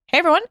Hey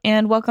everyone,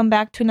 and welcome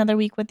back to another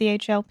week with the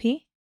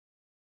HLP.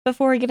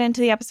 Before we get into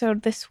the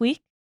episode this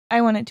week,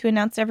 I wanted to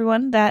announce to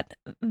everyone that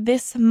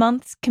this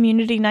month's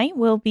community night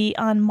will be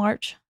on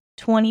March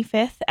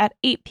 25th at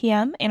 8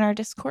 p.m. in our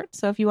Discord.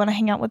 So if you want to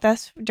hang out with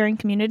us during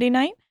community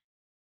night,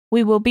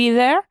 we will be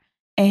there,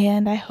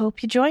 and I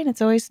hope you join.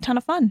 It's always a ton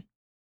of fun.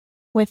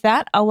 With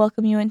that, I'll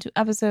welcome you into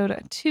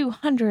episode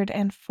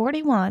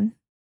 241.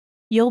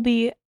 You'll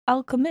be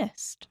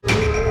Alchemissed.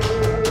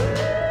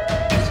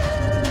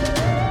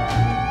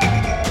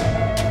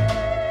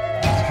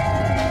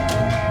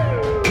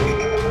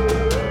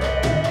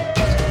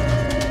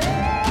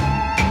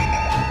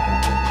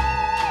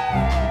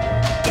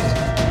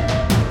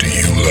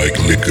 Like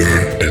liquor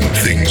and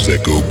things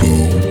that go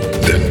boo?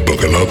 Then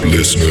buckle up,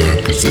 listener,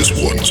 because this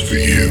one's for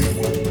you.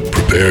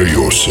 Prepare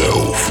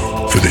yourself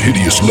for the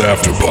Hideous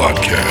Laughter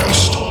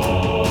Podcast.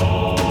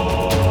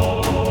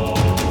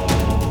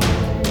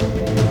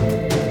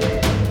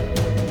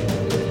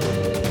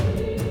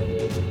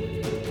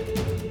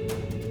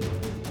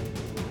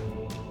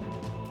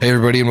 Hey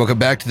everybody, and welcome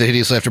back to the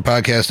Hideous Laughter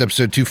Podcast,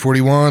 episode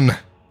 241.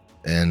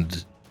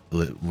 And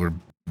we're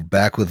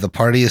back with the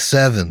party of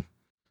 7.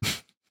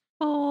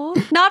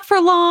 Not for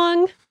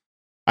long.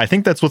 I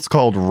think that's what's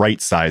called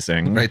right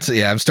sizing. Right, so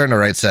yeah, I'm starting to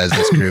right size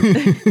this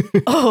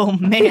group. Oh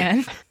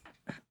man.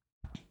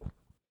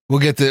 We'll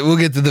get to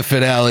the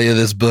finale of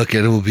this book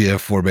and it will be a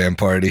 4-man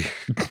party.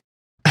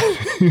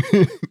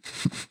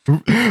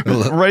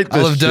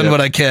 I'll have done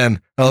what I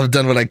can. I'll have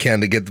done what I can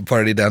to get the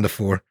party down to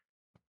 4.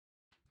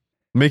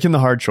 Making the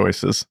hard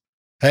choices.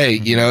 Hey,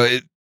 you know,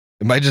 it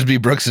might just be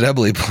Brooks and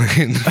Emily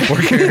playing 4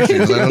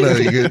 characters. I don't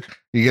know.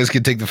 You guys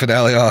can take the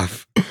finale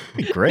off.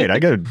 Great. I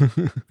got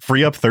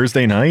free up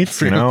Thursday nights,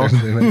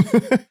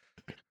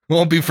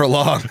 Won't be for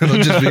long.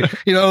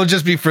 It'll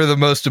just be for the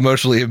most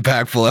emotionally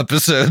impactful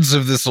episodes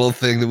of this whole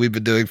thing that we've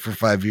been doing for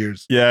 5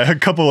 years. Yeah, a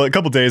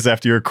couple days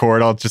after you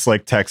record, I'll just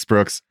like text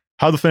Brooks,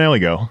 how'd the finale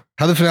go?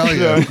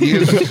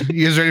 You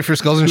guys ready for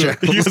Skulls and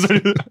Shackles?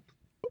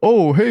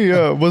 Oh,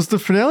 hey, was the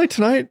finale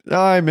tonight?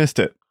 I missed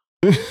it.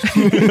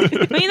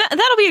 I mean,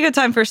 that'll be a good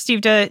time for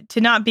Steve to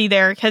not be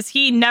there because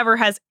he never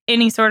has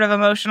any sort of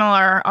emotional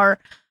or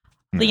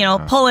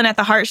pulling at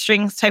the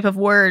heartstrings type of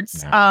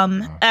words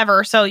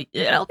ever. So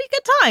it'll be a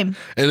good time.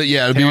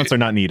 Talents are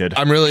not needed.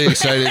 I'm really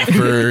excited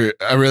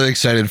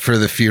for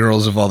the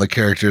funerals of all the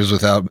characters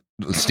without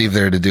Steve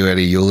there to do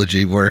any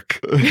eulogy work.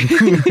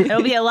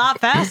 It'll be a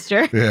lot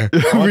faster. Yeah.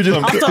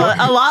 Also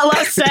a lot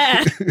less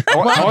sad. I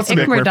want some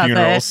Ickmer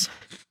funerals.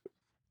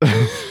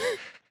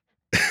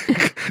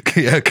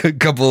 Yeah,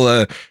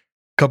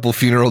 couple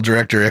funeral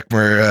director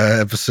Ickmer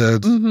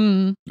episodes.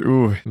 Mm-hmm.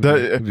 Ooh,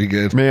 that'd be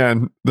good.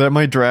 Man, that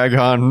might drag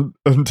on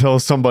until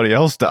somebody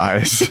else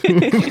dies.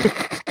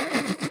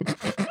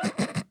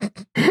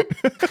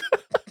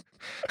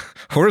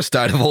 Horace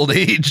died of old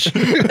age.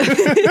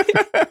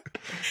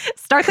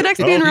 Start the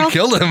next funeral. You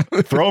killed him.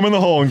 Throw him in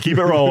the hole and keep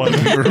it rolling.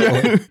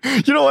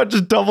 You know what?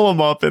 Just double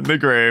him up in the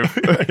grave.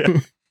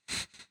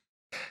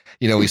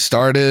 We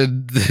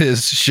started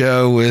this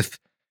show with,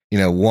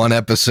 1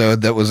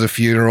 episode that was a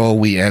funeral.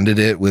 We ended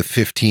it with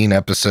 15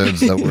 episodes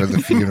that were the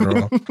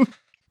funeral.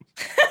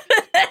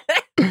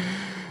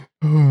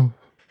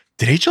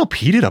 Did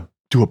HLP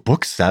do a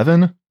book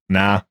 7?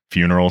 Nah,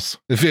 funerals.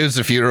 If it was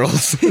the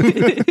funerals.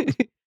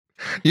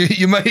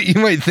 You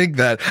might think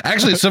that.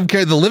 Actually,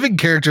 the living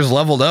characters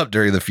leveled up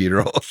during the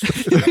funerals.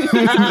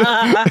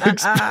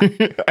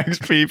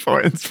 XP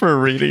points for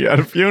reading at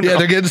a funeral. Yeah,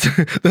 they're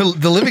getting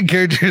the living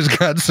characters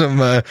got some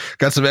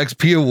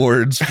XP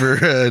awards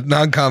for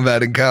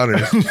non-combat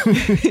encounters.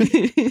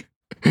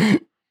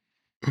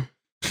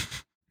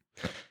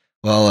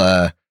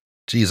 Well,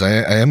 geez, I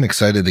am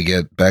excited to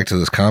get back to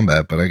this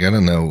combat, but I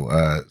gotta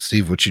know,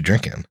 Steve, what you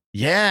drinking?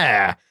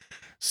 Yeah,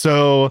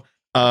 so.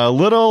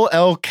 Little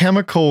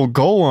alchemical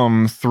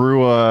golem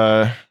threw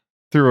a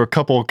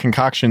couple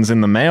concoctions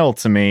in the mail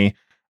to me.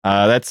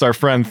 That's our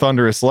friend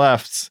Thunderous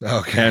Lefts.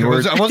 Okay, and I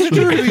wasn't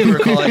sure who you were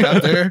calling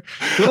out there.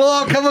 Little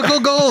alchemical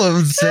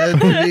golem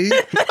said to me.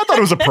 I thought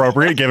it was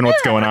appropriate given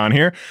what's going on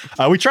here.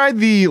 We tried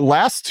the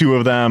last 2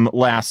 of them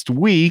last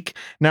week.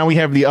 Now we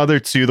have the other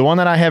 2. The one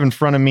that I have in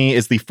front of me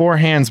is the Four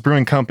Hands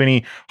Brewing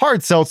Company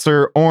Hard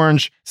Seltzer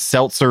Orange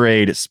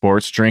Seltzerade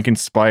Sports Drink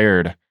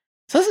Inspired.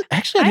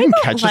 Actually, I didn't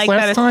catch this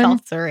last time.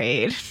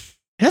 Seltzerade.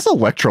 It has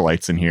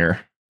electrolytes in here.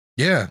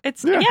 Yeah. I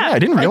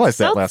didn't realize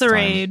that last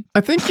time.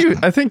 I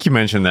think you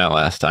mentioned that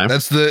last time.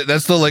 That's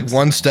the like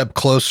one step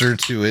closer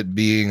to it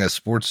being a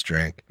sports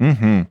drink.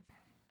 Mm-hmm.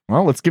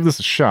 Well, let's give this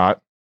a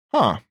shot.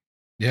 Huh.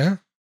 Yeah.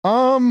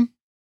 Oh no.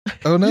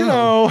 Oh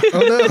no.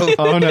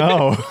 Oh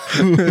no.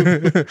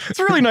 It's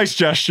a really nice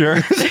gesture.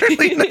 It's a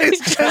really nice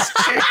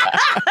gesture.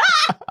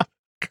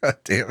 God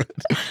damn it.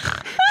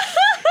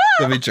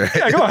 Let me try.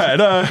 Yeah, go ahead.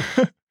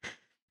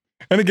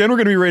 And again, we're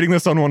going to be rating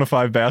this on 1 to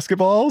 5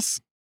 basketballs.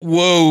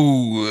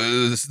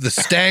 Whoa, the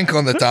stank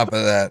on the top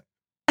of that.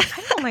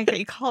 I don't like that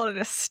you call it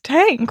a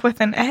stank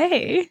with an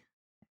A.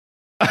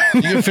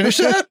 You gonna finish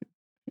that?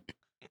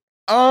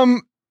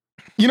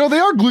 They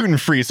are gluten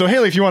free. So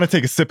Haley, if you want to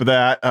take a sip of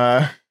that,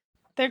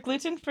 They're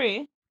gluten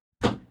free.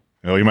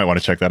 Oh, you might want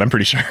to check that. I'm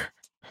pretty sure.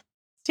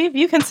 Steve,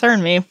 you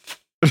concern me.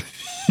 I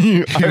You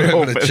might hope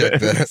wanna it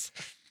check is.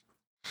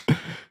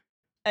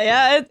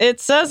 Yeah, it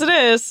says it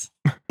is.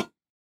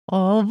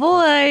 Oh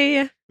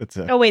boy. That's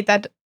it. Oh wait,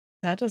 that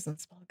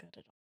doesn't smell good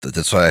at all.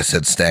 That's why I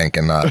said stank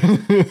and not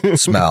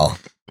smell.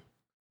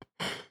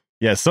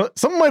 Yeah, so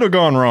something might have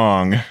gone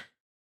wrong.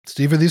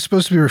 Steve, are these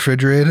supposed to be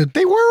refrigerated?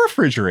 They were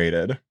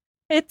refrigerated.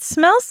 It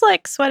smells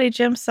like sweaty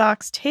gym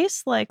socks.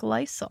 Tastes like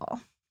Lysol.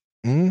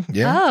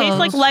 Yeah. Oh. Tastes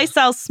like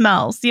Lysol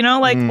smells. You know,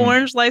 like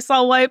orange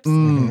Lysol wipes.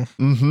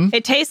 Mm-hmm.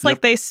 It tastes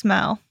like they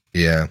smell.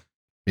 Yeah.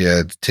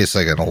 Yeah. It tastes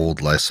like an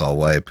old Lysol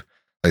wipe,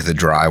 like the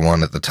dry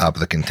one at the top of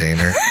the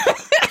container.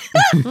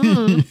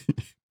 Mm.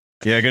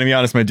 Yeah, gonna be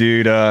honest, my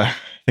dude. I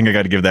think I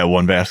got to give that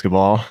one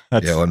basketball.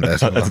 That's, Yeah, one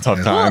that's basketball, a tough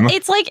yeah. time. Well,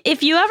 it's like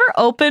if you ever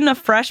open a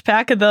fresh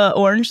pack of the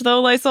orange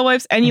though Lysol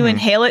wipes and you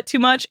inhale it too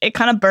much, it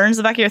kind of burns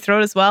the back of your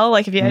throat as well.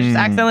 Like if you just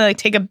accidentally like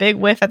take a big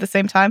whiff at the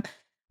same time.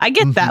 I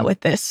get that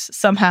with this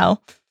somehow,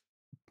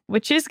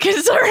 which is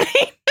concerning.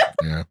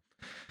 Yeah.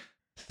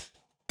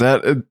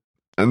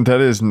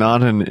 That is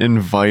not an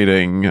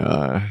inviting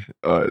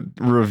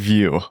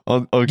review.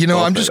 I'll I'm say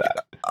just,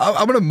 that.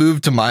 I'm going to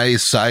move to my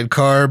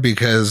sidecar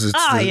because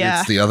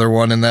it's the other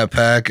one in that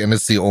pack. And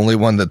it's the only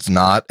one that's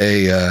not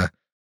an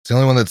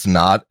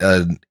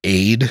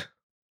aid,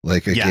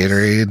 like a Yes.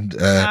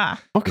 Gatorade.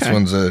 Okay. This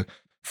one's a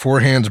Four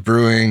Hands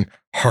Brewing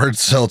Hard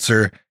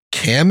Seltzer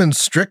Cam and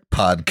Strict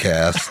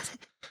podcast.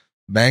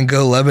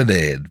 Mango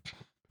lemonade.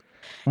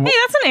 Hey,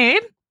 that's an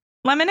aid.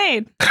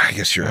 Lemonade. I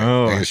guess you're right.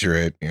 Oh. I guess you're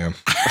right. Yeah.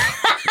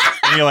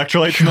 Any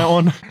electrolytes in that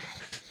one?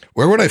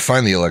 Where would I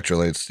find the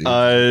electrolytes,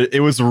 Steve? It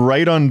was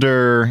right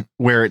under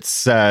where it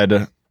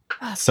said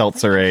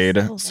seltzer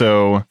aid.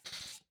 So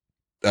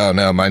Oh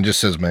no, mine just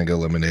says mango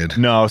lemonade.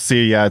 no,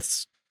 see, yeah,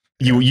 it's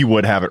you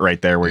would have it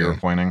right there where you were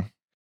pointing.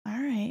 All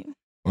right.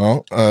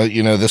 Well,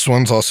 this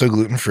one's also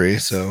gluten free,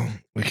 so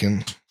we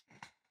can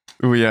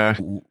Oh yeah.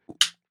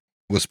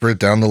 whisper it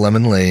down the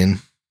lemon lane.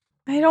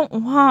 I don't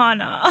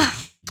wanna.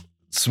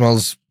 It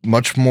smells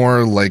much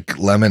more like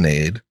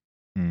lemonade,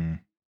 Hmm.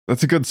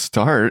 That's a good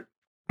start.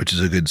 which is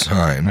a good I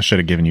sign, should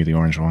have given you the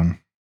orange one.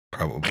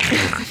 probably.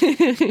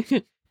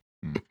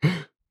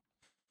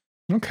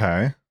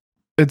 Okay.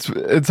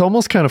 It's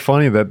almost kind of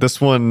funny that this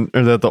one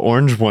or that the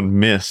orange one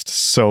missed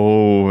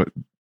so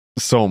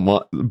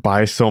much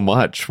by so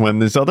much when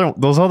those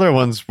other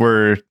ones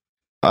were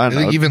I I don't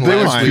think know, even they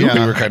were last week fine, we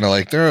yeah. were kind of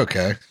like they're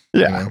okay.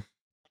 Yeah. you know?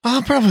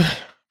 I'll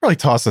probably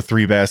toss the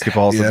 3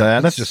 basketballs Yeah, of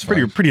that. that's That's just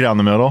pretty fine. down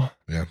the middle.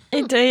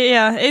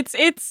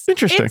 It's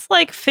Interesting. It's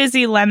like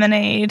fizzy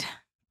lemonade,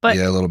 but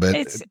yeah, a little bit.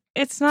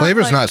 it's not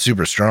Flavor's like- not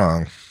super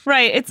strong.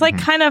 right. It's like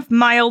kind of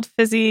mild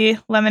fizzy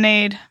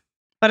lemonade,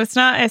 but it's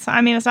not. It's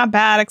not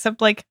bad.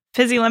 Except like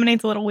fizzy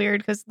lemonade's a little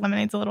weird because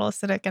lemonade's a little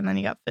acidic, and then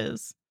you got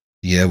fizz.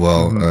 Yeah,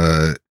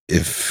 well,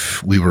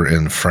 if we were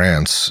in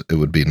France, it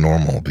would be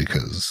normal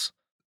because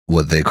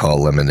what they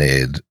call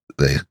lemonade,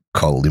 they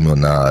call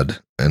limonade,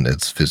 and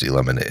it's fizzy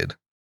lemonade.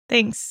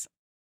 Thanks,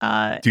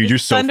 Dude, you're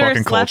is so Thunderous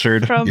fucking left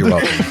cultured. From, You're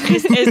welcome.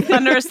 is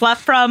Thunderous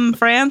left from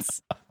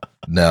France?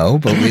 No,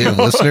 but we have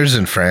listeners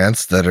in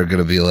France that are going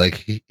to be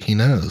like, he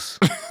knows.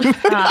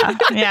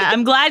 Yeah,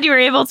 I'm glad you were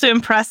able to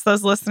impress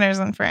those listeners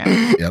in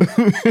France.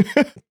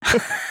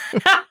 Yep.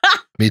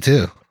 Me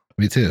too.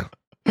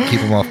 Keep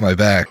them off my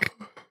back.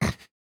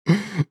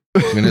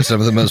 We know some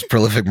of the most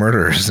prolific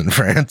murderers in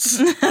France.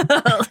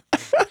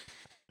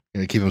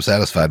 Gonna keep them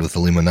satisfied with the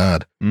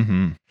limonade.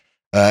 Mm-hmm.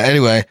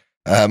 Anyway,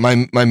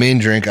 my main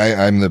drink,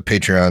 I'm the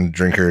Patreon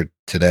drinker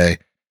today,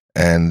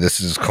 and this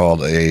is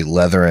called a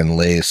Leather and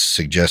Lace,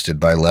 suggested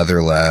by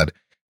Leather Lad.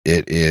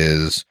 It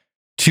is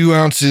 2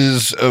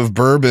 ounces of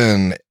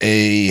bourbon,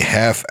 a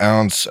half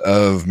ounce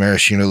of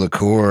maraschino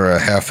liqueur, a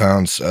half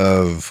ounce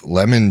of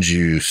lemon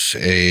juice,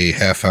 a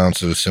half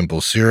ounce of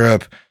simple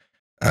syrup,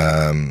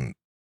 5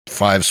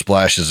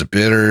 splashes of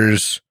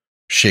bitters,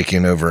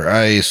 shaken over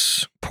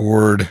ice,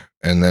 poured,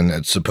 and then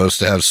it's supposed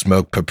to have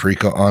smoked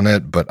paprika on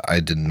it, but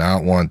I did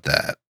not want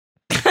that.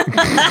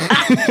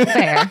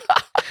 Fair.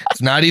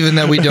 It's not even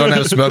that we don't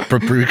have smoked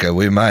paprika.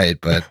 We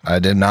might, but I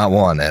did not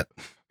want it.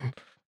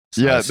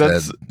 So Yeah, I said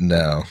that's-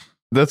 no.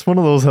 That's one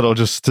of those that'll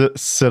just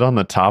sit on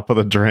the top of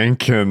the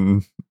drink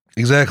and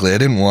Exactly. I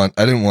didn't want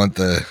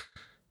the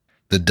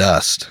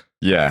dust.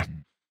 yeah.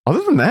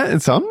 Other than that,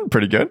 it sounded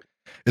pretty good.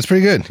 It's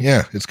pretty good.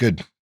 Yeah, it's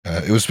good.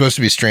 It was supposed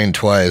to be strained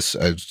twice.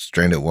 I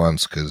strained it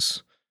once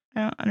because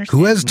I don't understand.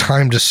 who has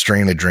time to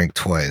strain a drink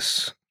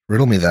twice?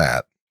 Riddle me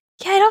that.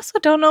 Yeah, I also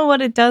don't know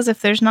what it does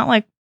if there's not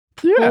like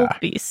Yeah.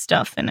 pulpy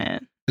stuff in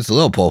it. It's a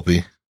little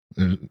pulpy.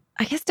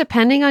 I guess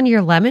depending on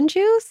your lemon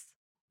juice.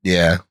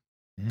 Yeah,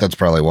 that's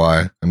probably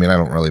why. I mean, I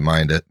don't really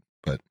mind it.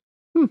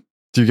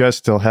 Do you guys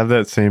still have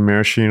that same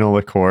maraschino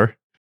liqueur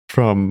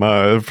from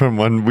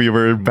when we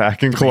were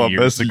back in 3 Columbus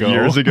years ago?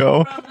 years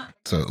ago?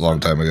 It's a long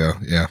time ago.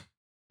 Yeah,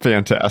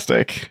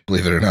 Fantastic.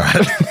 believe it or not.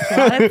 that's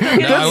I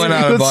went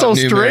out and That's bought so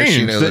new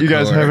strange maraschino that you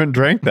guys liqueur. haven't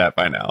drank that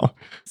by now.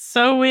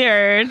 So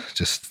weird.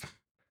 Just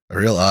A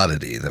real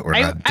oddity that we're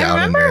not down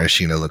in remember-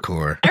 maraschino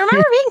liqueur. I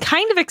remember being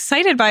kind of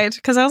excited by it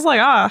because I was like,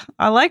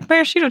 I like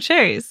maraschino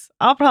cherries.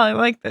 I'll probably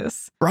like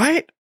this.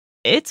 Right?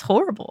 It's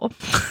horrible.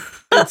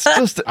 It's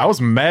just I was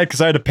mad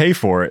because I had to pay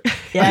for it.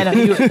 Yeah, I know.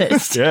 You were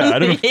pissed. Yeah, I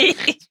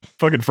didn't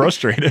fucking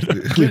frustrated.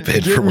 We paid for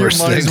getting your worse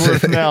money's things.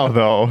 worth now,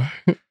 though.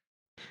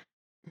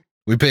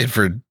 We paid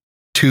for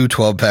 2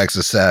 12-packs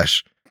of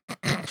Sesh.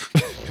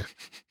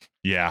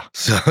 Yeah.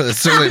 So it's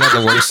certainly not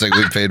the worst thing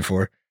we paid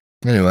for.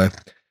 Anyway,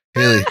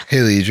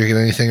 Haley, you drinking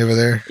anything over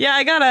there? Yeah,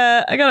 I got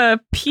a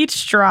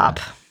peach drop.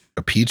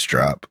 A peach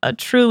drop. A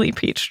truly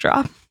peach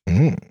drop.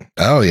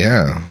 Oh,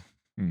 yeah.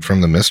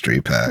 From the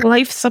mystery pack.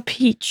 Life's a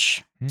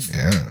peach.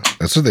 Yeah,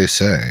 that's what they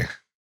say.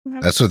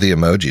 That's what the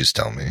emojis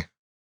tell me.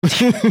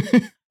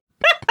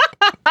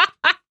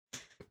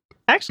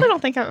 Actually, I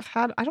don't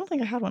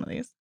think I had one of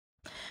these.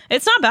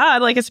 It's not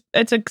bad. Like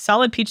it's a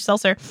solid peach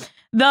seltzer.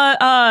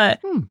 I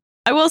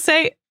will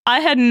say I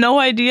had no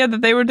idea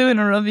that they were doing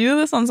a review of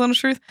this on Zone of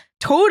Truth.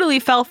 Totally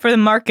fell for the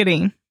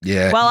marketing.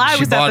 Yeah. Well, I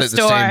she was at bought the it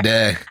store. the same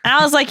day. And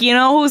I was like, you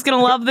know who's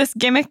gonna love this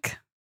gimmick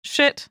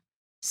shit?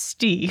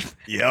 Steve.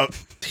 Yep.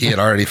 He had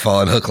already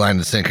fallen hook, line,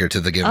 and sinker to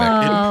the gimmick.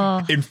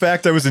 Oh. In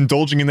fact, I was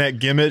indulging in that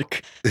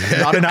gimmick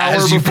not an hour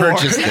As you before.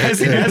 purchased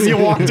it. As you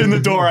walked in the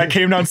door, I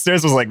came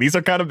downstairs, was like, these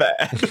are kind of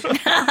bad. And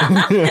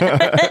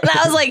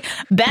I was like,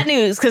 bad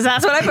news, because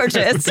that's what I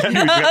purchased. Bad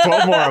news, we got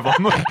 12 more of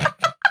them.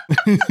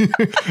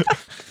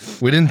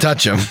 We didn't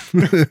touch them.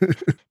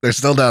 They're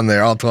still down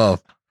there, all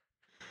 12.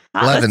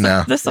 11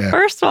 now. This is the Yeah.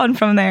 first one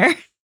from there.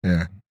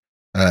 Yeah.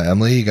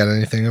 Emily, you got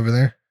anything over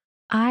there?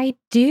 I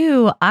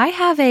do. I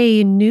have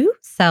a new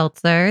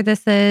seltzer.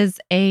 This is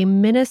a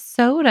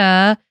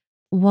Minnesota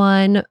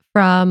one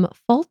from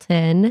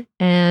Fulton,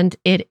 and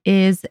it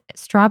is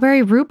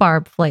strawberry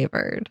rhubarb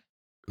flavored.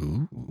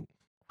 Ooh.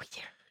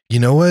 You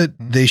know what?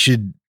 They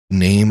should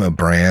name a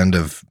brand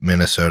of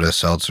Minnesota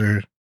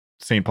seltzer.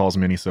 St. Paul's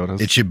mini sodas.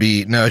 It should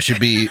be Minna.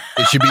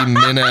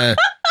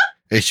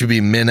 It should be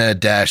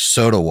Minna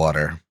soda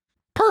water.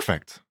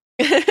 Perfect.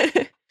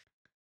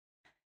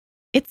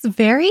 It's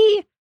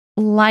very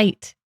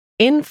light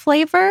in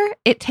flavor.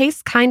 It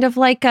tastes kind of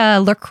like a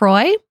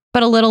LaCroix,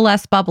 but a little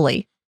less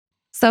bubbly.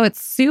 So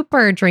it's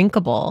super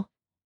drinkable.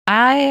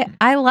 I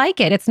like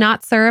it. It's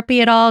not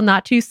syrupy at all,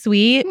 not too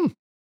sweet.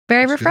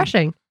 Very That's good.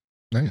 refreshing.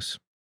 Nice.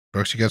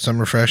 Brooks, you got something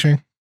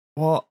refreshing?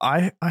 Well,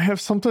 I have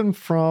something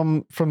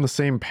from the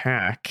same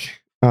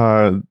pack.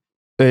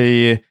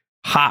 A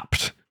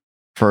hopped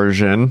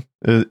version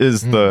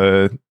is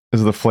the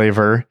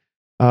flavor.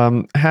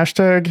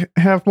 Hashtag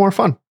have more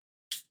fun.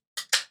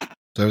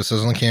 So it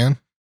says on the can?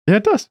 Yeah,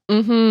 it does.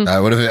 Mm-hmm. I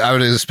would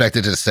have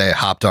expected to say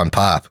hopped on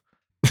pop.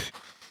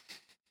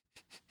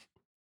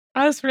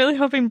 I was really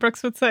hoping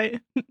Brooks would say,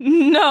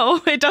 no,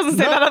 it doesn't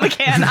say that on the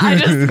can. I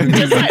just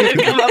decided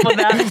to come up with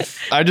that.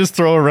 I just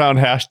throw around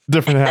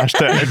different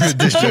hashtags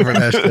Different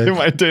hashtags. in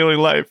my daily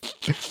life.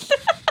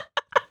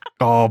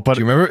 Oh, but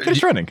Do you remember?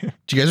 It's running.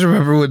 Do you guys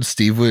remember when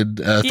Steve would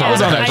throw Yeah,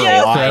 out I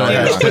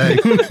a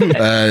do.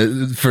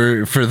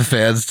 hashtag for the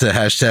fans to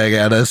hashtag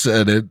at us,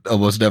 and it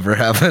almost never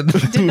happened?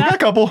 Did A that,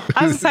 couple.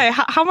 I was going to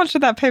say, how much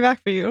did that pay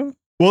back for you?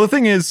 Well, the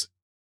thing is,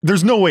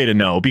 there's no way to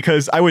know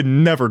because I would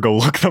never go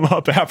look them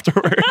up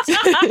afterwards.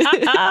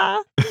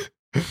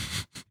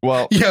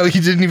 well, Yeah, he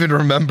didn't even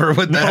remember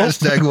what the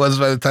hashtag was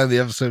by the time the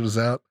episode was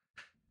out.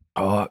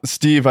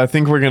 Steve, I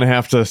think we're gonna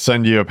have to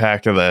send you a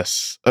pack of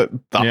this. The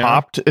Yeah.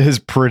 hopped is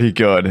pretty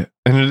good,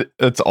 and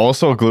it's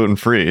also gluten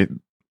free.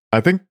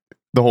 I think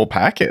the whole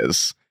pack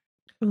is.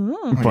 Ooh.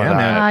 But yeah,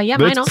 man. Yeah,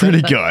 mine it's also pretty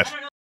is, but- good.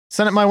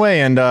 Send it my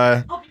way, and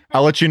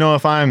I'll let you know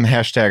if I'm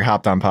hashtag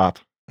hopped on pop.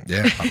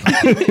 Yeah.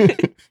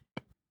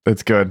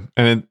 It's good,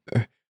 and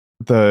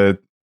the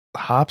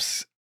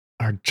hops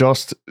are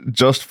just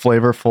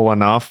flavorful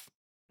enough.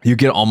 You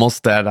get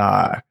almost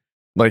that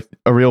like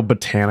a real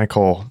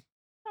botanical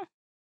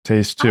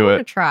taste I to want to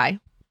it. try.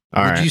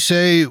 All Would right. you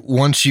say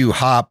once you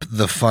hop,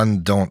 the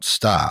fun don't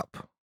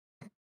stop?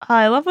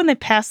 I love when they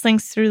pass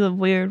things through the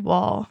weird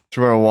wall.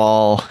 Through a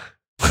wall.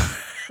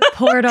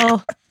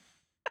 Portal.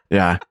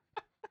 Yeah.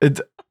 It's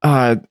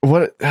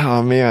what?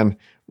 Oh man.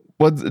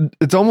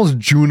 It's almost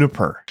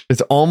juniper.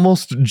 It's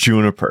almost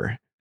juniper.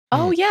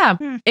 Oh, yeah.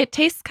 Hmm. It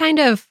tastes kind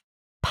of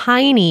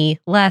piney,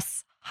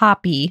 less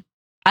hoppy.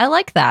 I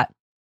like that.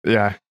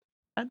 Yeah.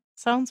 That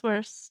sounds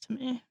worse to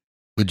me.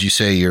 Would you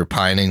say you're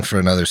pining for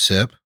another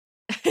sip?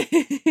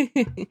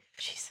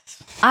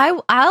 Jesus.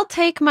 I'll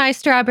take my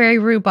strawberry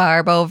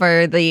rhubarb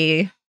over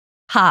the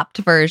hopped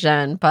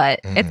version, but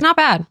it's not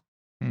bad.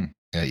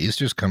 Yeah,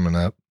 Easter's coming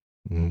up.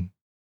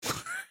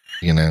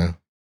 You know,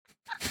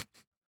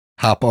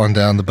 hop on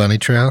down the bunny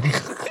trail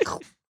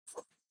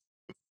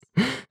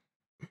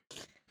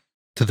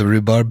to the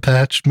rhubarb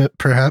patch,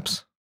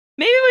 perhaps.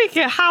 Maybe we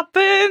could hop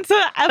into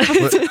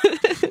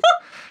episode.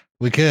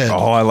 We could.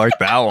 Oh, I like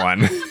that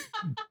one.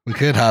 We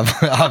could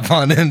hop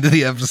on into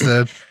the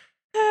episode.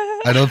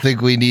 I don't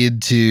think we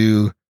need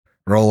to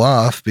roll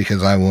off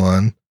because I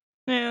won,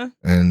 Yeah.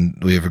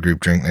 and we have a group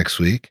drink next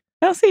week.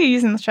 I don't see you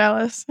using the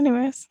chalice,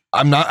 anyways.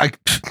 I'm not. I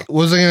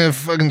wasn't gonna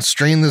fucking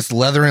strain this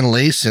leather and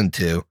lace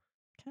into.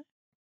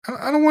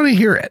 I don't want to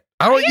hear it.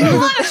 I don't. I get a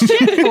lot of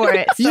shit for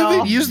it. You So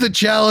haven't used the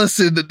chalice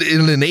in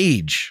an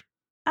age.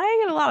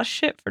 I get a lot of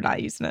shit for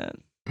not using it.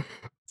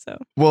 So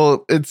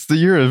Well, it's the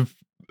year of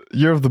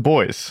the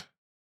boys.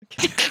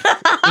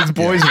 It's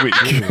Boys Week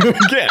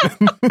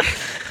again.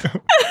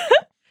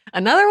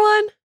 Another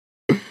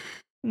one?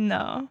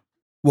 no.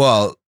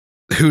 Well,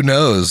 who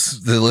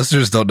knows? The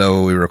listeners don't know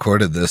when we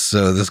recorded this,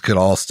 so this could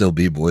all still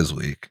be Boys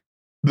Week.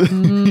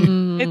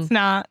 It's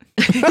not.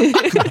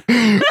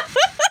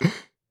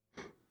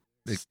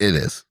 It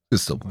is.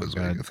 It's still Boys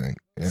God. Week, I think.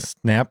 Yeah.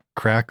 Snap,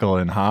 crackle,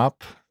 and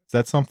hop. Is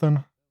that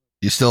something?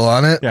 You still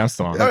on it? Yeah, I'm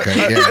still on. Okay,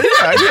 yeah.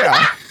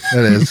 yeah.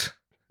 It is.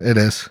 It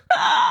is.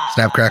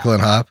 Snap, crackle,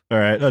 and hop. All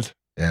right. That's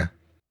Yeah.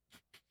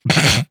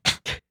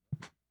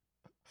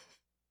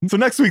 so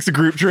next week's a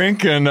group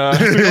drink, and we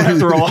don't have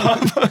to roll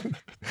off.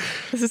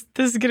 This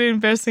is getting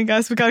embarrassing,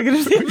 guys. We gotta get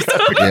into the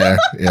episode. Yeah,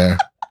 yeah.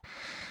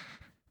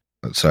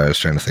 Sorry, I was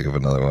trying to think of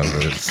another one,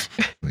 but it's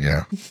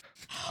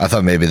I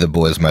thought maybe the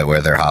boys might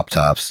wear their hop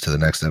tops to the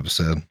next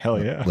episode.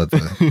 Hell yeah. Let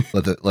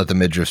the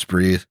midriffs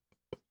breathe.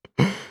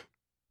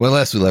 What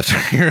else we left our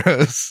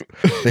heroes?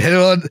 They headed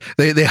on.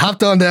 They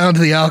hopped on down to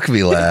the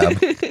alchemy lab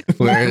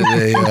where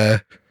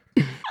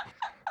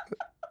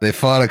they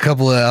fought a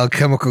couple of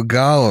alchemical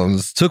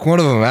golems. Took one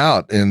of them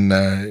out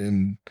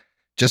in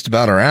just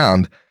about a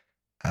round.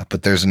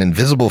 But there's an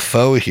invisible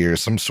foe here,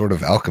 some sort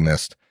of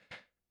alchemist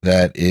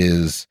that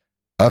is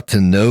up to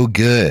no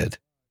good,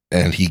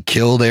 and he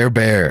killed Air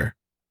Bear.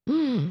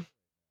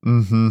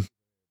 Mm-hmm.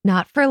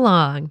 Not for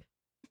long.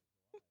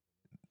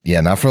 Yeah,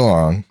 not for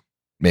long.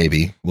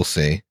 Maybe we'll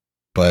see.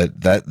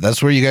 But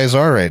that's where you guys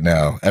are right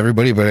now.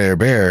 Everybody but Air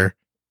Bear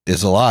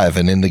is alive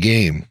and in the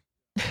game.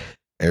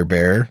 Air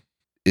Bear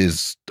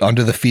is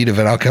under the feet of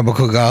an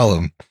alchemical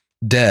golem,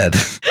 dead.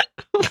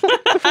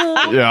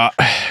 Yeah.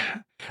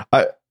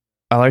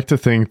 I like to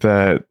think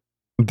that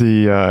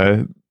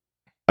the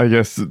I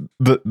guess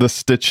the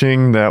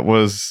stitching that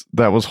was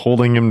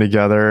holding him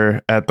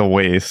together at the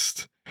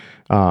waist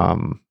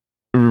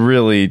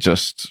really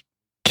just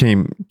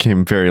came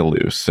very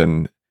loose,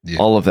 and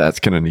all of that's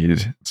going to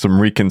need some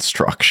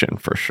reconstruction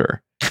for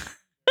sure.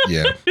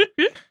 Yeah.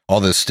 All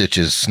those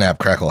stitches snap,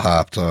 crackle,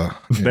 hopped.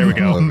 There we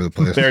go. All over the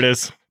place. There it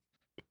is.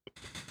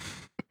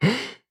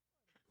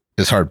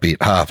 His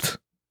heartbeat hopped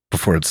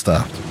before it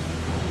stopped.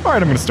 All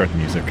right, I'm going to start the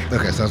music.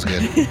 Okay, sounds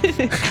good.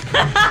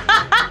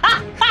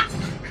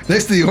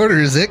 Next to the order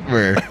is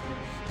Ikmer.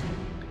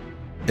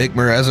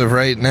 Ikmer, as of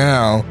right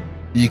now,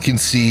 you can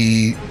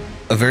see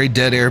a very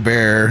dead Air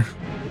Bear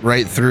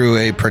right through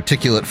a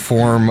particulate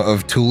form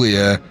of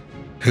Tulia,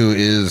 who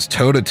is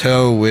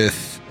toe-to-toe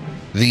with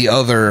the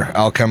other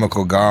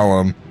alchemical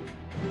golem.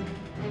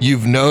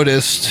 You've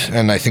noticed,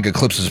 and I think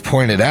Eclipse has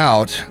pointed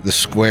out, the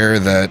square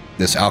that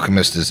this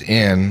alchemist is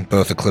in.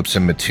 Both Eclipse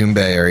and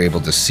Matumbe are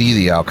able to see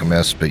the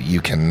alchemist, but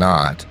you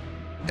cannot.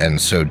 And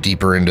so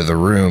deeper into the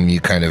room, you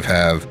kind of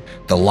have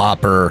the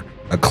Lopper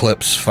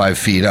Eclipse 5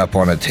 feet up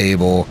on a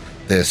table,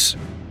 this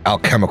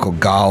alchemical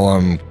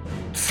golem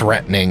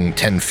threatening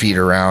 10 feet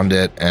around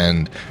it,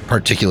 and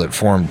particulate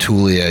form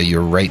Tulia,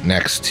 you're right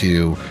next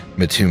to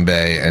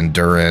Matumbe and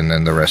Durin,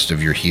 and the rest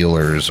of your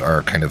healers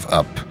are kind of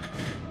up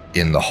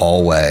in the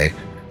hallway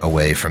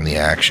away from the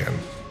action.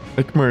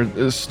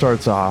 Ikmer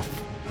starts off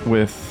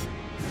with,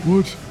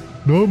 "What?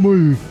 Not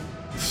my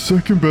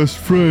second best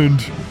friend,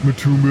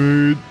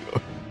 Matumbe.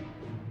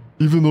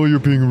 Even though you're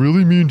being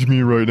really mean to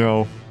me right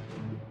now.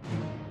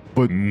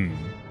 But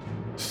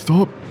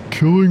stop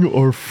killing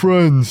our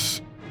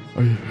friends.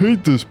 I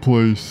hate this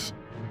place."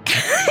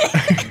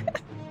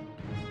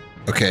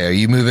 Okay, are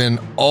you moving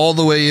all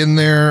the way in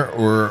there,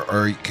 or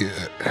are you...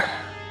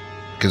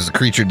 Because the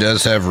creature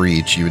does have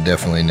reach, you would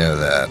definitely know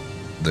that,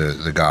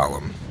 the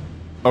golem.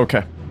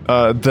 Okay.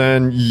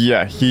 Then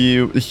yeah,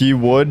 he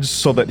would,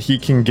 so that he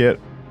can get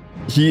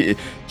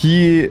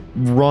he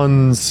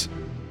runs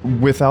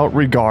without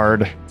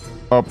regard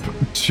up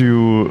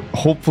to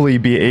hopefully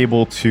be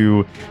able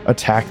to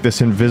attack this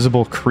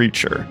invisible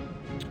creature.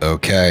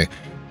 Okay,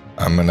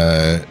 I'm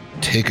gonna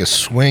take a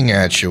swing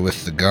at you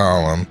with the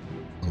golem.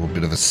 A little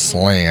bit of a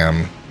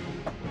slam.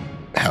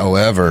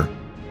 However,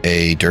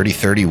 a dirty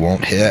 30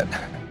 won't hit.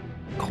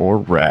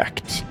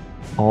 Correct.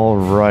 All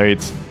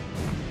right.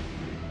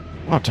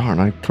 Oh darn,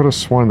 I could have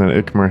sworn that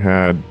Ikmer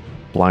had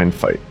blind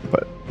fight,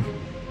 but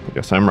I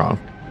guess I'm wrong.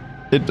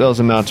 It does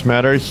not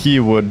matter. He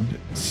would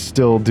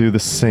still do the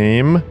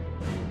same.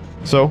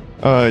 So,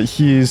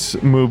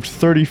 he's moved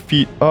 30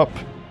 feet up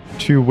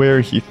to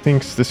where he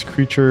thinks this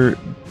creature,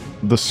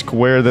 the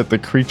square that the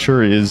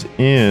creature is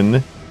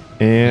in,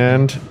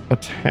 and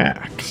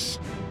attacks.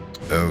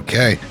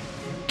 Okay.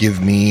 Give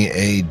me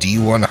a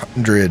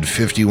D100,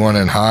 51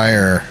 and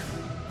higher.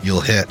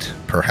 You'll hit,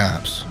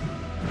 perhaps.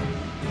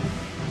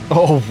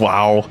 Oh,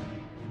 wow.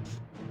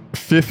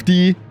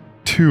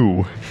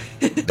 52.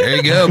 There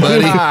you go,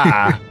 buddy.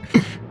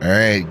 All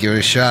right, give it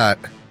a shot.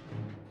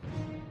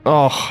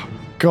 Oh,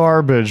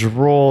 garbage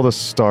roll to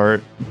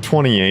start.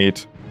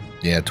 28.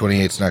 Yeah,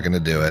 28's not going to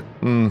do it.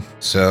 Mm.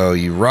 So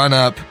you run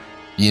up,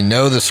 you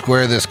know the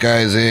square this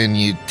guy's in,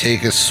 you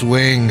take a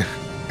swing,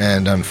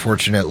 and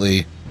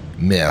unfortunately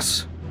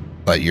miss.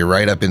 But you're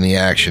right up in the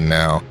action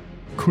now.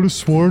 Could have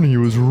sworn he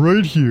was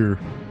right here.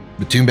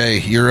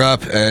 Matumbe, you're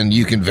up, and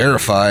you can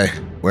verify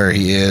where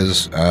he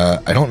is.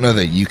 I don't know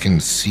that you can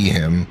see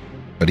him,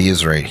 but he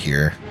is right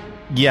here.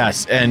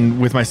 Yes, and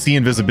with my see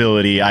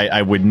invisibility,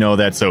 I would know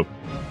that. So,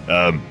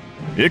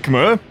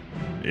 Ikma,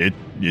 it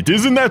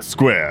is in that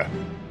square.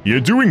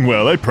 You're doing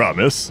well, I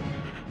promise.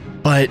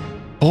 But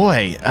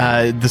boy,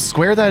 the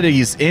square that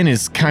he's in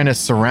is kind of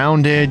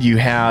surrounded. You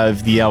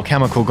have the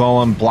alchemical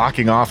golem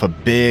blocking off a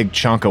big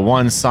chunk of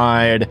one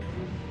side,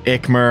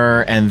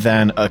 Ikmer, and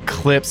then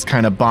Eclipse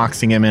kind of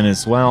boxing him in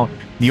as well.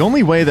 The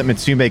only way that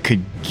Matumbe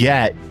could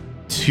get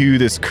to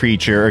this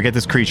creature or get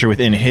this creature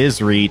within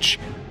his reach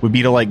would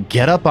be to like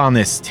get up on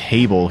this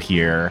table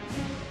here.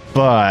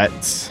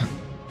 But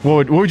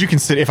what would you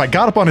consider if I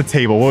got up on a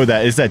table? What would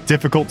that? Is that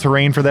difficult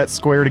terrain for that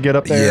square to get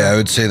up there? Yeah, I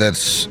would say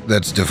that's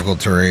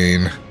difficult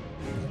terrain.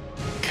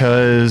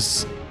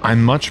 Because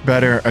I'm much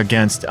better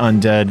against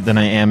undead than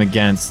I am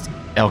against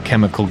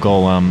alchemical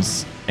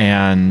golems,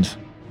 and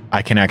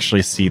I can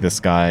actually see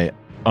this guy,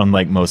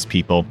 unlike most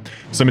people.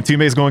 So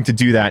Matumbe is going to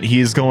do that. He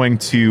is going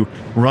to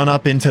run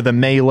up into the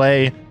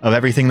melee of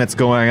everything that's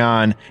going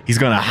on. He's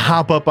going to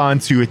hop up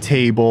onto a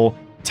table,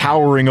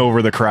 towering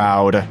over the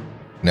crowd.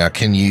 Now,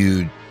 can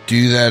you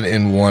do that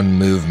in one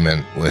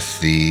movement with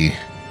the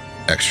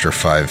extra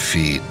 5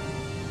 feet?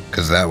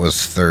 Because that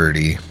was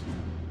 30.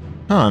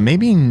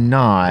 Maybe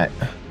not.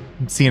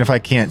 I'm seeing if I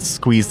can't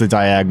squeeze the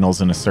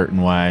diagonals in a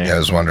certain way. Yeah, I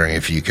was wondering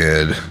if you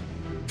could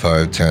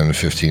 5, 10,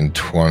 15,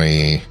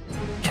 20,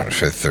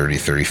 25, 30,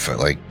 35,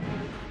 like,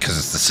 because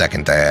it's the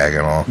second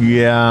diagonal.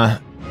 Yeah.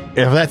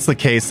 If that's the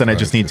case, then I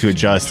just need to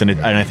adjust and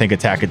I think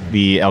attack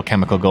the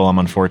alchemical golem,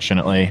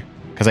 unfortunately.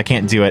 Because I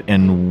can't do it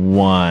in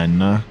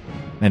one.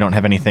 I don't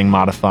have anything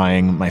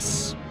modifying my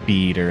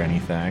speed or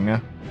anything.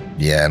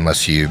 Yeah,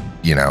 unless you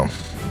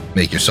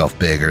make yourself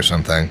big or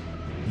something.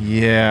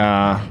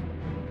 Yeah.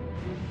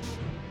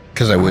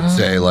 Because I would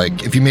say,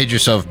 like, if you made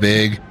yourself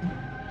big,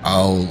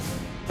 Well,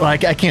 I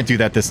can't do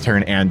that this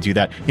turn and do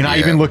that. Yeah. I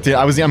even looked at.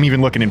 I'm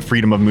even looking in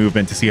freedom of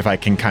movement to see if I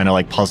can kind of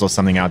like puzzle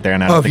something out there.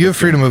 And if you have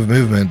freedom of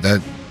movement,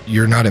 that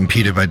you're not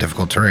impeded by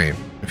difficult terrain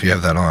if you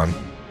have that on,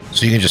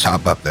 so you can just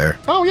hop up there.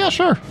 Oh yeah,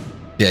 sure.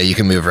 Yeah, you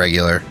can move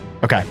regular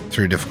Okay.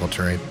 through difficult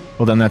terrain.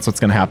 Well, then that's what's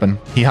going to happen.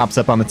 He hops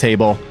up on the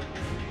table.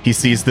 He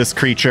sees this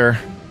creature.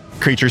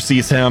 Creature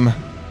sees him.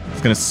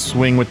 He's going to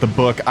swing with the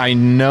book. I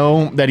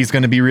know that he's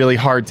going to be really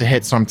hard to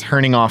hit, so I'm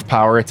turning off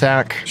power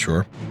attack.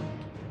 Sure.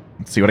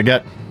 Let's see what I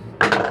get.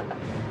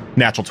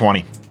 Natural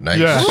 20. Nice.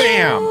 Yeah.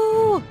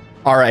 Bam!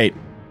 All right.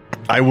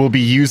 I will be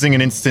using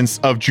an instance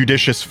of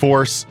Judicious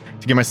Force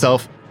to give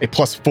myself a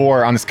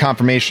 +4 on this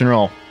confirmation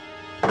roll.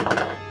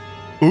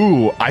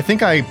 Ooh, I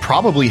think I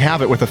probably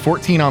have it with a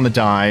 14 on the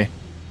die.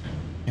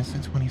 It's a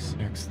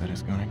 26. That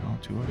is going to go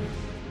to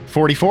a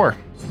 44.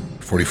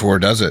 44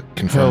 does it.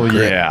 Confirm Hell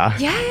crit. yeah.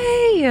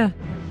 Yay!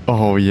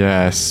 Oh,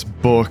 yes.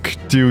 Book,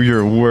 do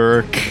your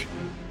work.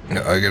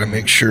 Now, I gotta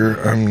make sure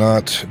I'm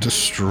not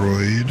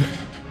destroyed.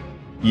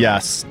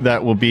 Yes,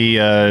 that will be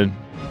a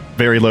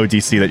very low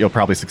DC that you'll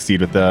probably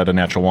succeed with the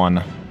natural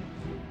 1.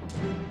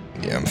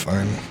 Yeah, I'm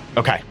fine.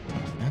 Okay.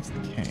 If that's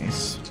the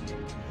case.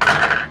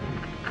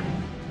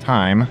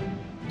 Time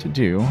to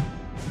do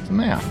some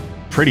math.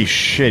 Pretty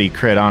shitty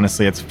crit,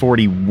 honestly. It's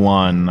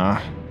 41.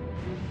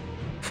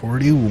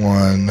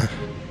 41.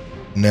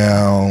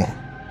 Now,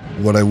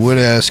 what I would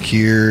ask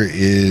here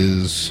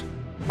is,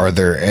 are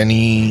there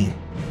any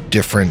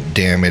different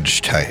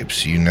damage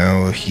types? You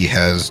know, he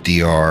has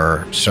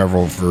DR,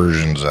 several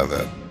versions of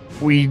it.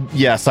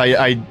 Yes,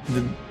 I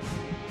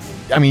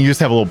mean, you just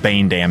have a little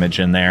bane damage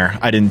in there.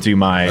 I didn't do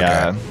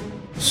my, Okay.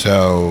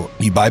 So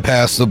you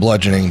bypass the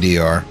bludgeoning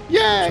DR.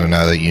 Yay! So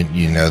now that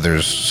you know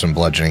there's some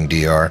bludgeoning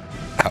DR.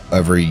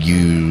 However, are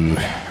you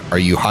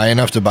high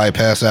enough to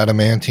bypass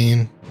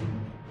adamantine?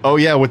 Oh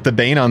yeah, with the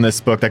bane on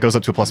this book, that goes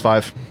up to a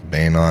 +5.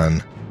 Bane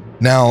on.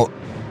 Now,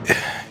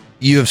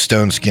 you have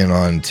stone skin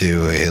on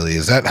too, Haley.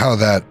 Is that how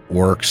that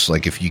works?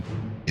 Like if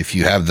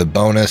you have the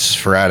bonus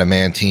for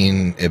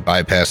adamantine, it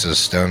bypasses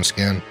stone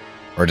skin?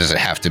 Or does it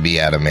have to be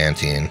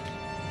adamantine?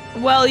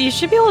 Well, you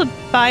should be able to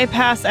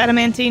bypass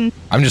adamantine.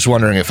 I'm just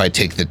wondering if I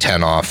take the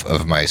 10 off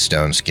of my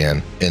stone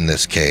skin in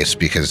this case,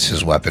 because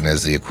his weapon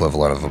is the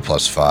equivalent of a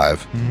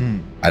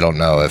 +5. I don't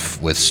know if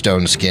with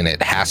stone skin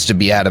it has to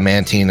be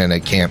adamantine and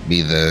it can't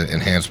be the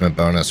enhancement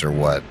bonus or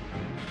what.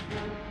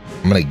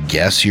 I'm gonna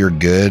guess you're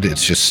good.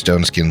 It's just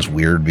stone skin's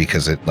weird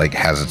because it like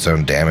has its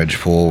own damage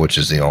pool, which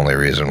is the only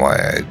reason why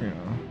I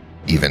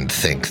even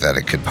think that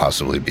it could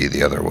possibly be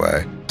the other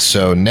way.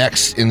 So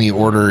next in the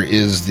order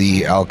is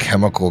the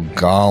alchemical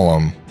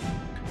golem,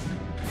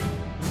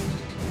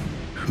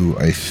 who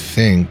I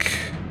think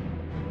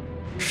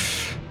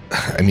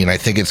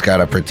it's got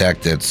to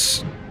protect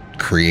its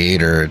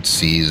creator. It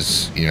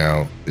sees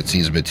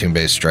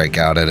Matumbe strike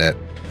out at it.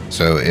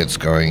 So it's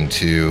going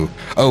to...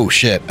 Oh,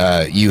 shit.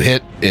 You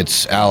hit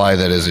its ally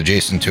that is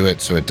adjacent to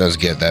it, so it does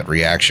get that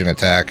reaction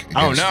attack.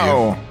 Oh,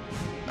 no.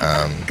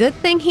 Good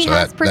thing he So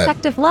has that-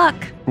 protective luck.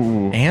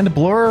 Ooh. And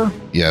blur.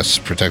 Yes,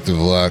 protective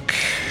luck.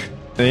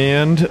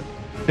 And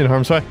in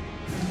harm's way.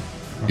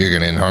 You're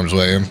going to in harm's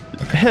way him?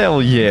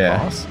 Hell yeah.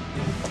 Boss.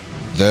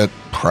 That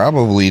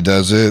probably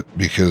does it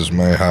because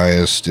my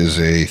highest is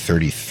a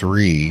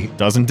 33.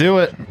 Doesn't do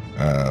it.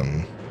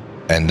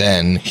 And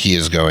then he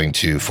is going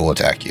to full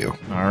attack you.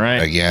 All right.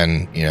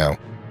 Again,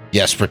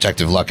 yes,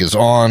 protective luck is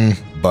on,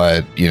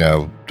 but,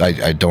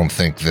 I don't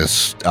think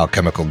this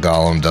alchemical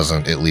golem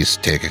doesn't at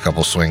least take a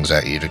couple swings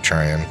at you to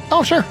try and...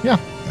 Oh, sure. Yeah.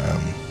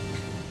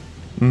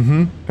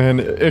 Mm-hmm. And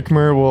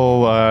Ikmer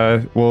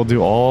will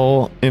do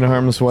all in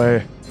harm's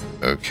way.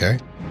 Okay.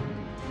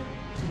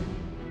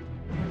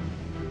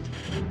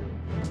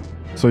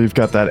 So you've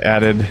got that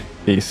added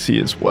AC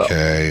as well.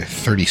 Okay,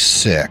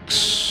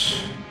 36.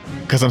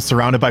 Because I'm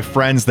surrounded by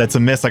friends. That's a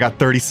miss. I got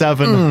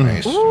 37.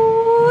 Nice.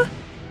 Ooh.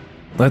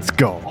 Let's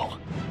go.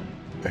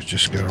 I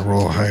just got to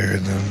roll higher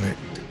than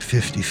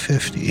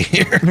 50-50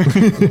 here.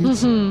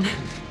 Mhm.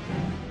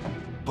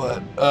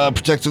 But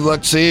protective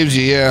luck saves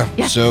you, yeah.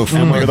 Yes. So for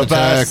Emily, both the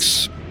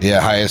attacks,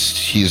 highest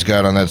he's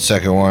got on that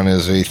second one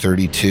is a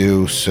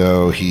 32.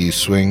 So he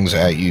swings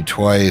at you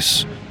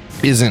twice,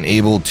 isn't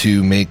able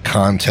to make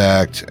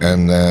contact,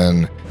 and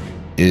then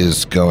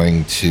is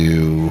going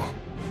to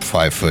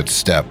 5-foot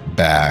step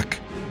back.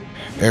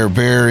 Air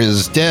Bear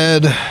is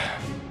dead.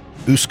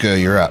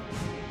 Uska, you're up.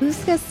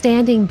 Uska's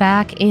standing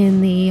back in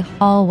the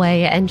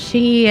hallway, and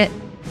she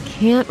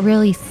can't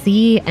really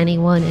see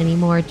anyone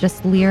anymore,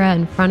 just Lyra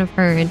in front of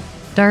her and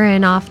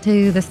Durin off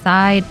to the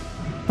side.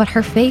 But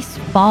her face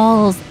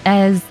falls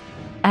as,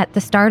 at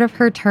the start of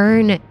her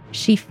turn,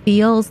 she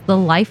feels the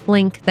life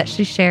link that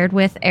she shared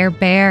with Air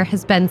Bear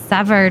has been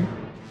severed.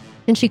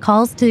 And she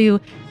calls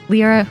to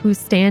Lyra, who's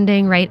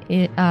standing right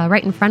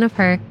in front of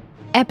her.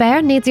 Air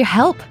Bear needs your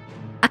help.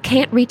 I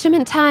can't reach him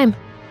in time,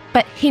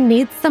 but he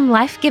needs some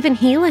life-giving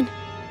healing,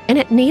 and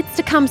it needs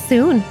to come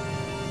soon.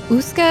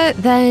 Uska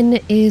then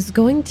is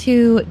going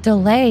to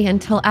delay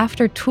until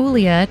after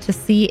Tulia to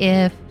see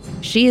if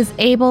she is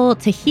able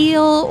to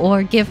heal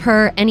or give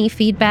her any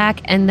feedback,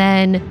 and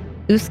then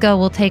Uska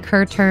will take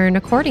her turn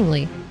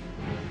accordingly.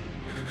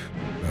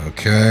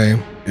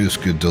 Okay.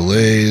 Uska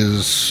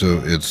delays,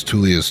 so it's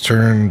Tulia's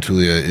turn.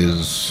 Tulia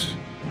is...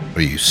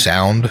 Are you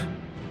sound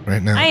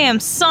right now? I am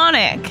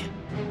Sonic.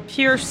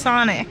 Pure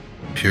Sonic.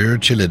 Pure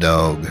chili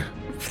dog.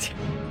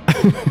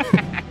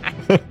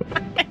 I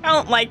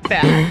don't like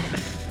that.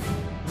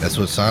 That's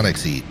what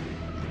Sonics eat.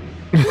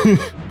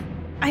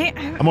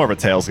 I'm more of a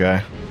Tails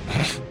guy.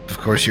 Of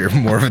course, you're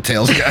more of a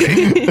Tails guy. I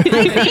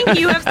think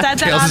you have said that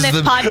Tails on is this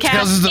the, podcast.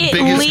 Tails is the at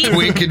biggest least-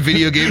 twink in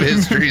video game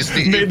history,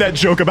 Steve. Made that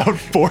joke about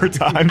 4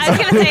 times. I was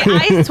going to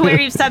say, I swear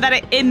you've said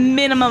that a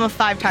minimum of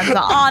 5 times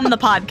on the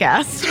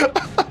podcast.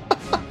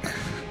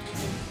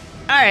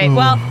 All right,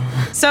 well,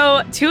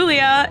 so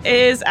Tulia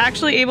is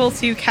actually able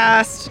to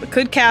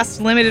could cast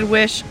Limited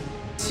Wish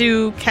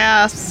to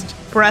cast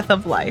Breath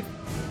of Life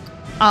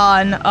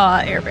on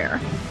Air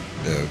Bear.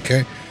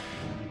 Okay.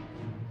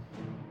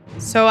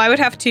 So I would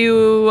have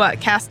to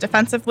cast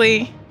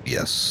defensively.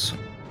 Yes.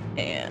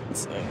 And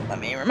so let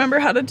me remember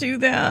how to do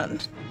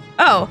that.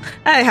 Oh,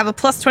 I have a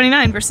plus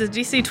 29 versus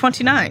DC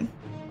 29.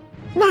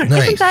 Nice.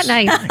 Isn't that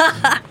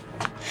nice?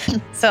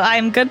 So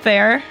I'm good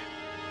there.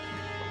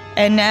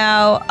 And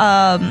now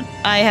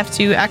I have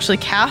to actually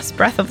cast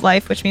Breath of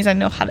Life, which means I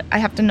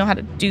have to know how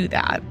to do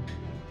that.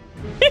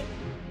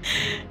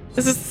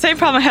 This is the same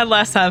problem I had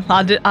last time.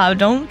 I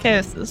don't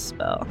cast this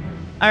spell.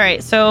 All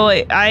right, so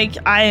I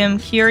am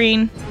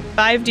hearing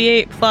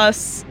 5d8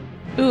 plus.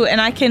 Ooh, and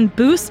I can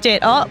boost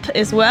it up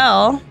as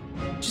well,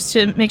 just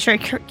to make sure I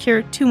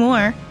cure 2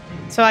 more.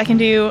 So I can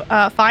do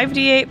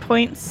 5d8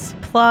 points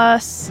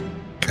plus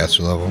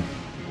Caster level.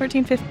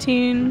 13,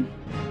 15,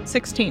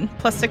 16,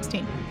 plus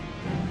 16.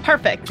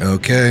 Perfect.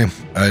 Okay.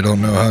 I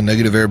don't know how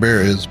negative Air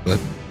Bear is, but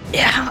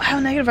Yeah, how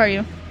negative are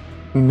you?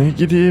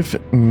 Negative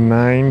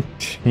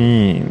 19.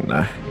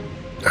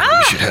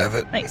 you should have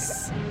it.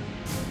 Nice.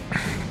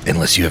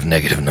 Unless you have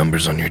negative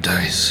numbers on your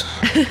dice.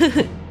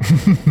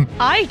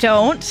 I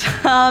don't.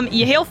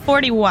 You heal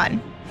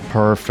 41.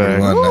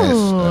 Perfect. 41,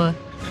 Ooh.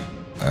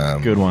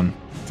 nice. Good one.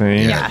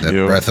 Thank Yeah. That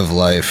you. breath of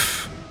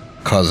life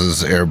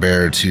causes Air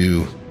Bear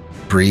to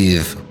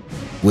breathe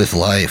with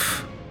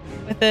life.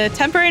 With a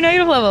temporary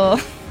negative level.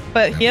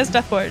 But he has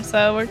Death Ward,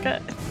 so we're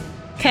good.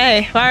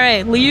 Okay,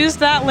 alright. Use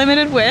that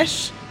limited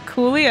wish.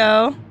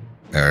 Coolio.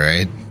 All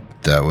right.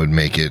 That would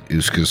make it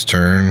Uska's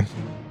turn.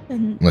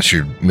 And, Unless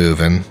you're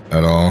moving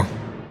at all.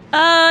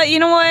 you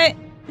know what?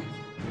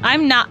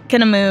 I'm not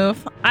gonna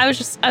move. I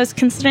was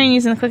considering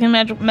using the quick and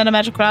meta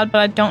magic rod, but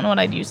I don't know what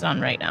I'd use it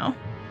on right now.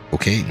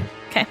 Okay.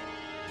 Okay.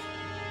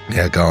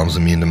 Yeah, Golem's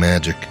immune to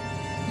magic.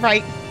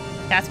 Right.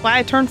 That's why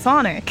I turned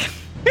Sonic.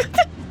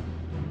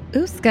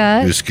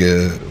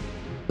 Uska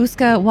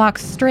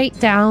walks straight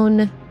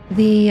down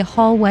the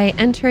hallway,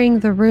 entering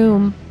the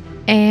room,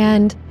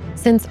 and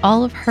since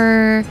all of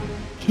her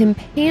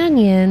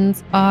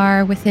companions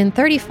are within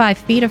 35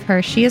 feet of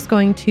her, she is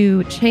going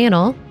to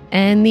channel,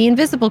 and the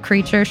invisible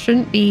creature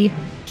shouldn't be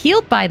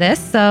healed by this,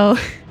 so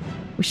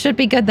we should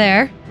be good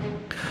there.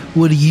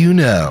 What do you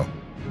know?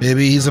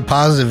 Maybe he's a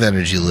positive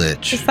energy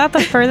lich. Is that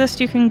the furthest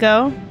you can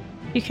go?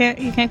 You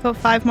can't go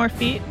 5 more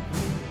feet?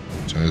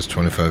 So there's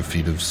 25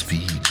 feet of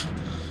speed.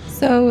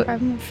 So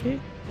 5 more feet?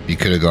 You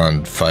could have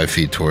gone 5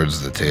 feet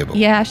towards the table.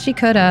 yeah, she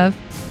could have.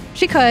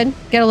 She could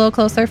get a little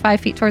closer, 5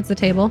 feet towards the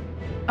table.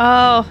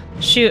 Oh,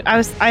 shoot.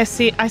 I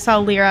saw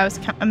Lyra.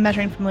 I'm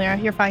measuring from Lyra.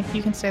 You're fine.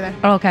 You can stay there.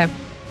 Oh, okay.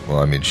 Well,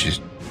 I mean, she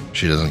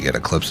doesn't get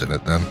eclipse in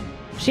it then.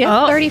 She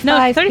has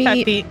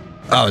 35 feet.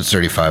 Oh, it's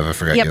 35. I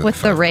forgot. Yep, you had with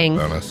the 5 ring.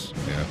 bonus.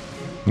 Yeah.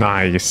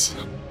 Nice.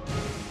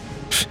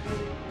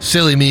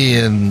 Silly me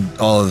and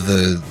all of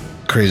the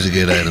crazy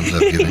good items I've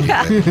given you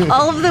guys.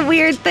 All of the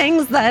weird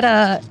things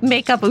that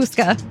make up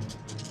Uska.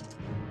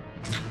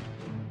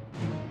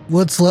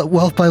 What's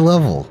wealth by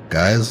level,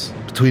 guys?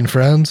 Between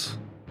friends?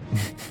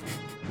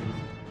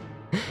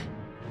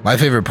 My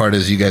favorite part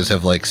is you guys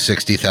have like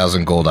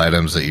 60,000 gold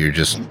items that you're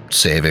just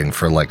saving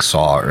for like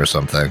Saw or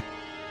something.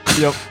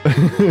 Yep.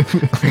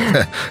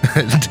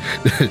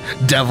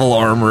 Devil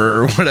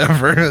armor or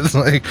whatever. It's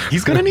like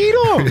He's gonna need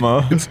them.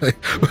 it's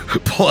like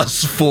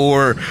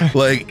 +4,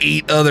 like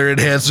 8 other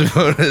enhancement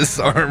bonus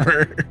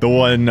armor. The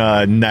one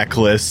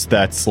necklace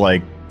that's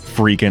like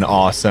freaking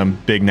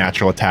awesome, big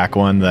natural attack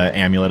one, the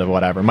amulet of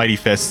whatever, mighty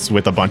fists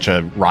with a bunch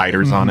of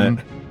riders on it.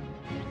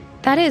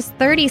 That is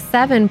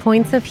 37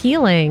 points of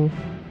healing.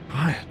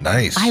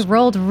 Nice. I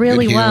rolled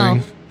really Good well.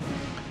 healing.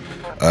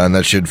 And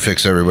that should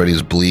fix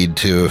everybody's bleed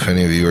too, if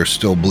any of you are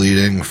still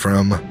bleeding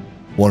from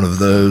one of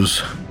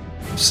those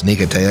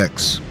sneak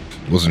attacks.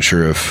 Wasn't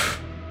sure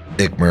if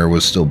Ikmer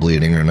was still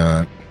bleeding or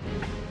not.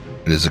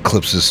 It is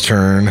Eclipse's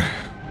turn.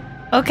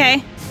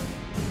 Okay.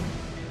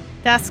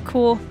 That's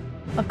cool.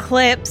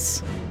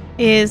 Eclipse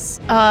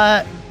is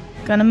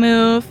gonna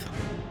move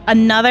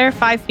another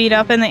 5 feet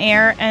up in the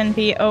air and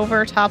be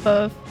over top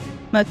of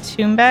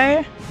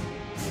Matumbe.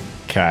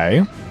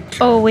 Okay.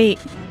 Oh, wait.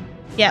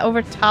 Yeah,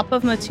 over top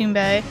of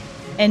Matumbe,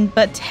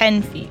 but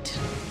 10 feet.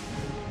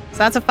 So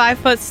that's a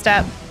 5-foot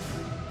step.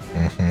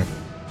 Mm-hmm.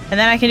 And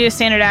then I can do a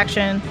standard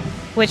action,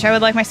 which I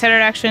would like my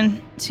standard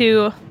action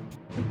to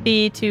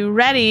be to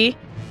ready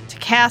to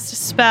cast a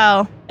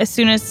spell as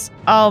soon as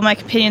all my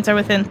companions are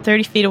within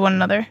 30 feet of one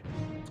another.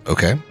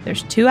 Okay,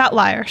 There's 2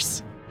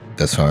 outliers.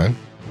 that's fine.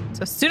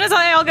 So as soon as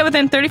they all get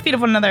within 30 feet of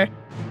one another,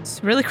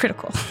 it's really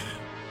critical.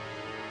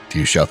 Do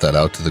you shout that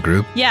out to the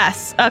group?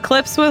 Yes,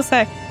 Eclipse will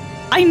say,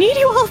 I need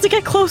you all to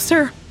get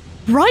closer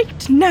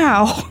right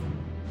now.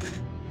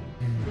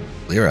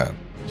 Lyra,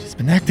 She's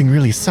been acting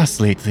really sus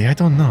lately. I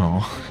don't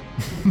know.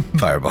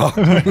 fireball.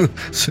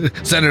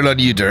 Centered on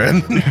you,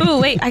 Durin.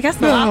 Ooh, wait, I guess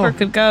the Lopper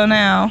could go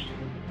now.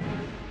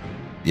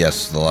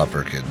 Yes, the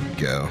Lopper could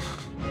go.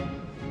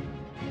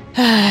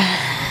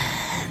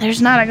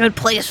 There's not a good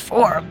place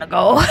for him to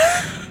go.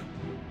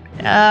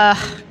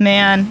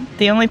 Man,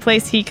 the only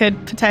place he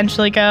could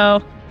potentially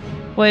go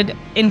would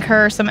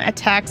incur some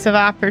attacks of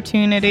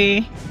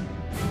opportunity.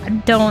 I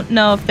don't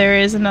know if there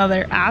is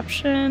another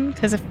option,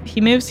 because if he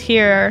moves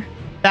here,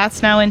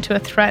 that's now into a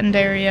threatened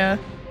area.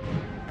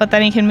 But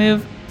then he can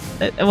move.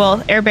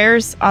 Well, Air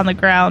Bear's on the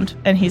ground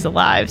and he's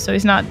alive, so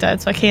he's not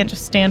dead. So I can't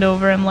just stand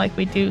over him like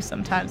we do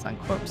sometimes on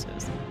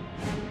corpses.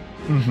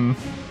 Mm-hmm.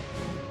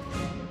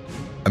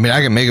 I mean,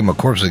 I can make him a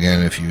corpse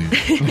again if you.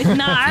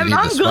 Nah, I'm need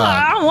the good.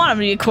 spot. I don't want him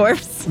to be a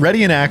corpse.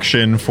 Ready in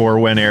action for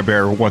when Air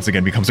Bear once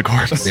again becomes a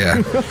corpse. Yeah.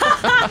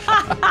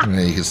 And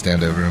then you can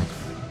stand over him.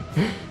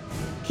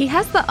 He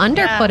has the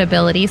underfoot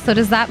ability, so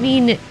does that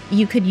mean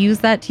you could use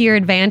that to your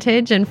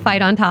advantage and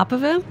fight on top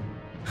of him?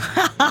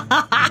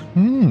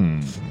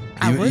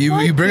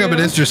 You bring up an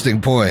interesting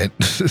point.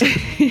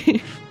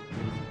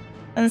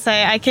 And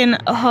say I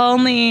can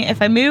only,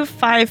 if I move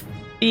 5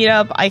 feet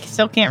up, I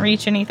still can't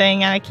reach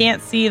anything, and I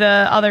can't see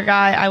the other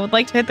guy. I would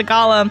like to hit the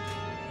golem.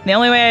 The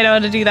only way I know how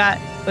to do that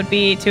would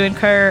be to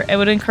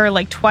incur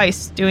like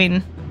twice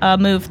doing a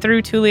move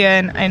through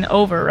Tulia and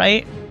over,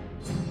 right?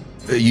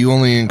 You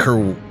only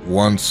incur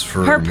once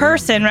for Per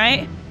person,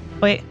 right?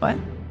 Wait, what?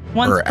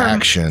 Once per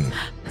action.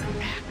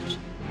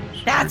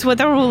 That's what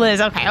the rule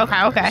is. Okay. So, All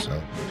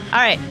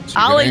right, so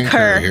I'll you're gonna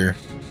incur. here.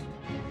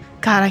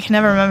 God, I can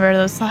never remember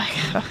those. Like,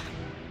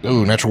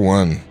 Ooh, natural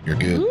 1. You're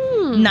good.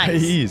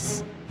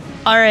 nice.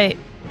 All right,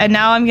 and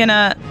now I'm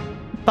gonna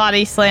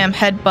body slam,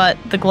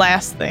 headbutt the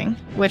glass thing,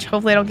 which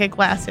hopefully I don't get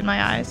glass in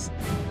my eyes.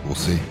 We'll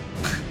see.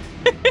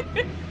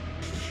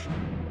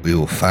 We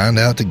will find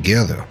out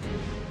together.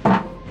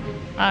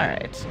 All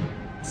right,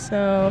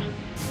 so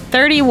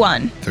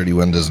 31.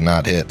 31 does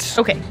not hit.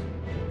 Okay,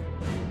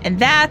 and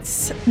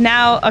that's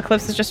now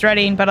Eclipse is just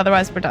readying, but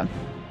otherwise we're done.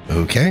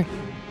 Okay.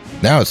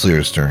 Now it's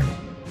Lyra's turn.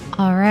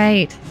 All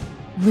right.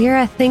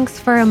 Lyra thinks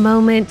for a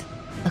moment.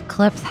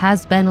 Eclipse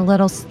has been a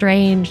little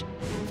strange,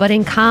 but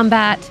in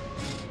combat,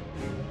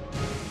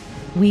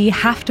 we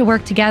have to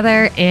work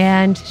together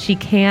and she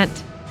can't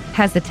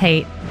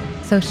hesitate.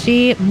 So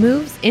she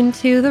moves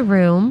into the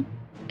room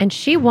And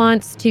she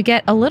wants to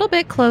get a little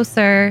bit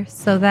closer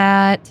so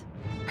that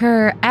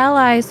her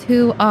allies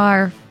who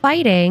are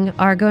fighting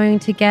are going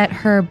to get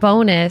her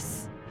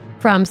bonus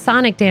from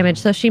sonic damage.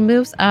 So she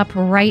moves up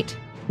right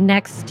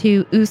next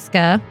to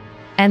Uska.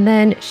 And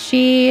then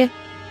she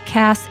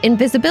casts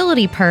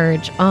Invisibility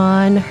Purge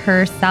on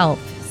herself.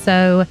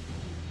 So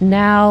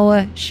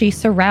now she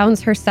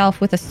surrounds herself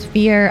with a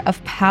sphere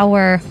of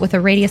power with a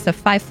radius of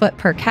 5 foot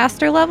per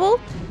caster level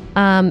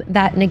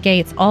that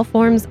negates all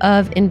forms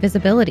of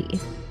invisibility.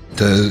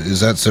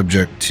 Is that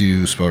subject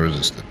to spell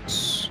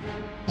resistance?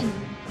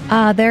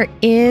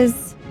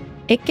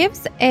 It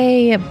gives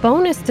a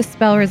bonus to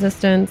spell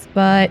resistance,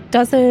 but it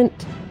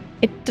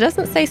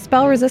doesn't say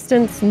spell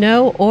resistance,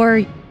 no,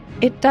 or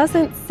it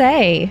doesn't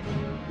say.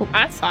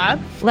 That's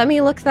odd. Let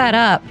me look that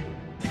up.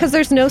 Because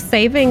there's no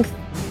saving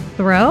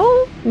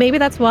throw? Maybe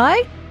that's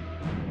why?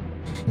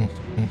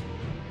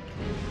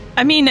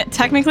 I mean,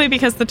 technically,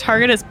 because the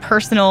target is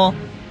personal,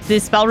 the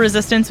spell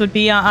resistance would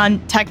be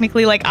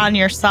technically on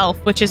yourself,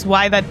 which is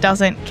why that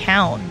doesn't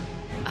count.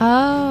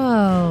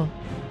 Oh.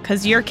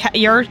 Because you're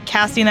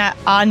casting that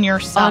on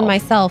yourself. On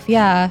myself,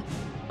 yeah.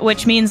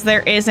 Which means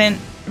there isn't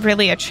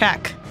really a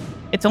check.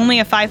 It's only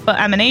a 5 foot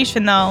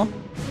emanation, though.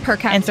 Per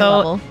caster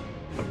level.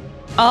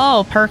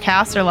 Oh, per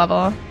caster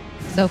level.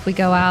 So if we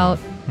go out...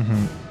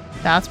 Mm-hmm.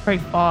 That's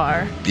pretty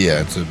far.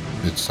 Yeah,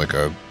 it's like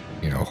a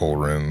whole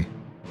room.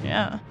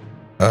 Yeah.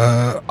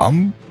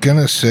 I'm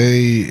gonna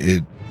say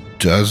it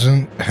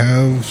doesn't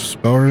have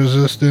spell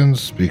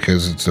resistance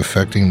because it's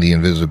affecting the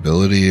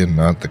invisibility and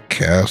not the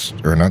cast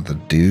or not the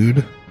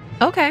dude.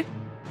 Okay.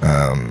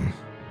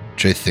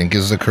 Which I think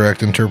is the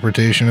correct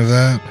interpretation of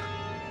that.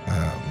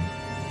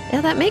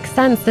 Yeah, that makes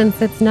sense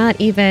since it's not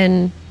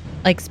even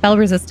spell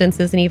resistance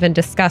isn't even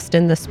discussed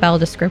in the spell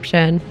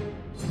description,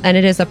 and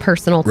it is a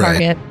personal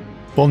target. Right.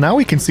 Well, now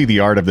we can see the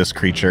art of this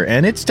creature,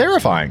 and it's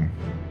terrifying.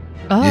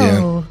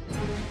 Oh.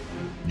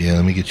 Yeah,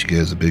 let me get you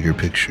guys a bigger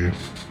picture.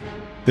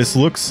 This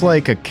looks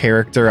like a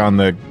character on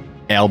the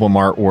album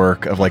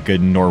artwork of a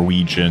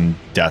Norwegian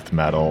death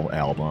metal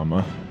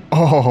album.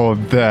 Oh,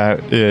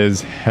 that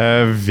is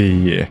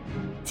heavy.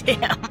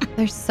 Damn.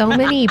 There's so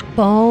many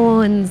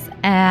bones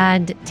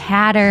and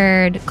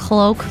tattered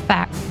cloak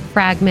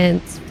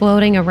fragments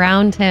floating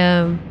around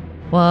him.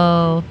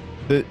 Whoa.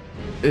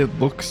 It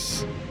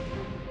looks...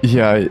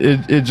 Yeah,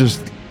 it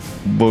just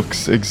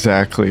looks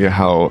exactly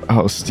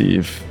how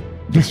Steve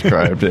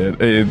described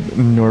it. A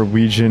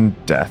Norwegian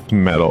death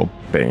metal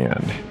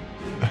band.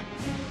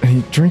 And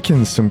he's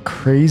drinking some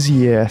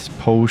crazy ass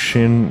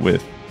potion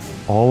with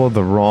all of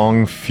the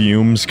wrong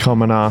fumes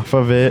coming off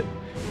of it.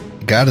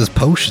 Got his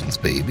potions,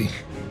 baby.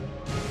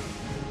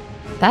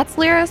 That's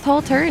Lyra's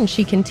whole turn.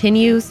 She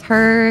continues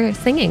her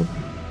singing.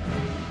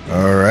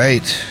 All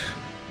right.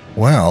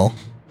 Well,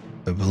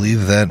 I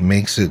believe that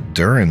makes it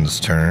Durin's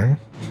turn.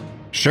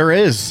 Sure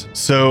is.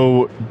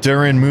 So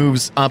Durin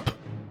moves up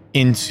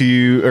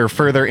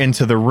further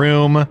into the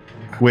room,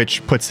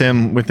 which puts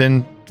him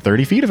within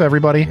 30 feet of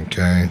everybody.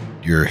 Okay.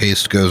 Your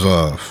haste goes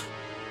off.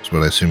 That's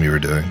what I assume you were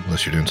doing,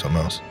 unless you're doing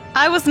something else.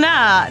 I was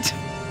not.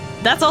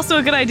 That's also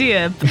a good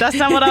idea, but that's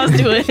not what I was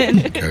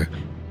doing. Okay.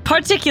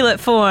 Particulate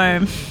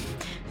form.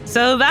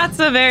 So that's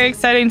a very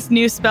exciting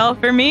new spell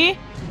for me,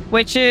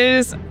 which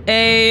is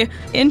a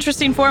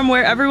interesting form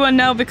where everyone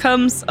now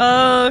becomes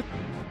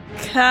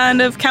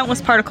kind of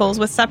countless particles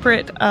with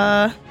separate,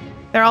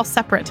 they're all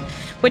separate,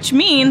 which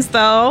means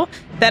though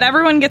that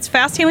everyone gets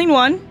fast healing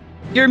 1,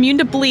 you're immune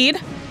to bleed,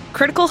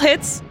 critical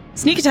hits,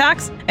 sneak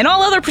attacks, and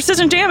all other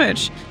precision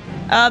damage.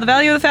 The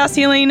value of the fast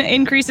healing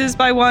increases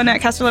by 1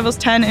 at caster levels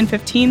 10 and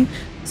 15.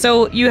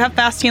 So you have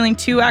fast healing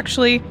 2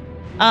 actually.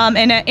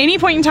 And at any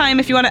point in time,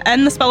 if you want to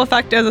end the spell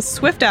effect as a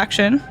swift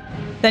action,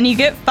 then you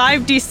get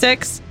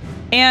 5d6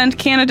 and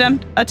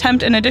can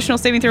attempt an additional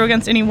saving throw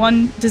against any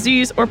one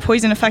disease or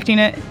poison affecting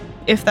it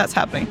if that's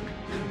happening.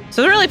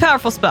 So it's a really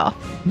powerful spell.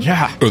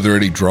 Yeah. Are there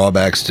any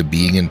drawbacks to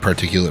being in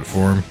particulate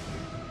form?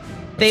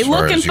 They As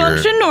far look and as your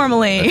function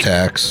normally.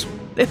 Attacks.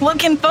 They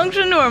look and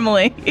function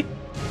normally.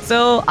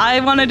 So I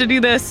wanted to do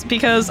this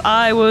because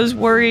I was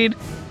worried,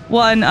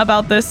 one,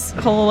 about this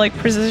whole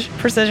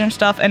precision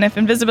stuff, and if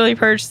Invisibility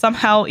Purge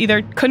somehow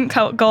either couldn't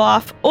go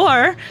off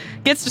or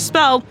gets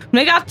dispelled,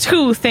 we got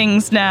 2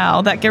 things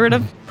now that get rid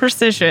of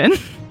precision.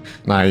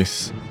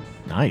 Nice.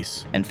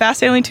 And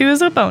fast healing 2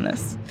 is a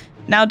bonus.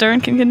 Now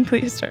Durin can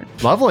complete his turn.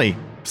 Lovely.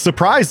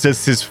 Surprised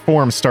as his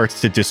form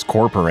starts to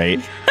discorporate.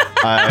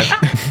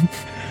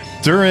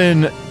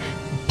 Durin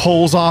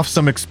pulls off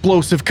some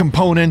explosive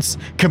components,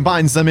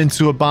 combines them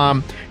into a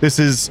bomb. This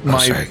is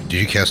Sorry. Did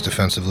you cast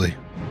defensively?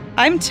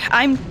 I'm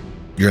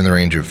You're in the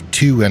range of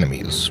 2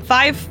 enemies.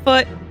 5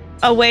 foot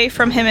away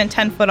from him and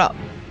 10 foot up.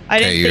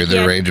 Okay, you're in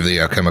the range of the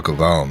alchemical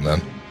golem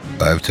then.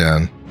 5,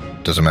 10.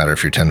 Doesn't matter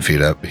if you're 10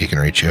 feet up, he can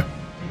reach you.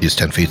 He's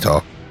 10 feet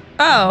tall.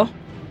 Oh,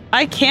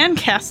 I can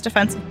cast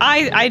defensive.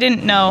 I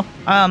didn't know.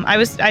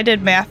 I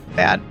did math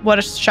bad. What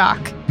a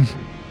shock.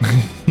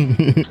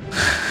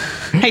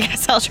 I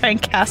guess I'll try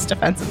and cast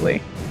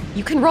defensively.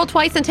 You can roll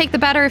twice and take the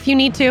better if you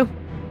need to.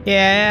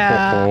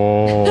 Yeah.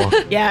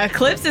 Oh. Yeah,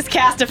 Eclipse's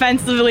cast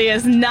defensively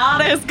is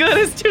not as good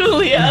as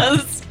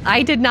Tulia's.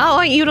 I did not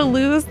want you to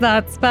lose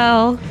that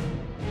spell.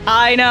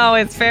 I know,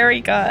 it's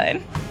very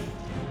good.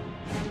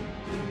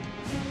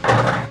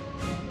 Ha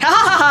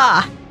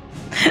ha ha!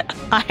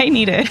 I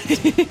need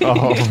it.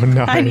 Oh,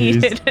 nice. I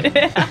need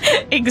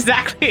it.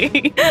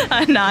 Exactly.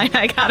 A 9.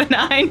 I got a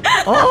 9.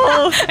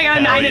 Oh, I got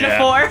a 9 and a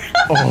 4.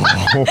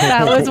 Oh.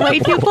 That was way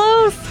too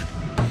close.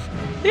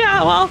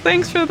 Yeah, well,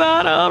 thanks for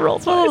that. Roll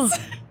twice.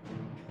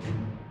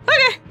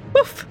 Okay.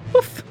 Woof.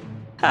 Woof.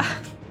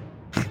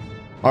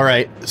 All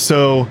right,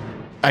 so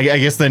I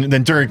guess then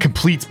Durin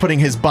completes putting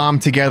his bomb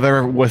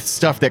together with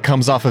stuff that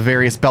comes off of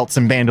various belts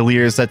and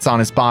bandoliers that's on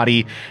his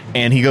body,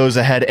 and he goes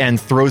ahead and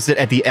throws it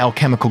at the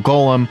alchemical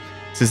golem.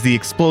 This is the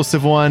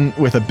explosive one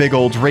with a big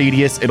old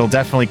radius. It'll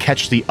definitely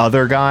catch the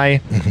other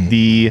guy,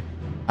 the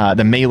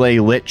melee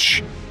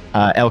lich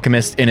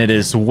alchemist in it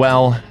as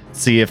well.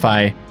 See if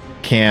I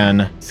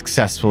can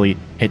successfully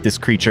hit this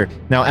creature.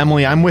 Now,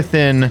 Emily, I'm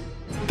within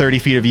 30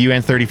 feet of you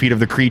and 30 feet of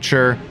the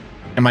creature.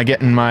 Am I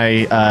getting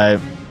my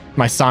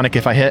my sonic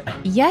if I hit?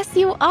 Yes,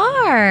 you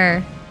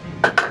are.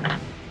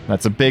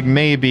 That's a big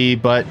maybe,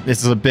 but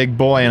this is a big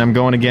boy and I'm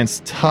going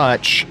against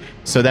touch.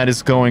 So that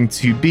is going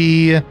to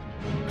be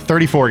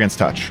 34 against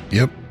touch.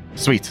 Yep.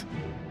 Sweet.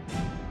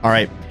 All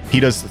right. He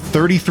does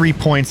 33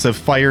 points of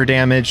fire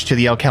damage to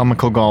the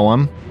alchemical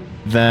golem.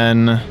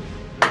 Then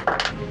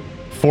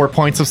 4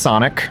 points of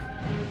sonic.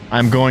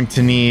 I'm going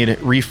to need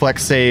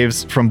reflex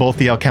saves from both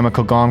the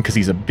alchemical golem because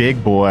he's a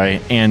big boy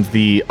and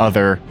the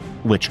other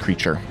lich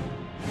creature.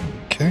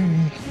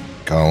 Okay.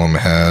 Golem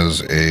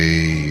has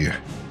a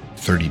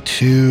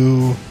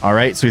 32. All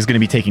right, so he's going to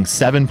be taking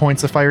 7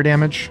 points of fire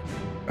damage.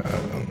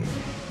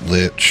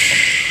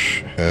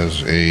 Lich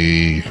has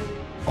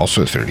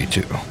also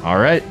 32. All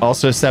right,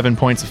 also 7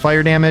 points of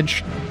fire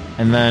damage.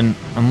 And then,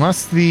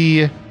 unless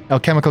the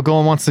alchemical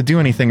golem wants to do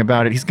anything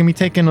about it, he's going to be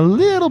taking a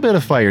little bit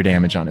of fire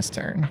damage on his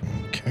turn.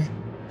 Okay.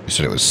 You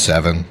said it was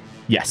 7?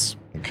 Yes.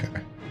 Okay.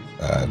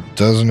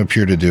 Doesn't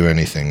appear to do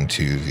anything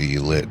to the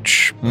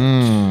lich.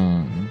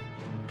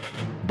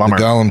 Bummer.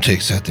 The golem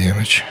takes that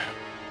damage.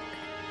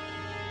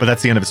 But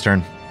that's the end of his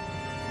turn.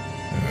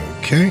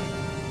 Okay.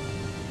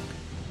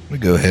 I'm going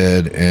to go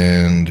ahead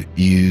and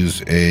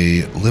use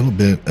a little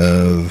bit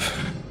of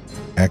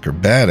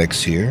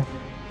acrobatics here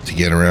to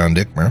get around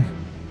Ikmer.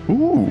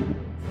 Ooh.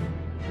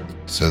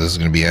 So this is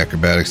going to be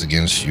acrobatics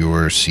against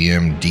your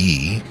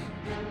CMD.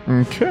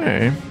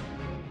 Okay.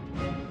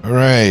 All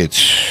right.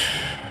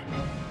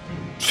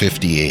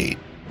 58.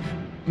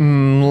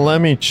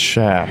 Let me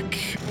check.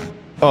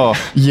 Oh,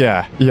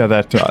 yeah,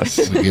 that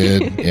does.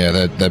 Good. Yeah,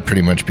 that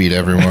pretty much beat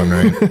everyone,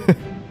 right?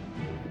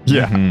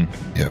 Yeah.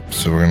 Mm-hmm. Yep.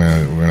 So we're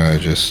gonna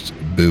just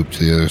boop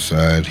to the other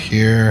side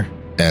here,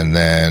 and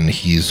then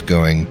he's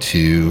going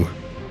to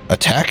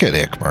attack at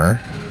Ikmer,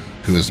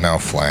 who is now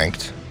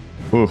flanked.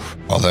 Oof.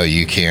 Although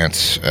you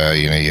can't,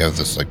 you have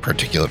this like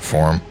particulate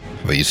form,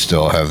 but you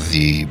still have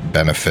the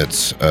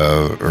benefits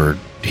of, or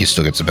he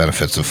still gets the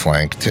benefits of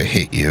flank to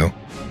hit you.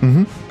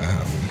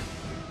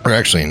 Mm-hmm. Or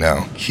actually,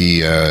 no,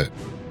 he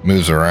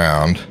moves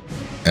around,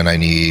 and I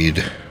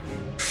need.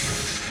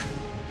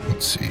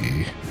 Let's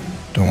see.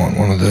 Don't want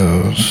one of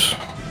those.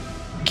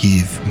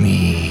 Give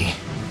me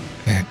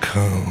that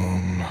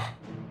cone.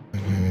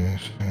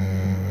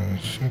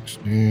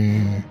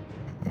 60.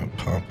 I'll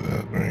pop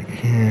it right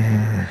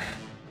here.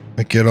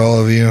 I get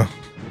all of you.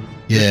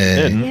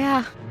 Yay.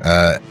 Yeah.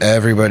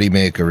 Everybody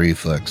make a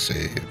reflex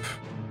save.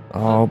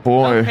 Oh,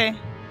 boy. Okay.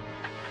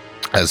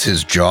 As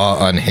his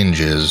jaw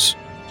unhinges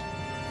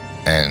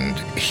and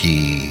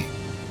he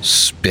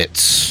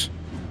spits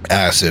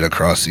acid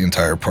across the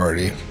entire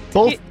party.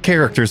 Both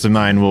characters of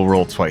mine will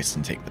roll twice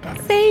and take the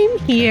better. Same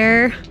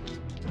here.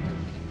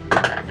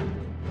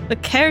 The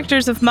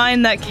characters of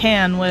mine that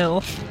can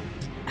will.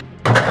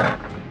 I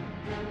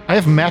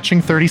have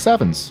matching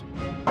 37s.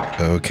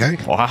 Okay.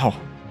 Wow.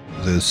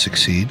 Those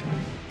succeed.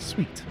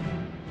 Sweet.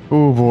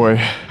 Oh, boy.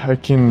 I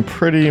can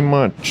pretty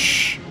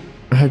much...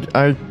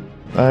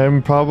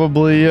 I'm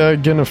probably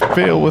gonna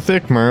fail with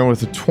Ikmer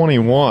with a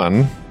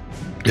 21.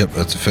 Yep,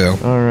 that's a fail.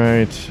 All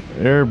right.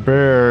 Air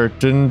Bear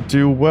didn't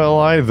do well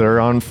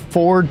either. On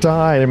 4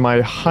 die,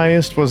 my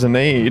highest was an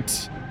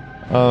 8.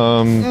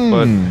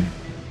 But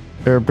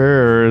Air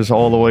Bear is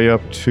all the way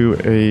up to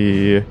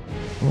a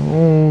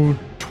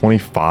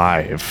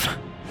 25.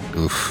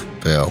 Oof,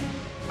 fail.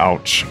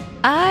 Ouch.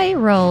 I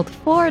rolled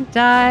 4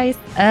 dice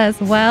as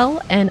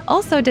well and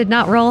also did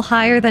not roll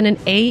higher than an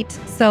 8.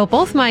 So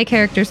both my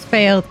characters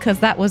failed because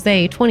that was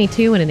a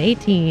 22 and an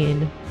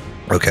 18.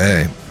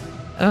 Okay,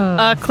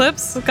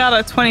 Clips got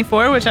a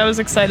 24, which I was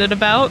excited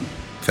about.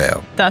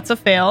 fail. That's a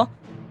fail.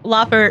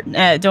 Lopper,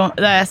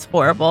 that's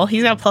horrible.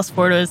 He's got a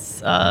 +4 to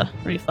his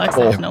reflex.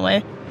 There's no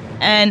way.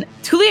 And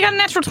Tulia got a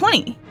natural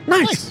 20.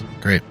 Nice.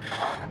 Great.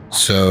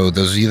 So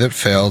those of you that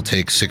fail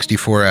take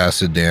 64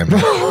 acid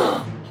damage.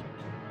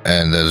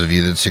 And those of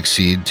you that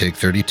succeed take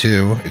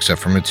 32,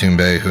 except for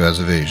Matumbe, who has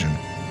evasion.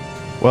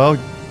 Well,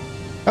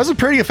 That was a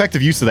pretty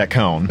effective use of that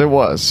cone. It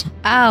was.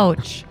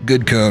 Ouch.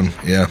 Good cone.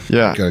 Yeah.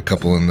 Yeah. Got a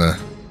couple in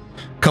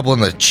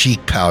the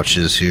cheek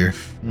pouches here.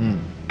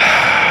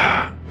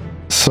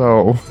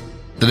 So,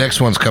 The next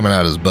one's coming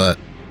out his butt.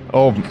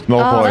 oh Oh,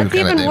 boy. that's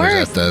even damage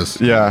worse. that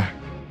does. Yeah.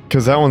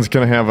 Because that one's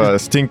going to have a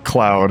stink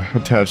cloud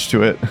attached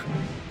to it.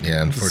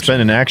 Yeah, unfortunately.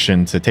 Spend an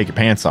action to take your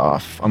pants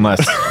off, unless,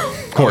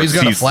 of course, he's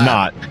got a flap.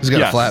 not. He's got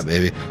Yes. a flap,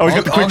 baby. Oh, he's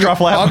got the quick draw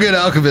flap? I'll get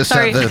Alchemist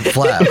Sorry. at the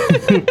flap.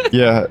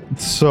 Yeah.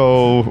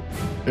 So,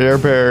 Air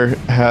Bear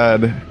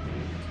had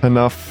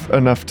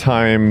enough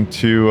time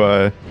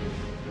to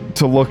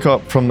look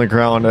up from the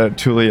ground at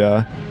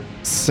Tulia.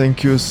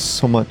 Thank you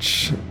so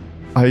much.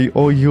 I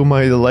owe you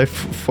my life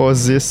for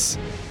this.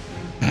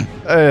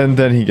 And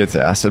then he gets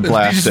acid He just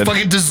blasted.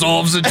 fucking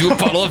dissolves into a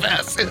puddle of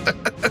acid.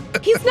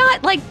 He's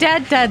not like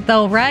dead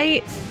though,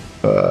 right?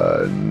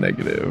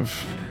 Negative.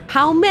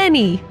 How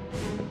many?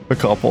 A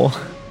couple.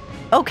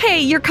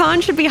 Okay, your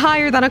con should be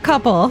higher than a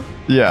couple.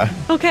 Yeah.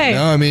 Okay.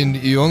 No, I mean,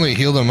 you only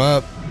healed him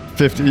up.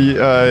 50.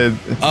 Oh,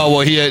 well,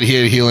 he had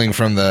healing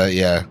from the,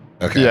 yeah.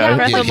 Okay. Yeah,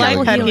 Breath He had of Life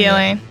healing. had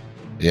healing.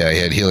 Yeah, he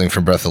had healing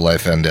from Breath of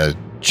Life and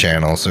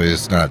channel, so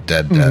he's not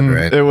dead,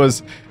 right? It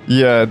was,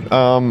 yeah.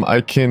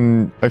 I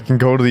can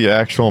go to the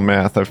actual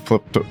math. I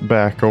flipped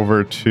back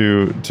over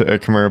to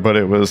Ikmer, but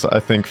it was, I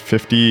think,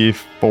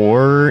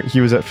 54. He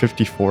was at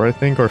 54, I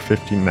think, or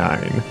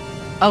 59.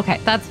 Okay,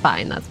 that's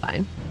fine. That's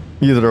fine.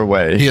 Either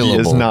way, he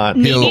is Healable. not.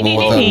 Healable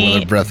without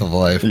with a Breath of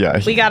Life. Yeah,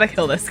 We gotta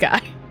kill this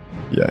guy.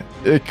 yeah.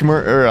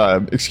 Ikmer,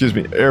 or excuse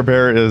me, Air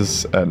Bear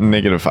is at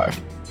 -5.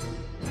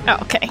 Oh,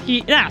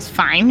 okay. That's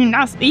fine.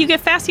 You get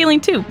fast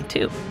healing too.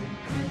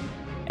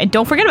 And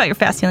don't forget about your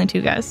fast healing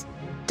too, guys.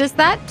 Does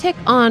that tick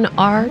on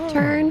our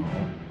turn?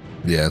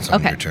 Yeah, it's on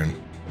Okay. your turn.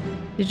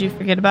 Did you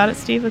forget about it,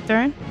 Steve, with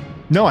Durin?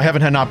 No, I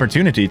haven't had an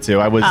opportunity to.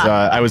 I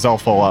was all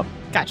full up.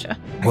 Gotcha.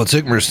 Well, it's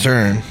Ikmer's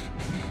turn.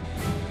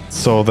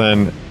 So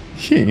then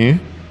he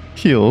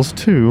heals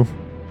too.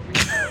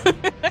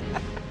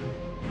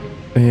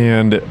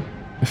 And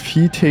if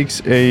he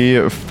takes a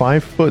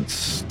 5-foot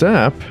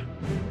step,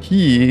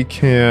 he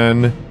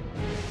can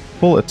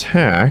full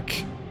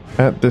attack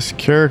at this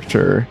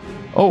character.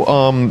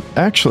 Oh,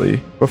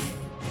 actually,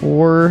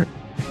 before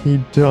he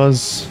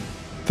does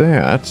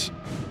that,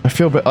 I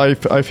feel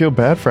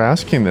bad for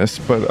asking this,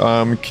 but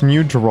can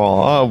you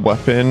draw a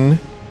weapon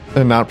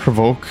and not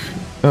provoke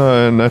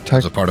an attack?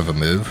 As a part of a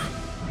move.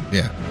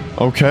 Yeah.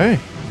 Okay,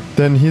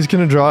 then he's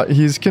gonna draw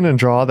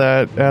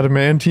that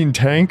adamantine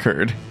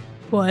tankard.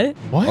 What?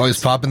 What? Oh, he's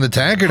popping the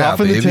tankard out,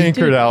 Popping the baby.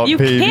 tankard out, you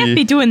baby. can't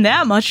be doing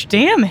that much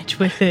damage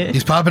with it.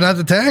 He's popping out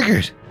the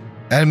tankard.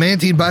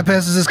 Adamantine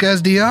bypasses this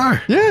guy's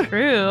DR. Yeah,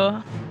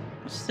 True.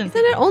 Isn't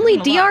it only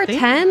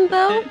DR10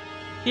 though?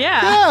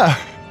 Yeah. yeah.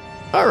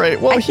 All right.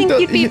 Well, I think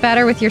you'd be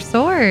better with your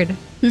sword.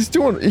 He's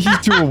doing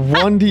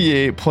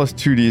 1d8 plus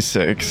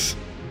 2d6.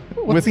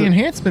 What's the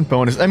enhancement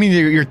bonus? I mean,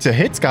 your to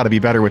hit's got to be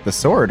better with the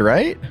sword,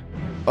 right?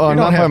 Oh, You don't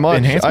not by have much. I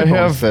enhancement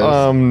have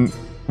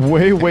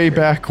bonuses. way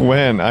back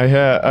when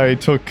I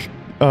took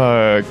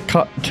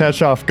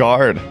catch off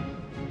guard.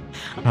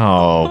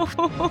 Oh,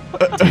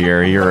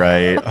 dear, you're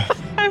right.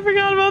 I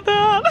forgot about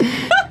that.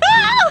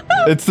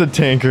 It's the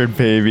tankard,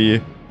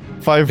 baby.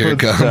 5 Here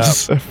it foot comes.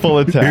 step, full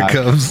Here it attack.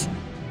 comes.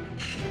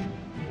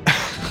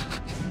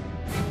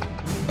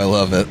 I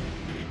love it.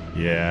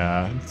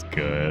 Yeah, it's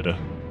good.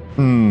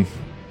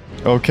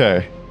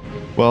 Okay.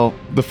 Well,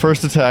 the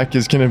first attack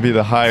is going to be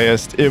the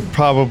highest. It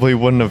probably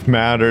wouldn't have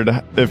mattered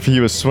if he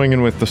was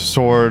swinging with the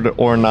sword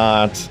or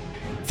not.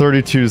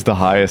 32 is the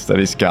highest that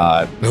he's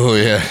got. Oh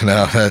yeah,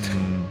 no,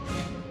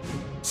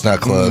 it's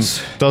not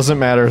close. Doesn't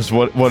matter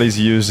what he's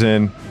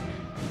using.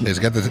 He's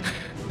got the.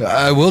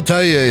 I will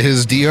tell you,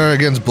 his DR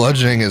against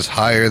bludgeoning is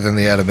higher than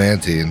the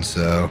adamantine,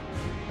 so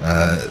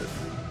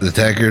the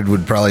tankard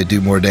would probably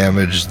do more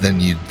damage than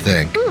you'd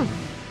think.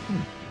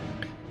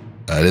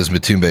 It is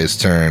Matumbe's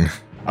turn.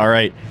 All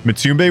right,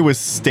 Matumbe was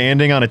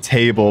standing on a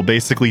table,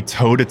 basically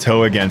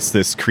toe-to-toe against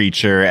this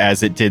creature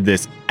as it did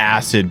this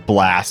acid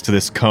blast to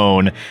this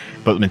cone.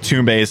 But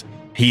Matumbe's,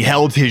 he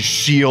held his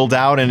shield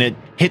out and it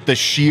hit the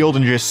shield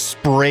and just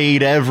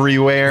sprayed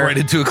everywhere. Right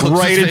into Eclipse's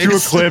Right into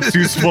face. Eclipse,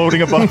 who's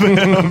floating above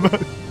him.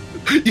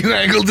 You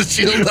angled the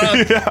shield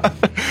up. Yeah.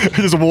 It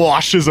just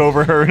washes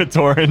over her in a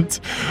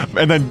torrent.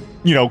 And then,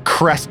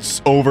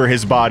 crests over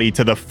his body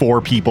to the 4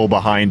 people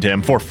behind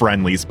him, 4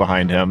 friendlies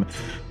behind him.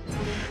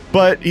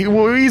 But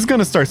he's going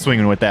to start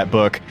swinging with that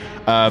book.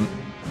 I'm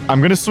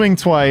going to swing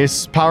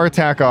twice, power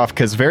attack off,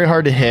 because very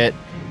hard to hit.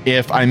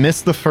 If I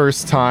miss the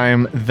first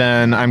time,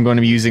 then I'm going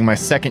to be using my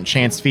second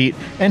chance feat.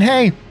 And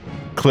hey,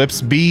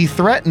 Clips be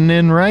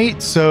threatening,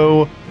 right?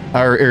 So,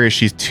 or is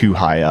she too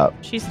high up?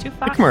 She's too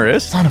fast. Ikmer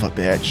is. Son of a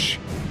bitch.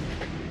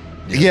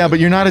 Yeah, but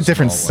you're not a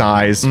different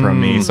size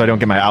from me, so I don't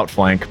get my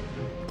outflank.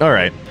 All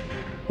right.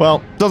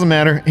 Well, doesn't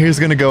matter. He's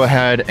going to go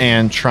ahead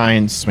and try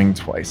and swing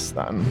twice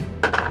then.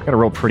 Got to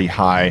roll pretty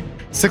high.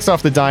 6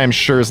 off the die, I'm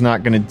sure, is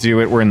not going to do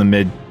it. We're in the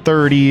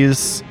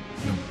mid-30s.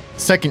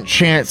 Second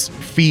chance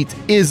feat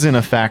is in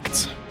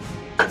effect.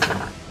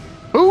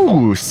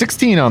 Ooh,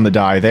 16 on the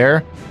die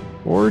there.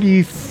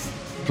 43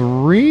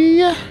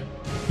 43?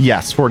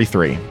 Yes,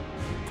 43.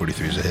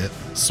 43 is a hit.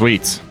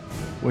 Sweet.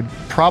 Would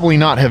probably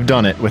not have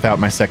done it without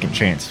my second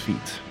chance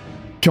feat.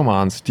 Come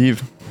on,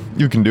 Steve.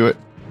 You can do it.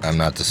 I'm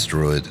not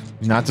destroyed.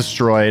 Not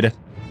destroyed.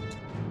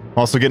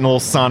 Also getting a little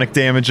sonic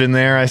damage in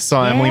there. I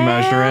saw Emily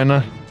measuring.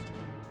 All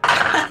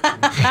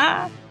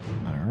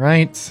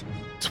right.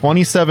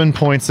 27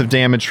 points of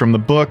damage from the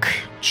book.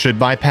 Should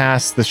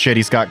bypass the shit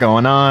he's got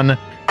going on.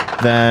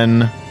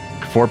 Then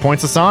 4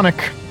 points of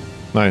sonic.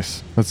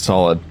 Nice. That's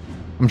solid.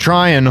 I'm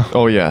trying.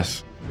 Oh,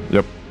 yes.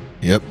 Yep.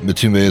 Yep,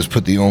 Matumbe has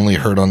put the only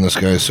hurt on this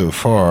guy so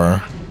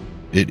far.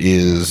 It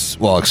is,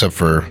 well, except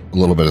for a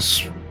little bit of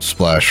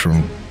splash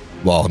from,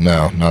 well,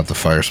 no, not the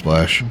fire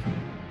splash.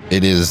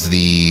 It is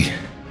the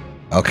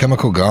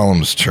alchemical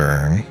golem's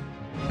turn.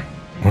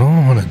 What do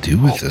I want to do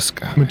with this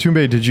guy?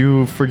 Matumbe, did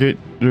you forget,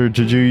 or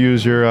did you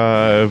use your,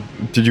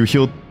 did you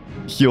heal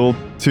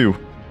 2?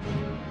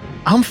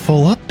 I'm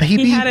full up,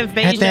 baby. He had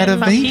evasion. Had that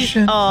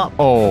evasion. Up.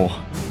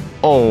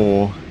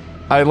 Oh,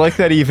 I like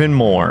that even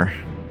more.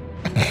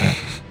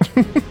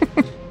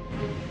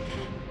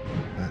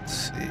 Let's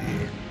see.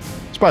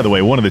 Which, by the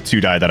way, one of the 2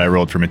 die that I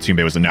rolled for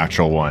Matumbe was a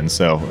natural 1,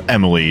 so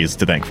Emily is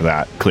to thank for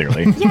that,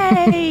 clearly.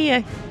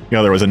 Yay! The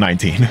other was a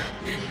 19.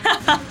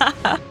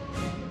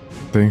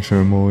 Thanks,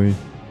 Emily.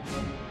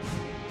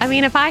 I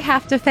mean, if I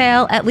have to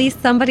fail, at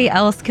least somebody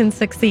else can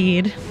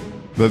succeed.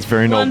 That's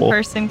very One noble.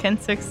 person can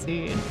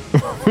succeed.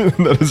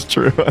 That is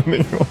true. I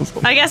think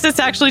also. I guess it's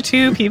actually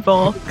 2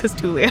 people, because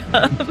Tulia.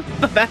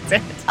 But that's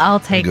it. I'll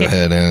take Go it.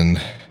 ahead and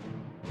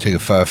take a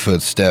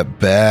 5-foot step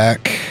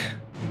back.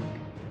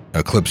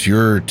 Eclipse,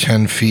 you're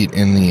 10 feet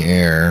in the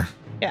air.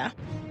 Yeah.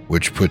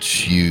 Which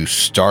puts you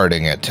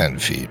starting at 10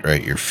 feet,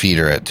 right? Your feet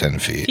are at 10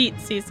 feet.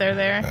 Feetsies are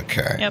there.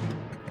 Okay. Yep.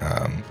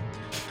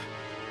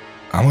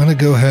 I'm going to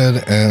go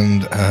ahead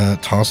and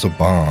toss a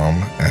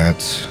bomb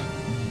at,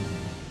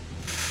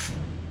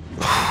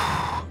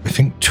 I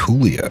think,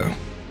 Tulia.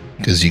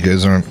 Because you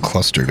guys aren't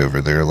clustered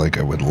over there like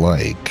I would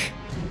like.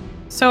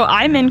 So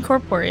I'm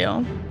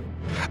incorporeal.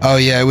 Oh,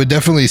 yeah, I would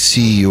definitely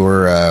see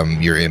your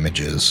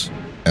images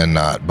and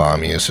not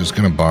bomb you. So it's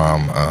going to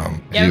bomb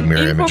Yeah, you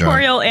mirror image on.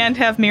 incorporeal and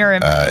have mirror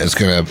image.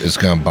 It's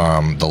gonna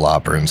bomb the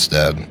lopper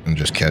instead and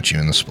just catch you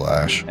in the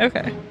splash.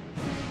 Okay.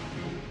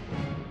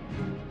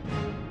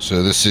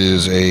 So this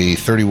is a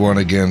 31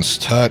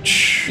 against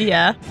touch.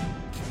 Yeah.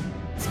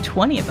 It's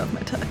 20 above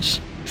my touch.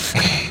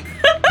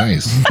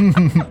 Nice.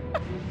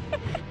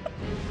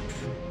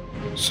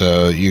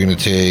 So you're gonna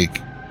take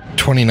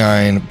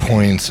 29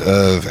 points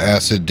of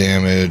acid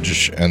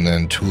damage, and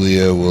then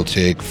Tulia will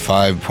take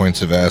 5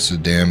 points of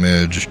acid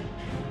damage,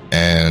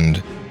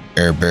 and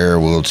Air Bear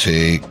will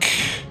take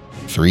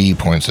 3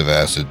 points of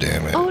acid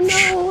damage. Oh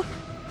no!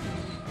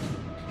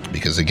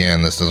 Because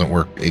again, this doesn't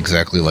work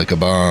exactly like a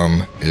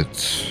bomb.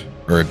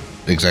 Or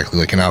exactly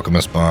like an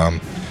alchemist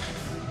bomb.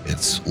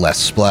 It's less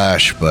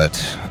splash,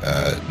 but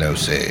no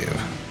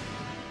save.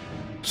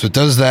 So it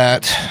does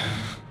that,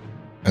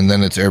 and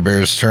then it's Air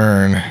Bear's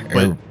turn.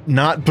 But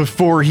not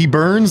before he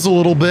burns a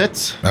little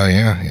bit. Oh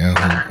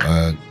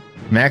yeah.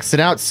 Maxed it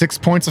out, 6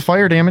 points of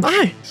fire damage.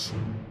 Nice.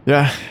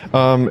 Yeah.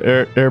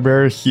 Air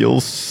Bear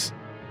heals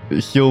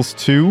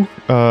 2,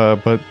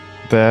 but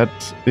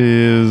that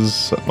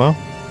is, well,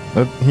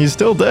 he's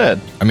still dead.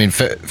 I mean,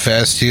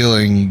 fast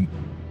healing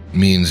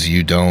means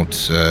you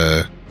don't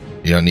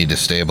need to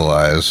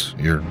stabilize.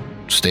 You're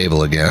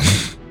stable again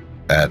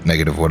at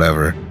negative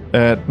whatever.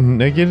 At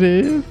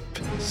 -6.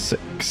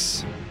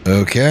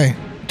 Okay,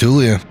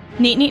 Tulia.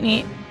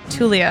 Neat.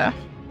 Tulia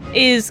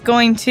is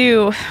going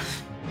to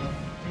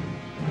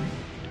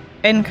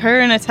incur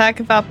an attack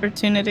of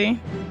opportunity.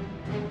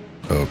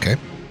 Okay.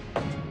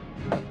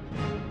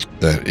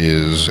 That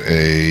is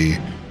a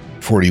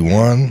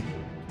 41.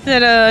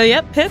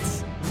 Yep,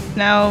 hits.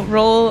 Now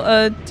roll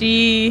a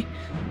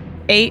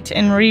d8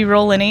 and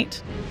re-roll an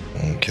 8.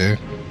 Okay.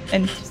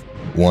 And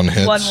One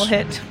hits. one will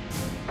hit.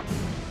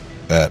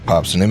 That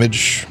pops an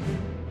image.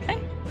 Okay,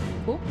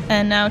 cool.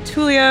 And now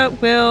Tulia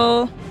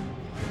will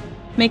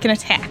make an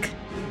attack.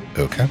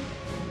 Okay.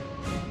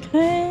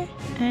 Okay,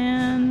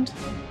 and...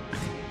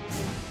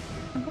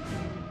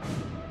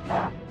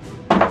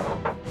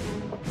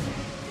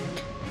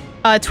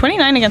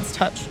 29 against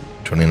touch.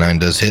 29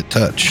 does hit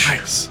touch.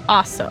 Nice.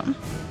 Awesome.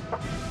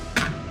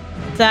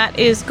 That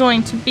is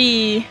going to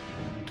be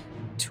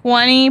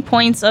 20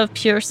 points of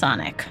pure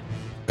sonic.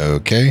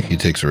 Okay, he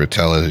takes a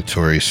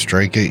retaliatory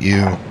strike at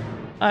you. Oh,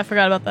 I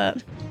forgot about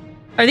that.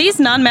 Are these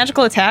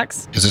non-magical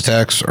attacks? His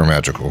attacks are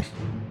magical.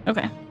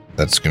 Okay.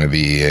 That's going to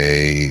be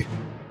a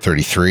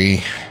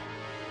 33.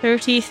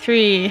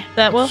 33.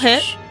 That will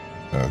hit.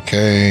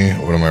 Okay,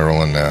 what am I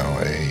rolling now?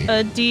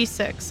 A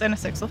d6 and a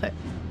 6 will hit.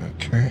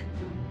 Okay.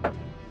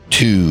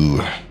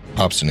 2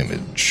 pops an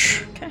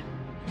image. Okay.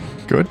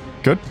 Good.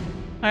 All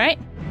right.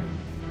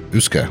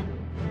 Uska.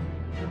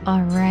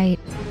 All right.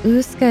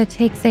 Uska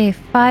takes a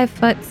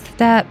 5-foot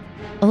step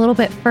a little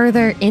bit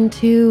further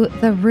into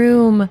the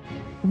room.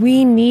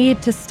 We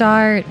need to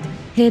start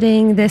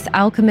hitting this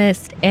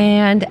alchemist,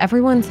 and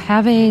everyone's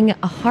having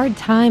a hard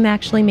time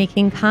actually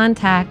making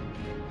contact.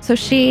 So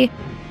she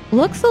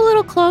looks a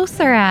little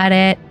closer at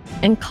it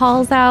and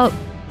calls out,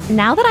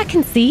 "Now that I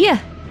can see you,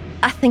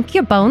 I think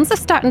your bones are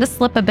starting to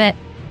slip a bit."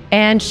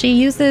 And she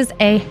uses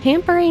a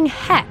hampering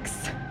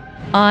hex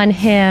on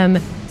him.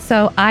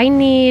 So I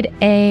need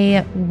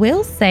a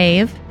will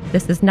save.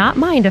 This is not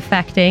mind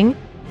affecting,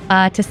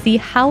 to see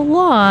how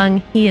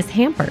long he is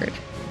hampered.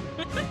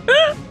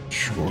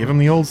 Sure. Give him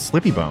the old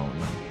slippy bone.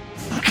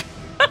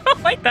 I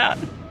don't like that.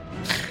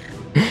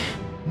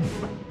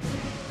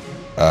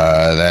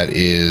 That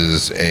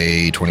is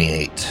a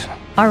 28.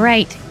 All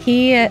right,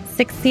 he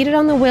succeeded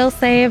on the will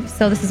save,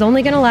 so this is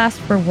only going to last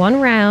for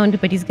 1 round,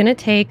 but he's going to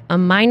take a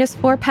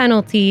 -4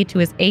 penalty to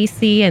his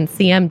AC and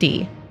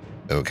CMD.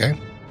 Okay.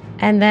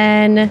 And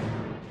then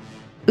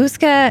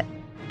Uska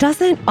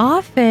doesn't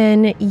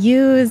often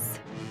use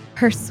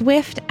her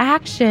swift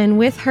action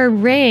with her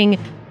ring,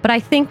 but I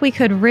think we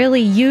could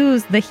really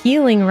use the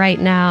healing right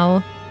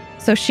now.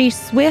 So she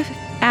swift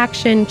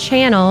action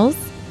channels.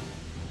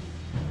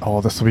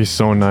 Oh, this will be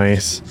so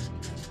nice.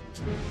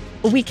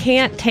 We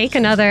can't take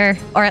another,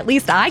 or at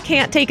least I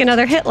can't take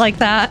another hit like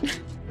that.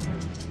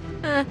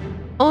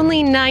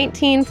 Only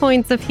 19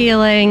 points of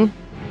healing.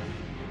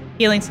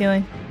 Healing's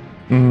healing.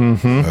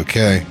 Mm-hmm.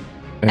 Okay.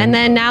 And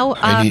then now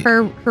I need-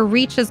 her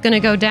reach is going to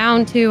go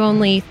down to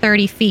only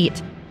 30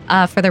 feet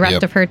for the rest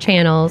Yep. of her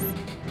channels.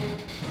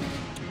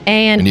 I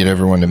And need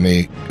everyone to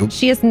make. Oops.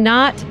 she has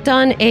not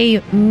done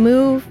a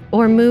move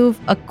or move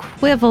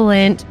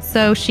equivalent,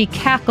 so she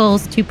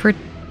cackles to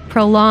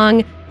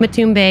prolong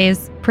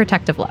Matumbe's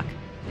protective luck.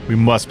 We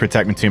must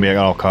protect Matumbe at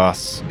all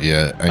costs.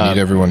 Yeah, I need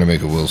everyone to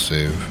make a will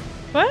save.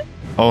 What?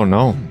 Oh,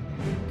 no.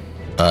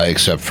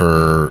 Except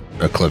for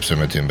Eclipse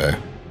and Matumbe.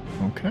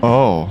 Okay.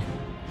 Oh.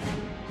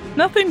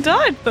 Nothing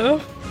died,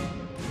 though.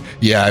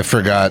 Yeah, I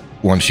forgot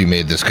once you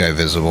made this guy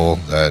visible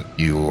that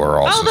you are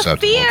also Oh, the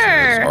susceptible to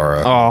fear! his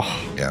aura. Oh.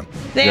 Yeah,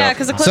 Yep.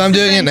 because So I'm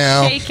doing it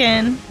now.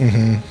 Shaken.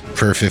 Hmm.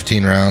 For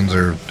 15 rounds,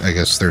 or I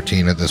guess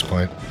 13 at this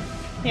point.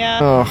 Yeah.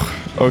 Oh.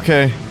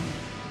 Okay.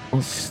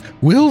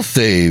 Will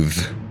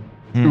save.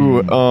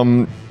 Ooh,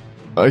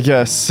 I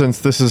guess since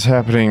this is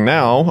happening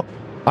now,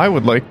 I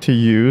would like to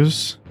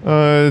use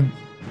Air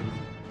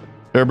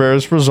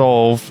Bear's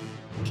Resolve.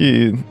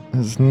 He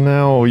has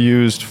now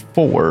used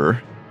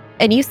 4.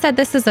 And you said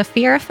this is a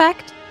fear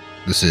effect,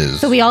 This is.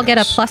 so we all get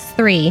a yes.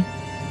 +3.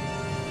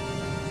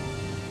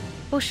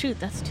 Oh shoot,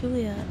 that's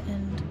Tulia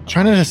and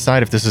Trying to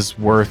decide if this is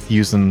worth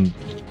using,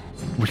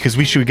 because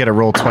we should get a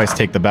roll twice,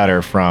 take the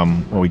better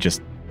from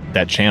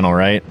that channel,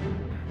 right?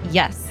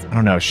 Yes. I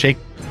don't know.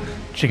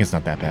 Shaken's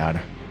not that bad.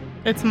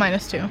 it's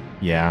 -2.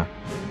 Yeah.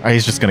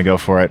 He's just gonna go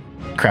for it.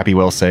 Crappy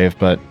will save,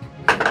 but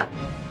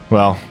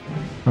well,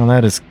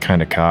 that is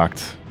kind of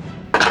cocked.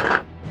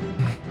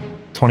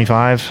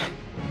 25.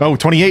 Oh,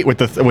 28 with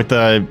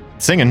the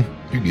singing.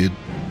 You're good.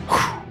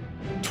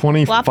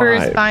 25. Flopper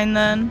is fine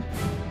then.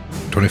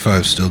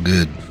 25 still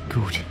good.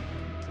 Good.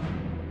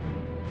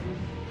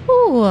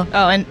 Ooh,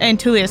 Oh, and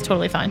Tulia is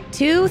totally fine.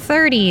 2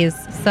 30s,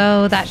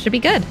 so that should be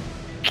good.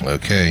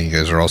 Okay, you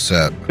guys are all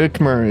set.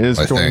 Ikmer is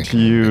I going think. to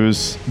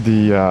use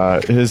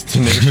his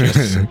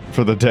tenacious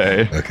for the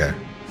day. Okay.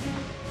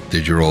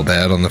 Did you roll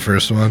bad on the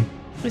first one?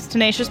 Was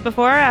Tenacious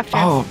before or after?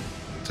 Oh,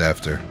 It's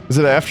after. is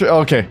it after?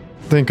 Okay.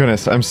 Thank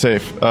goodness. I'm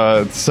safe.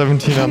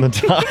 17 on the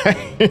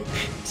die.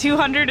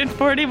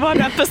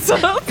 241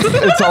 episodes.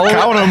 It's all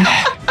Count 'em.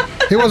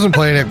 He wasn't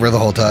playing it for the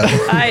whole time.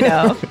 I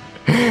know.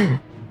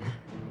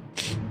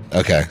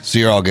 Okay, so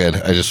you're all good.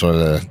 I just wanted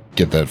to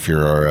get that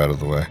furor out of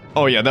the way.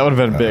 Oh, yeah. That would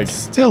have been big.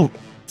 Still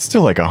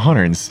like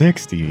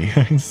 160.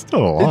 It's still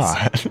a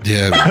lot.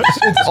 Yeah, but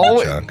it's a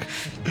always- chunk.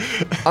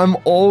 I'm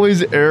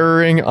always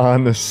erring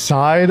on the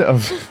side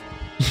of,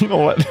 you know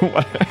what?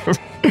 Whatever.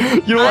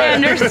 You know I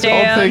what?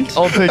 understand.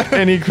 I'll take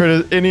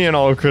any and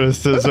all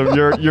criticism.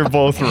 You're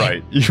both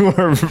right. You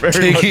are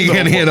very much Taking so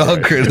any and all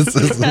right.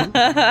 criticism.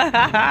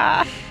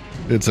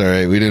 It's all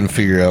right. We didn't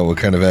figure out what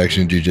kind of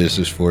action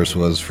Jujitsu Force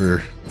was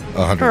for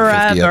 150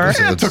 Forever.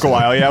 episodes. It took a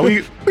while. Yeah,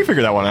 we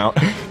figured that one out.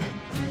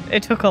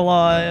 It took a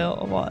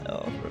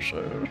while for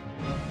sure.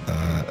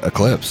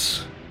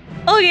 Eclipse.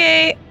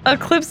 Okay,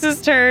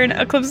 Eclipse's turn.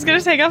 Eclipse is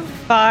gonna take a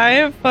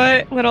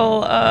 5-foot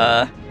little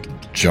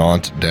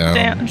Jaunt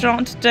down.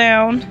 jaunt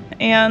down,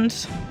 and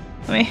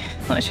let me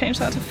change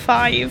that to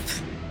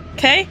 5.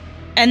 Okay,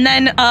 and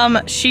then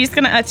she's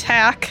gonna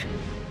attack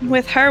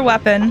with her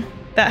weapon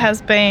that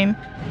has Bane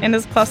and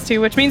is +2,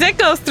 which means it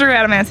goes through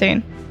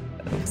adamantine.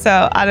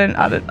 So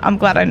I'm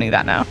glad I knew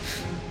that now.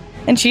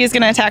 And she is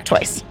gonna attack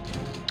twice.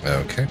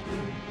 Okay.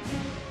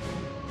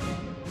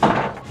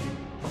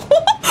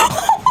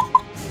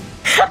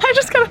 I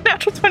just got a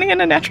natural 20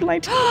 and a natural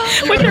 19,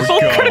 which There are we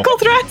both go. critical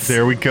threats.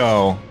 There we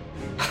go.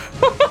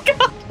 Oh my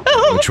god.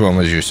 Oh. Which one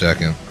was your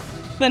second?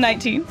 The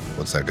 19.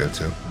 What's that go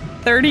to?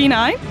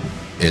 39.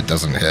 It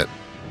doesn't hit.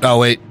 Oh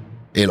wait,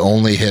 it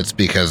only hits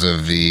because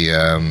of the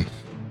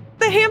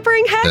The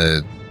hampering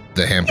hex.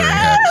 the hampering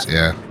hex.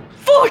 Yeah.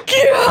 Fuck But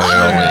it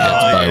yeah. only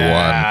hits by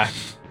yeah.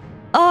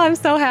 Oh, I'm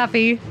so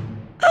happy.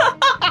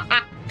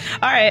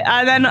 All right,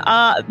 and then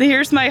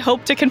here's my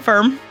hope to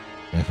confirm.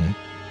 one.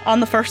 on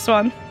the first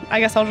one. I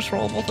guess I'll just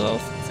roll both of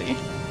those and see.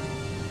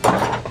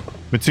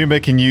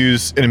 Matumba can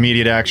use an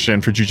immediate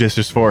action for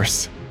Judicious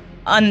Force.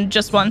 On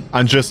just one.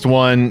 On just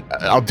one,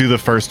 I'll do the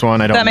first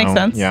one. I don't know. That makes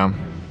sense. Yeah.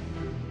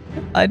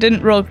 I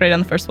didn't roll great on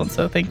the first one,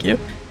 so thank you.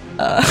 Do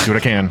what I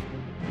can.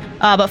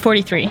 But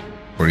 43.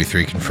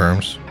 43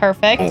 confirms.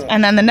 Perfect.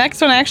 And then the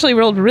next one I actually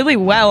rolled really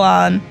well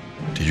on.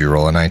 Did you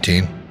roll a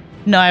 19?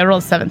 No, I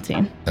rolled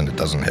 17. And it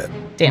doesn't hit.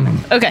 Damn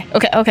it.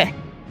 Okay.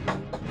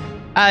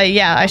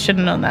 Yeah, I should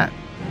have known that.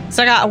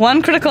 So I got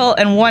 1 critical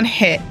and 1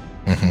 hit.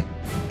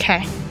 Mm-hmm.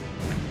 Okay.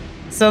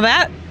 So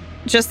that,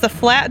 just the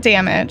flat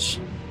damage.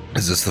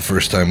 Is this the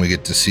first time we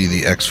get to see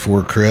the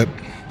X4 crit?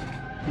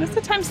 What's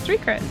the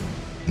 ×3 crit?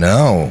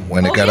 No.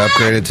 When it got yeah!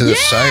 upgraded to the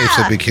scythe,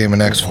 it became an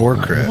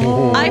X4 crit.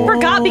 I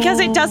forgot because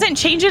it doesn't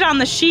change it on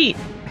the sheet.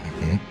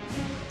 Mm-hmm.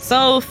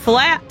 So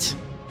flat,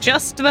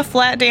 just the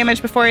flat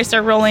damage before I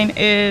start rolling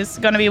is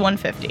going to be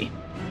 150.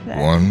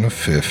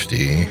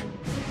 150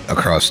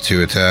 across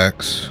 2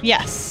 attacks.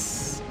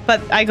 Yes, but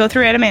I go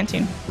through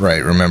adamantine.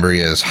 Right. Remember,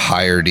 he has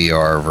higher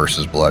DR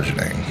versus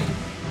bludgeoning.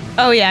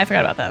 Oh yeah, I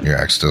forgot about that. Your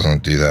axe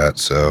doesn't do that,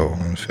 so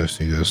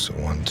 150 goes to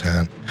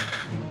 110.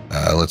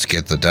 Let's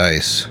get the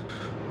dice.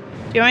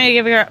 Do you want me to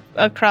give you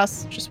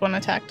across just 1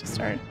 attack to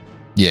start?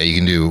 Yeah, you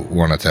can do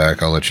 1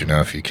 attack. I'll let you know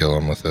if you kill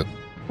him with it.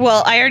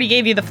 Well, I already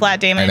gave you the flat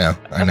damage.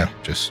 I know.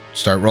 Just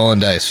start rolling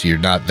dice. You're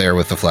not there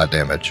with the flat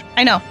damage.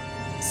 I know.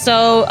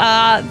 So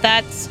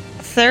that's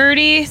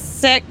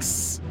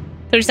 36,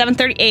 37,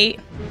 38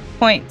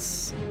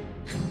 points.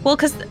 Well,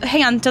 because,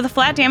 hang on, to the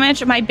flat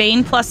damage, my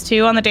Bane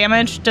 +2 on the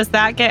damage, does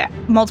that get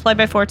multiplied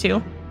by 4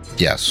 too?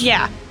 Yes.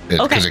 Yeah.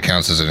 Because it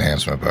counts as an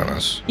enhancement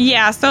bonus.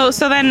 Yeah, so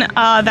then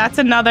that's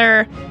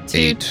another 2.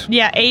 8.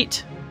 Yeah,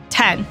 8,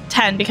 10.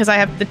 10, because I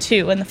have the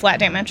 2 and the flat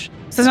damage.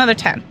 So it's another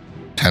 10.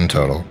 10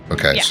 total.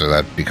 Okay, Yeah. so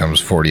that becomes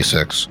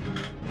 46.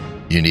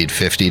 You need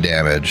 50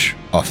 damage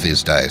off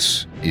these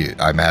dice.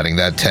 I'm adding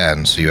that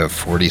 10, so you have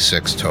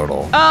 46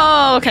 total.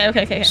 Oh,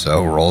 okay.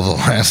 So roll the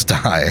last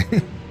die.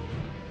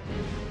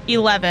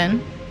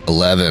 11.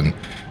 11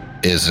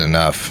 is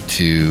enough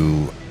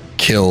to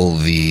kill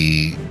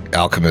the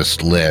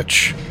Alchemist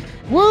Lich.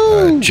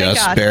 Woo! Just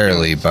Thank God.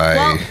 barely by...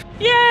 Well,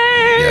 yay!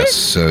 Yes,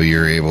 so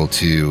you're able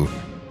to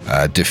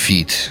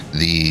defeat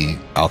the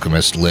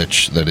Alchemist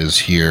Lich that is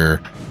here.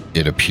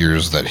 It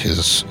appears that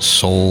his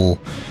soul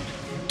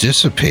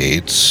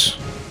dissipates,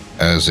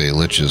 as a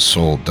Lich's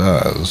soul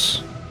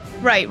does.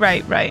 Right.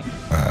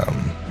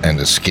 And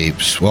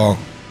escapes. Well,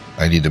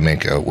 I need to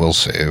make a will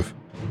save.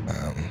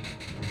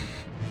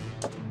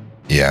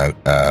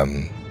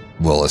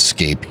 Will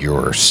escape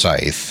your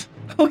scythe.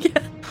 Oh,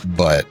 yeah.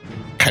 But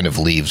kind of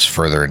leaves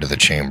further into the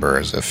chamber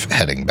as if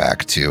heading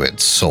back to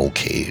its soul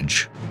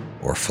cage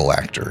or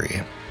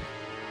phylactery.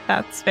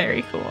 That's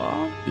very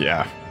cool.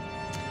 Yeah.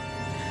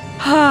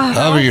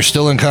 However, you're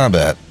still in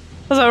combat.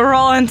 It was a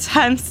real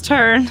intense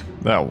turn.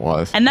 That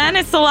was. And then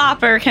it's the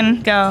Lopper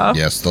can go.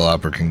 Yes, the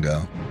Lopper can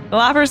go. The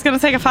Lopper's going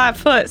to take a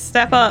 5-foot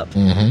step up.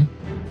 Mm-hmm.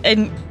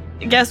 And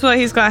guess what?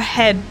 He's going to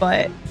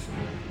headbutt.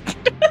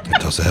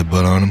 It does a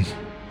headbutt on him.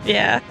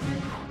 Yeah.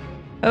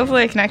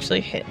 Hopefully I can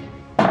actually hit.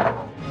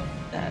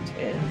 That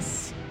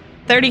is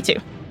 32.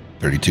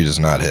 32 does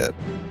not hit.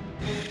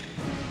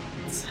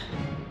 It's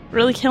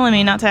really killing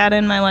me not to add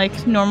in my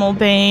like normal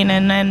Bane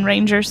and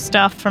Ranger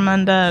stuff from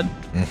Undead.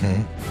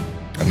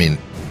 Mm-hmm. I mean,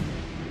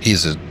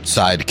 he's a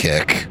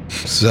sidekick.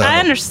 So I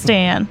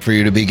understand. for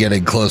you to be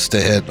getting close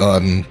to hit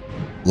on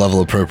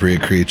level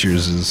appropriate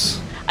creatures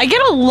is... I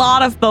get a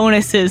lot of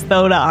bonuses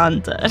though to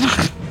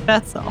Undead.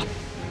 That's all.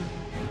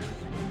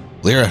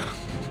 Lyra.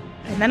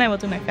 And then I will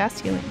do my fast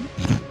healing.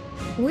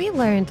 We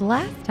learned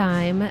last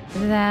time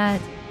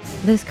that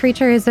this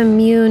creature is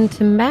immune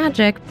to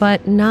magic,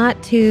 but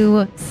not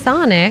to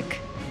sonic.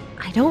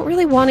 I don't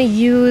really want to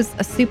use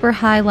a super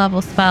high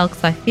level spell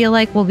because I feel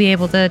like we'll be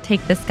able to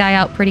take this guy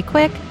out pretty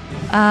quick.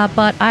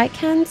 But I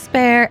can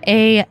spare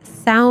a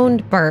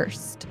sound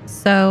burst.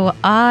 So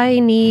I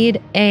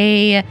need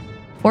a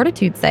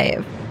fortitude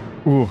save.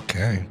 Ooh.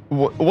 Okay.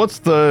 What's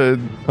the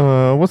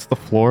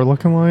floor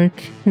looking like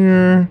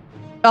here?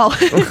 Oh.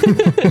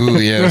 Ooh,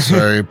 yeah,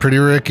 sorry. Pretty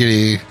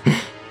rickety.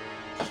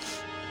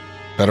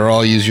 Better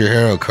all use your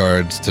hero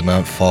cards to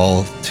not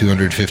fall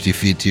 250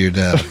 feet to your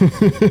death.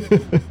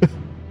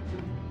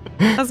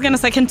 I was going to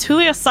say, can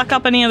Tulia suck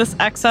up any of this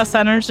excess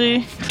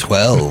energy?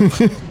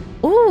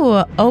 12.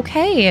 Ooh,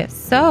 okay.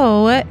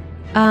 So,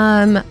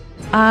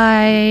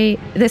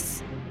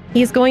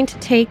 he's going to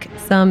take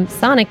some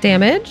sonic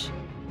damage.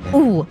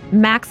 Ooh,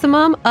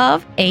 maximum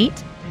of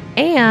 8,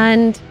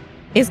 and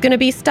is going to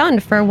be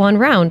stunned for 1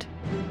 round.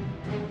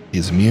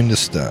 He's immune to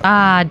stun.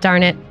 Ah,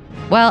 darn it.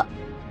 Well,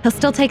 he'll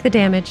still take the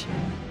damage.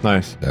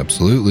 Nice.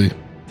 Absolutely.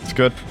 It's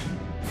good.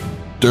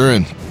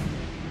 Durin.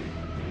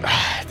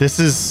 This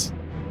is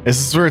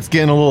where it's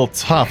getting a little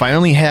tough. I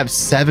only have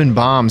 7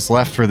 bombs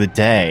left for the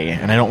day,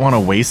 and I don't want to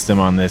waste them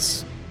on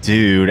this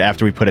dude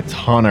after we put a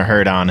ton of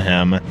hurt on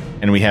him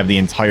and we have the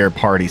entire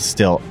party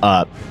still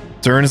up.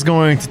 Durin is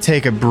going to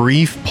take a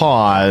brief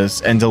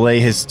pause and delay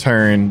his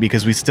turn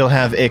because we still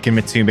have Ik and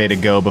Matumbe to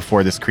go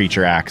before this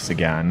creature acts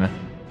again.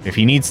 If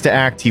he needs to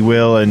act, he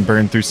will and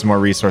burn through some more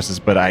resources,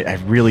 but I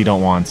really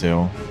don't want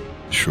to.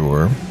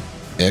 Sure.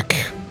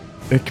 Ik.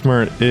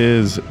 Ikmer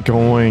is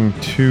going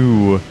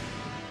to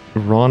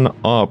run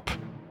up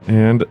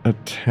and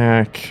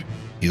attack.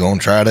 You gonna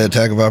try to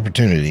attack of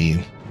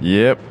opportunity?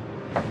 Yep.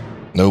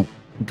 Nope.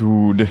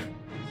 Dude.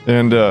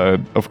 And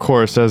of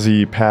course, as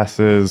he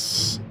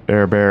passes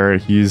Air Bear,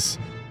 he's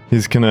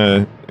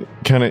gonna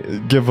kind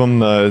of give him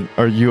the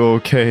 "Are you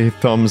okay?"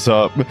 thumbs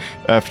up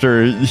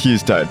after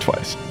he's died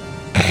twice.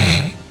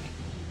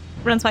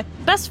 Runs by.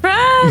 Best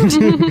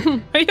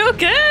friend! Are you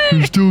okay?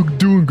 You still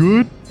doing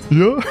good?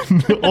 Yeah,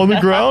 on the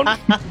ground.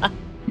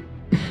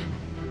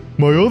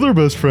 My other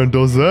best friend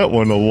does that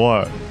one a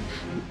lot.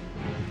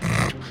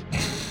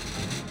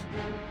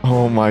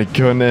 Oh my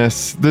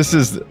goodness, this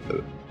is.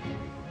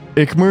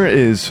 Ikmer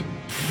is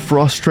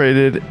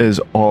frustrated as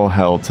all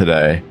hell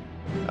today.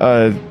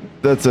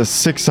 That's a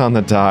 6 on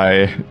the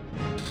die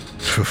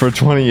for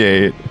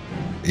 28.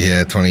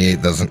 Yeah,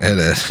 28 doesn't hit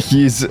it.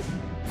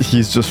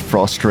 He's just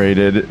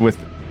frustrated with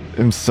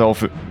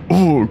himself.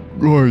 Oh,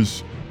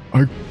 guys,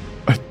 I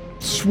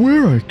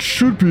swear I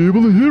should be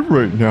able to hit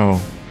right now.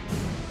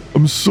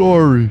 I'm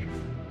sorry.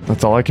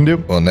 That's all I can do.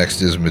 Well,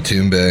 next is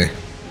Matumbe.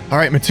 All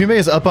right, Matumbe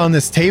is up on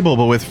this table,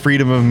 but with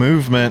freedom of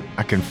movement,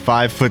 I can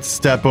 5-foot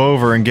step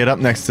over and get up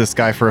next to this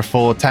guy for a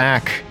full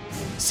attack.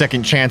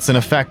 Second chance in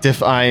effect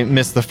if I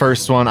miss the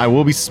first one. I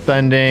will be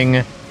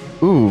spending...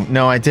 Ooh,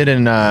 no, I did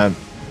an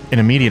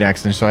immediate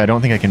action, so I don't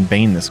think I can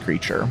bane this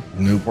creature,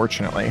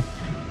 unfortunately.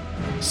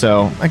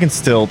 So I can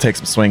still take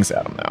some swings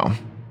at him, though.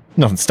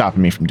 Nothing's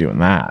stopping me from doing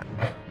that.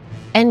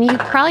 And you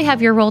probably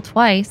have your roll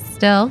twice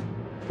still.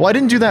 Well, I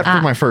didn't do that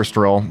for my first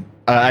roll.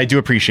 I do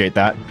appreciate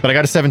that, but I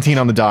got a 17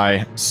 on the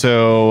die,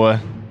 so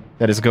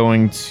that is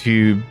going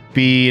to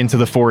be into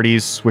the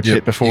 40s, which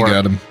hit before. You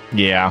got him.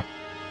 Yeah.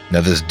 Now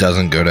this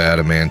doesn't go to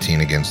adamantine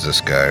against this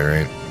guy,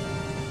 right?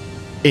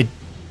 It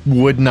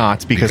would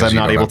not because I'm you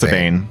not don't able have to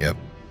bane. Yep.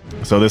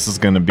 So this is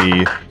going to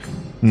be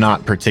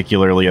not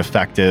particularly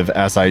effective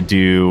as I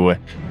do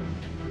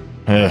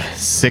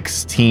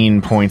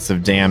 16 points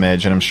of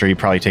damage, and I'm sure you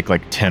probably take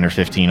like 10 or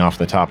 15 off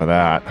the top of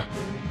that.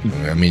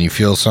 I mean, you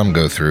feel some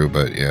go through,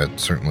 but yeah, it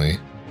certainly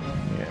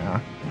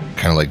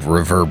kind of like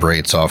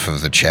reverberates off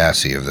of the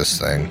chassis of this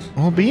thing.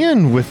 Well,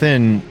 being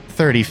within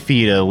 30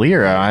 feet of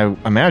Lyra, I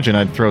imagine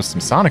I'd throw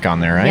some Sonic on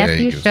there, right? Yes,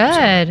 you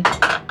should.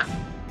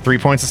 3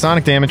 points of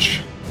Sonic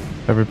damage.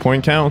 Every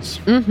point counts.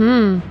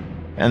 Mm-hmm.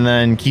 And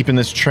then keeping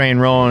this train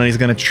rolling, he's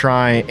going to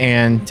try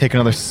and take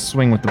another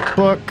swing with the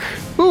book.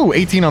 Ooh,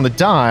 18 on the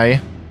die.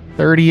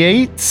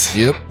 38.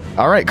 Yep.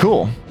 All right,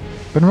 cool.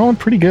 Been rolling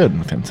pretty good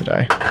with him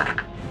today.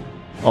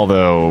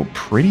 Although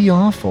pretty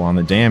awful on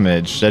the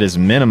damage. That is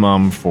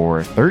minimum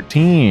for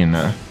 13.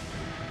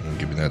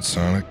 Give me that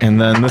Sonic.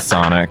 And then the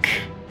Sonic.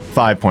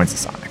 5 points of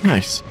Sonic.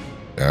 Nice.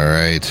 All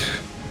right.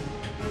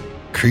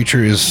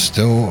 Creature is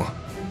still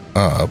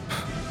up.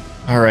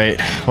 All right.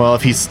 Well,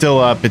 if he's still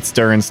up, it's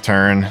Durin's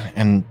turn,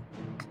 and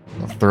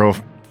I'll throw a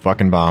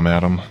fucking bomb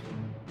at him.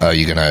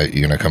 You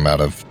gonna come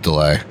out of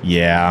delay?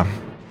 Yeah.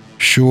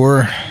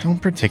 Sure. Don't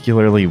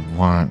particularly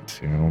want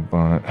to,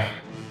 but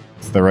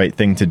it's the right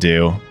thing to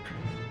do.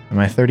 Am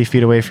I 30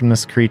 feet away from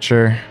this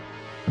creature?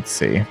 Let's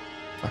see.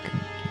 Fucking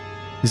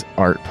his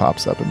art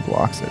pops up and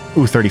blocks it.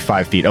 Ooh,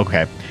 35 feet.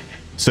 Okay.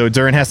 So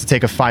Durin has to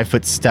take a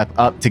 5-foot step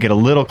up to get a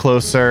little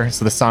closer,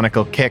 so the Sonic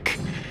will kick.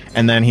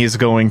 And then he's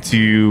going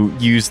to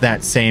use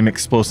that same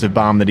explosive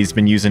bomb that he's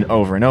been using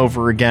over and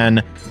over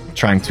again,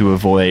 trying to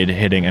avoid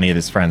hitting any of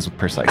his friends with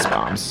precise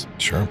bombs.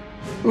 Sure.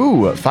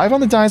 Ooh, 5 on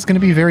the die is going to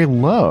be very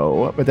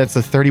low, but that's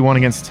a 31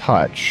 against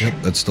touch.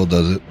 Yep, that still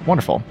does it.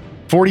 Wonderful.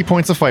 40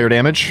 points of fire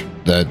damage.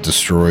 That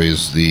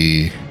destroys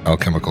the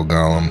alchemical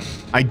golem.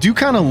 I do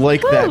kind of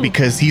like that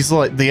because he's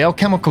like, the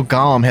alchemical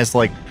golem has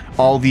like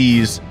all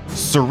these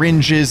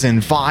syringes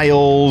and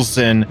vials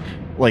and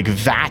like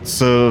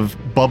vats of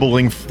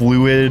bubbling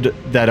fluid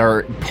that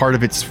are part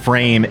of its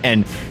frame,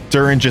 and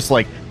Durin just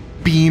like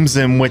beams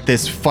him with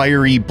this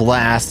fiery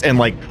blast, and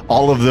like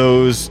all of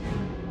those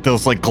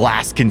like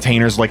glass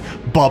containers like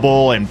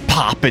bubble and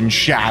pop and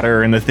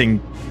shatter, and the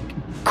thing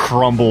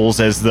crumbles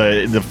as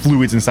the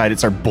fluids inside it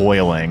start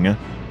boiling.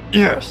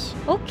 Yes.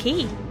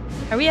 Okay.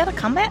 Are we out of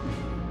combat?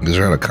 These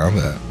are out of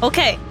combat.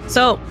 Okay.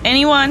 So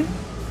anyone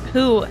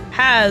who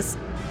has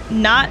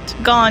not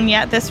gone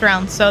yet this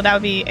round, so that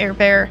would be Air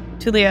Bear,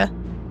 Tulia,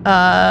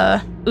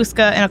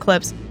 Uska, and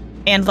Eclipse,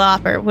 and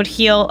Lopper would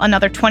heal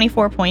another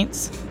 24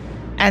 points,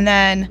 and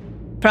then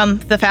from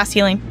the fast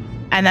healing,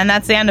 and then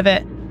that's the end of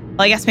it.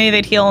 Well, I guess maybe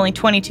they'd heal only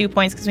 22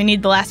 points because we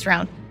need the last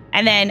round.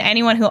 And then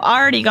anyone who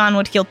already gone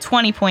would heal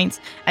 20 points.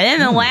 And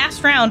then in the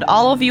last round,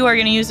 all of you are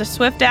going to use a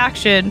swift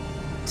action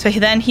to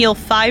then heal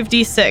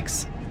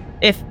 5d6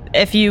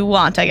 if you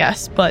want, I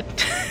guess. But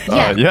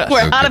yes.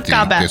 we're So out of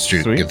combat.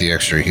 Get the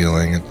extra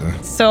healing at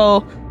the.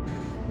 So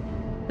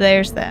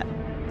there's that.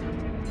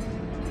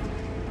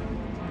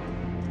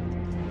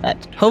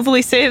 That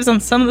hopefully saves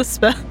on some of the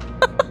spell.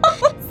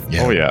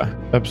 Yeah. Oh, yeah.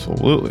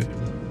 Absolutely.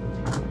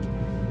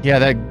 Yeah,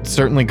 that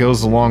certainly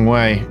goes a long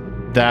way.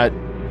 That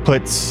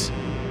puts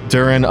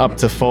Durin up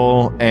to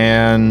full,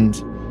 and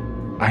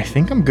I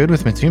think I'm good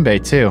with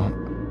Matumbe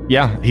too.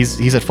 Yeah,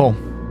 he's at full.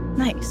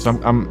 Nice. So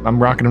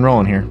I'm rocking and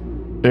rolling here.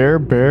 Air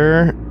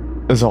Bear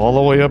is all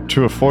the way up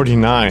to a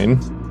 49,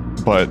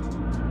 but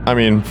I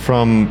mean,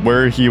 from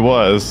where he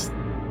was,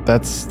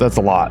 that's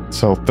a lot.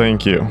 So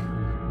thank you.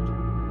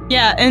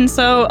 Yeah, and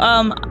so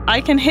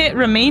I can hit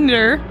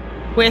Remainder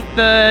with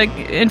the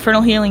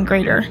Infernal Healing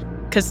Greater,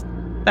 because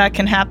that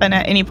can happen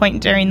at any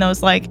point during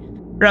those like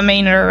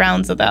remainder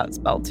rounds of that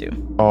spell too.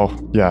 Oh,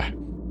 yeah.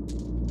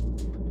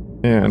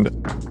 And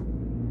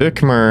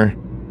Ikmer,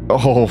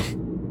 oh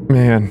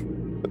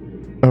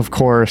man, of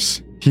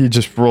course, he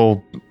just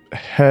rolled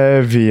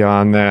heavy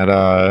on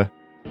that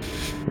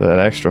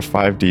extra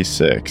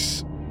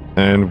 5d6,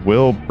 and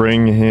will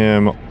bring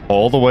him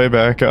all the way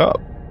back up.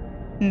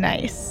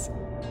 Nice.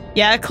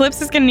 Yeah,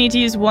 Eclipse is going to need to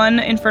use 1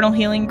 Infernal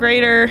Healing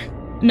Greater.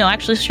 No,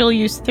 actually, she'll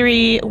use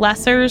 3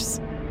 Lessers,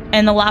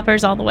 and the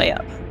Lopper's all the way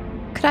up.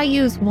 Could I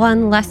use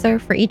 1 lesser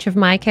for each of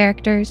my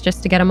characters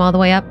just to get them all the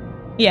way up?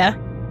 Yeah.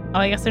 Oh,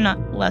 I guess they're not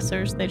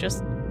Lessers. They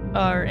just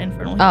are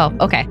Infernal Oh,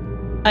 Healing. okay.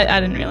 I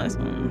didn't realize.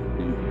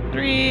 1, 2,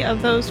 3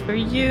 of those for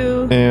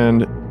you.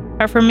 And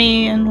Are for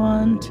me, and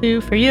 1,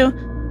 2 for you.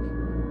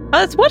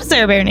 What does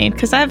Air Bear need?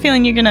 Because I have a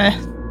feeling you're gonna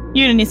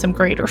need some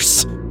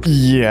graders.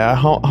 yeah,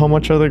 how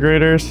much are the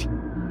graders?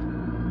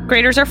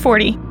 Graders are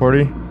 40.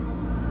 40?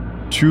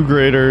 2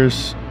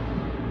 graders,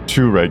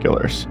 2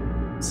 regulars.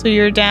 So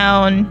you're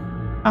down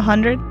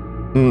 100?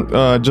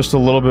 Just a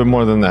little bit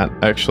more than that,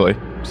 actually.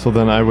 So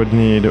then I would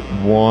need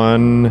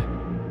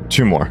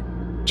 2 more.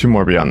 2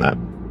 more beyond that.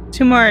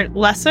 2 more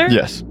lesser?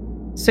 Yes.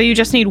 So you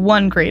just need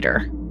 1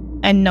 greater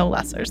and no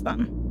lessers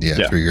then.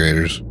 Yeah, 3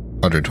 graders,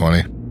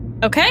 120.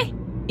 Okay.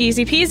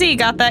 Easy peasy.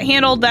 Got that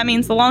handled. That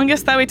means the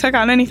longest that we took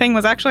on anything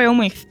was actually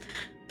only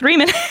 3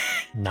 minutes.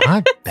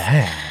 Not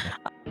bad.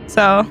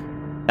 So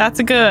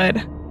that's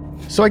good.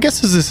 So I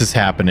guess as this is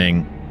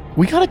happening,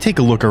 we got to take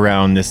a look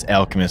around this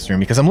Alchemist room,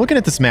 because I'm looking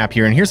at this map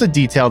here, and here's a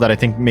detail that I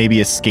think maybe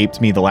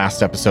escaped me the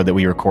last episode that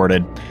we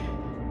recorded.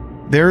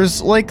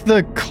 There's like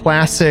the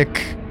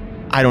classic,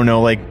 I don't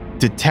know, like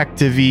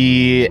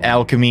detective-y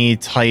alchemy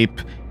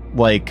type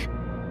like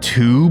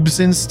tubes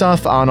and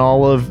stuff on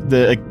all of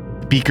the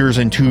like, beakers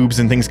and tubes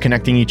and things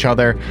connecting each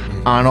other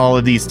on all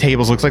of these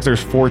tables. Looks like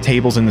there's 4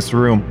 tables in this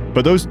room,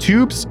 but those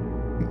tubes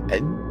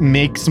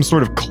make some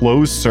sort of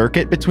closed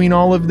circuit between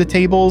all of the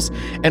tables,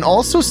 and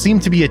also seem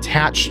to be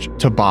attached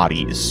to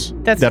bodies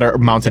that are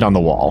mounted on the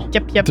wall.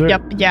 Yep.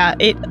 Yeah.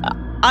 It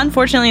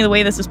unfortunately, the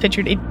way this is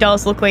pictured, it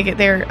does look like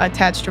they're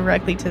attached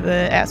directly to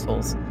the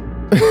assholes.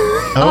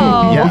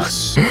 Oh,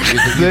 yes. You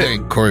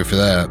thank Corey for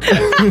that.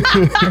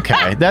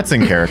 Okay, that's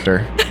in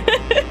character.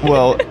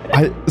 Well,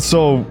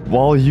 so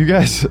while you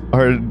guys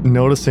are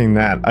noticing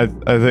that, I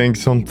think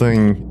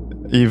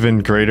something even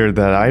greater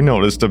that I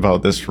noticed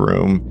about this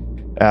room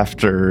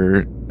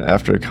after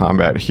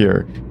combat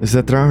here is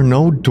that there are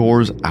no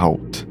doors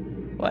out.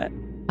 What?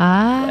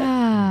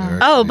 Ah.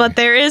 Oh, but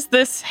there is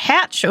this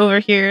hatch over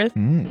here.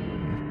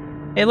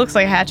 It looks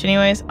like a hatch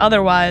anyways.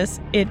 Otherwise,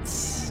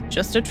 it's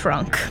just a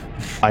trunk.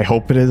 I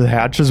hope it is a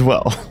hatch as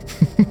well.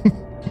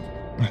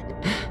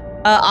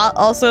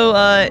 Also,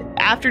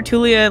 after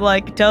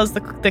Tulia does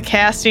the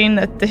casting,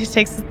 that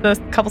takes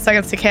the couple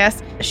seconds to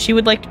cast, she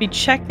would like to be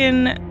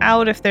checking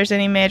out if there's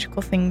any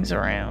magical things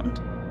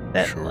around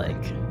that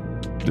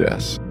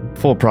Yes.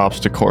 Full props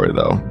to Corey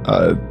though.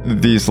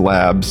 These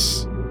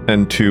labs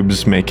and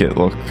tubes make it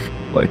look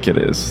like it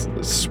is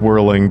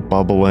swirling,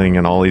 bubbling,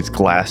 and all these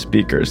glass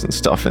beakers and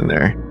stuff in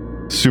there.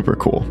 Super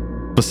cool.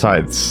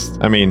 Besides,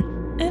 I mean,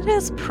 it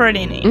is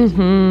pretty neat.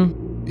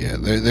 Mm-hmm. Yeah,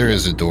 there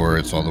is a door.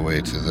 It's all the way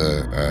to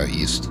the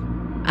east.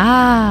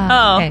 Ah.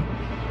 Oh. Okay.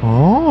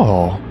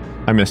 oh,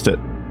 I missed it.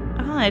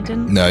 Oh, I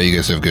didn't. No, you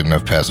guys have good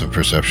enough passive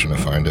perception to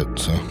find it.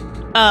 So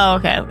Oh,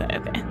 okay.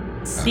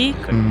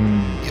 Secret.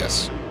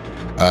 yes.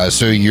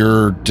 So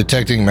you're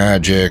detecting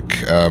magic,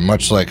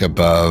 much like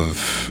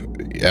above.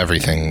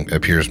 Everything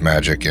appears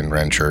magic in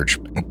Renchurch,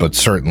 but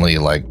certainly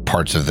like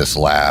parts of this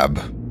lab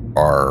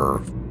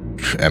are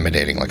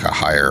emanating like a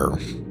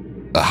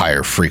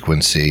higher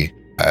frequency,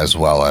 as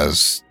well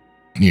as,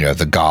 you know,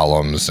 the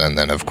golems, and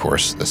then of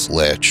course this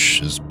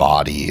lich's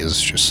body is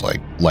just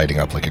like lighting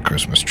up like a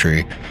Christmas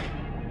tree.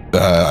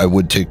 I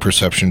would take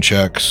perception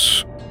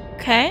checks.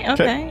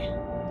 Okay.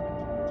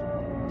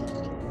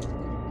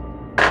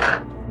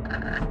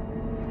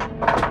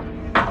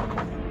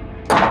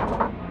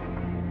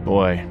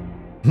 Boy.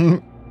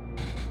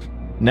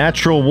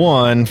 Natural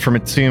 1 for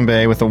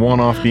Matumbe with a 1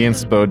 off the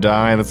inspo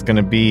die. That's going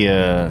to be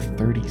a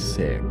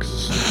 36.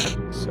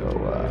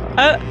 So,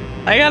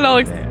 I got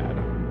all bad.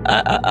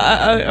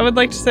 I would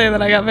like to say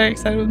that I got very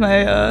excited with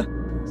my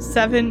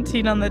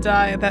 17 on the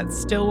die. That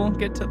still won't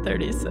get to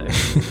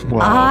 36. Wow.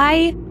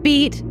 I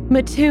beat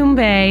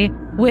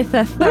Matumbe with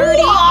a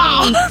 38.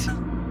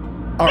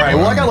 All right,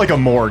 well, I got like a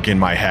morgue in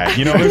my head.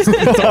 You know,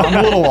 I'm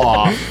a little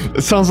off.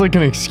 It sounds like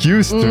an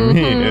excuse to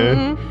me.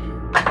 Mhm.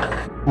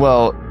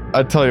 Well,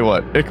 I tell you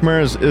what,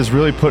 Ikmer is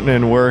really putting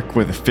in work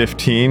with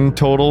 15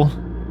 total.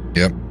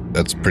 Yep,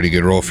 that's a pretty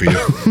good roll for you.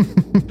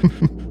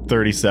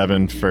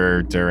 37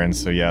 for Durin,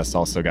 so yes,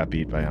 also got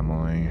beat by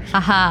Emily.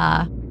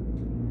 Haha.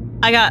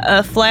 I got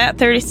a flat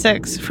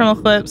 36 from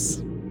Eclipse,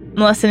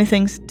 unless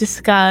anything's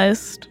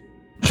disguised.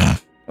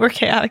 Or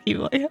chaotic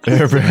evil.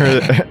 Air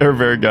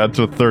Bear got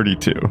to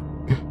 32.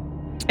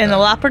 And the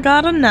Lopper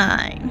got a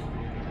 9.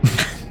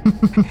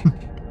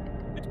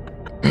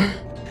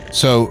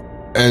 So,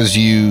 as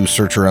you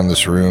search around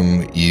this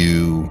room,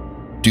 you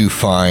do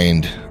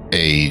find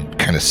a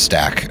kind of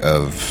stack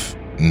of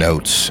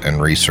notes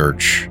and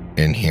research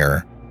in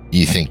here.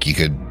 You think you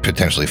could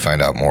potentially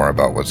find out more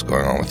about what's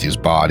going on with these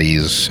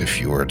bodies if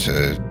you were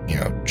to,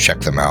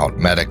 check them out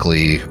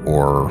medically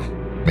or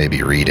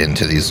maybe read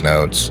into these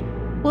notes.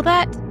 Will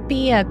that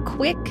be a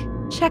quick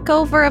check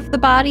over of the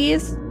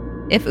bodies?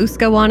 If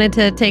Uska wanted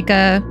to take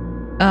a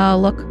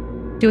look,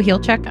 do a heal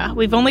check?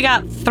 We've only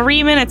got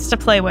 3 minutes to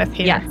play with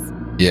here. Yes.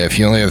 Yeah, if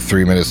you only have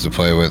 3 minutes to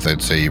play with,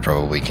 I'd say you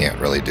probably can't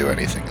really do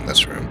anything in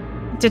this room.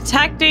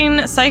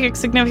 Detecting psychic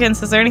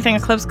significance, is there anything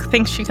Eclipse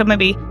thinks she could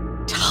maybe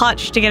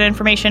touch to get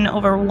information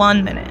over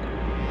 1 minute?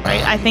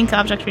 Right? I think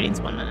object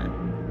reading's 1 minute.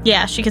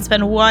 Yeah, she could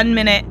spend 1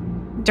 minute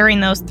during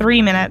those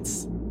 3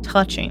 minutes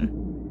touching.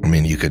 I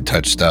mean, you could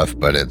touch stuff,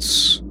 but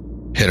it's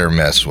hit or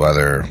miss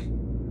whether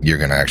you're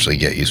going to actually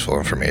get useful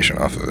information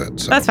off of it.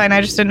 So. That's fine.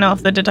 I just didn't know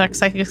if the detect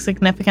psychic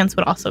significance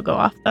would also go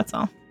off. That's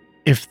all.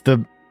 If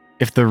the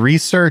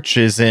research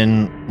is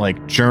in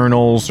like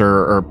journals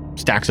or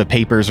stacks of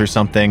papers or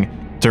something,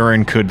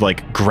 Durin could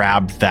like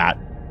grab that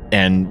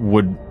and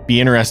would be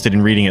interested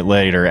in reading it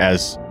later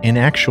as an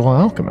actual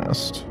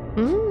alchemist.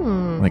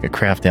 Like a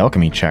craft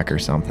alchemy check or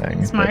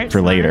something. Smart.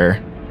 For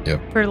later.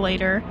 Yep. For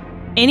later.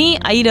 Any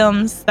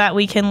items that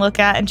we can look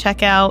at and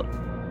check out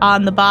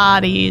on the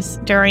bodies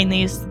during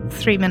these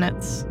 3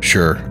 minutes?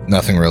 Sure.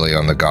 Nothing really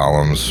on the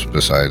golems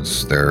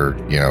besides their,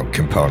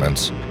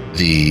 components.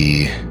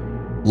 The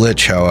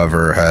Lich,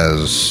 however,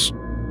 has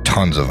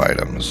tons of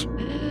items.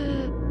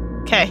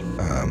 Okay.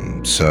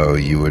 So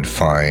you would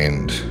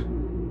find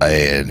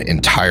an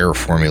entire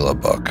formula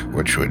book,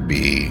 which would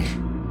be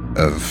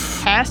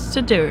of... Pass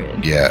to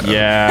Durin. Yeah.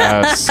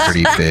 Yes.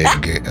 Pretty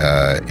big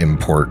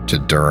import to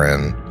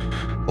Durin,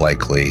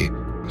 likely.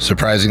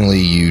 Surprisingly,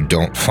 you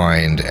don't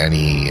find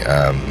any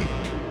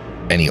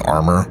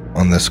armor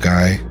on this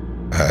guy.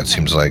 It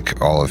seems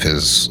like all of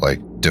his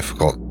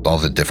all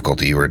the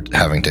difficulty you were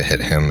having to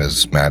hit him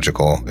is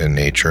magical in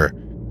nature.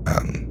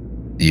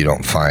 You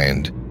don't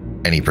find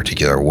any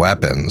particular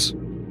weapons.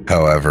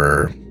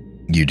 However,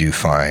 you do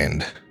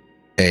find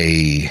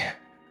a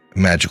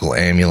magical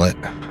amulet,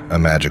 a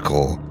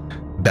magical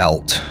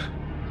belt.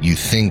 You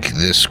think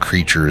this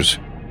creature's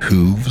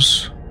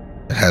hooves,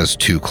 it has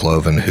 2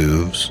 cloven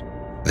hooves.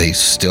 They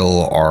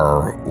still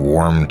are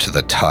warm to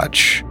the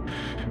touch.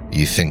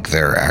 You think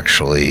they're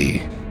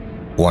actually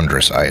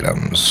wondrous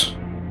items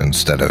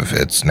instead of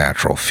its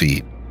natural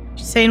feet.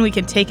 She's saying we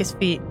can take his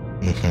feet.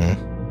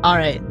 Mm-hmm. All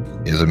right.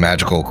 Is a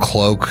magical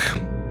cloak.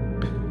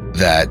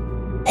 That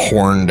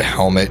horned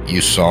helmet you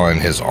saw in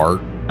his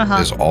art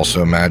is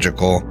also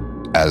magical,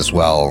 as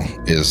well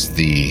is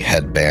the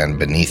headband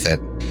beneath it.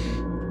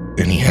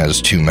 And he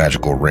has 2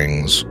 magical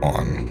rings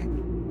on.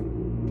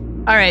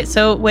 All right.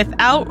 So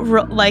without,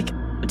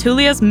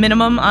 Tulia's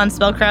minimum on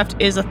spellcraft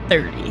is a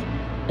 30.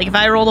 Like if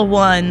I rolled a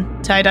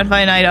 1 to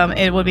identify an item,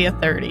 it would be a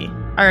 30.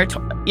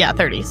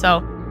 30.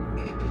 So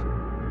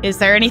is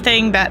there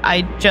anything that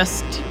I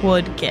just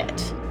would get?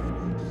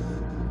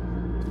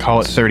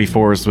 Call it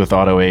 34s with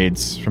auto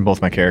aids from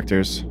both my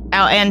characters.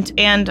 Oh,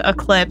 and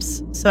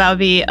Eclipse. So that would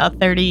be a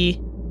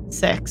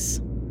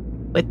 36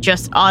 with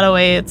just auto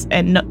aids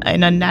and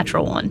a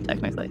natural 1,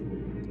 technically.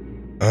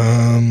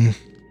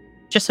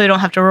 Just so we don't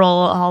have to roll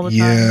all the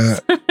time.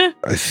 Yeah,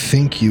 I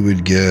think you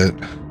would get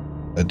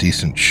a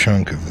decent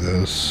chunk of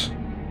this.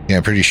 Yeah,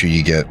 I'm pretty sure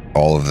you get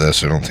all of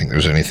this. I don't think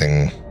there's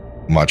anything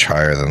much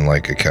higher than a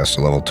cast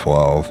to level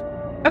 12.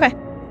 Okay.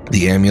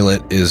 The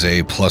amulet is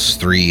a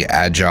 +3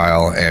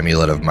 agile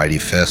amulet of mighty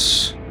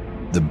fists.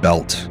 The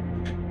belt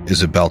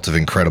is a belt of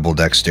incredible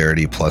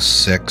dexterity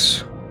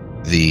 +6.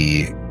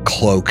 The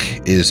cloak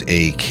is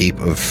a cape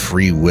of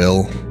free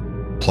will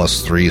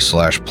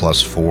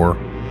 +3/+4.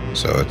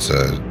 So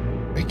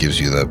it gives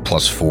you the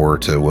 +4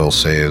 to will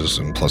saves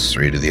and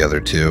 +3 to the other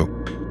 2.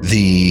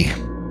 The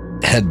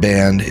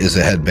headband is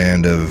a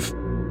headband of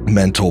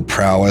mental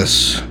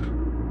prowess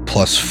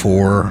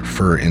 +4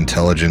 for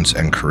intelligence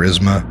and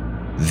charisma.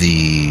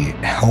 The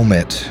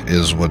helmet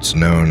is what's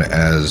known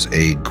as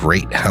a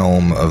great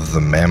helm of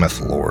the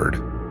Mammoth Lord.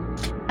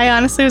 I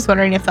honestly was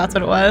wondering if that's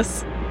what it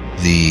was.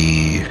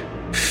 The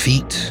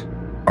feet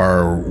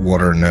are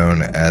what are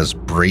known as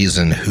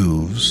brazen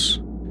hooves,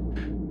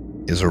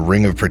 is a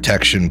ring of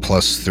protection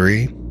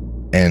 +3,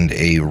 and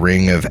a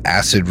ring of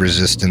acid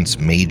resistance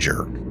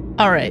major.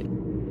 All right.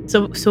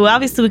 So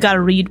obviously we got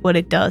to read what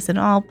it does and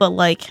all, but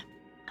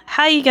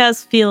how you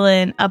guys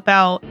feeling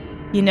about,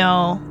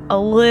 a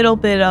little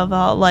bit of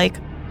a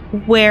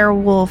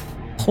werewolf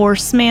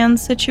horseman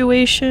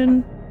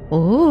situation?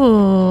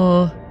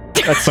 Ooh.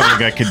 That's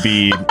something I could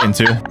be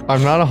into.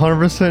 I'm not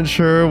 100%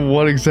 sure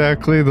what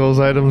exactly those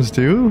items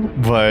do,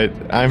 but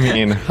I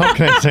mean, how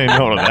can I say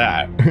no to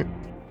that?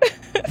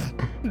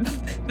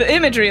 The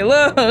imagery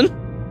alone.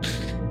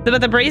 But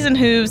the brazen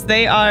hooves,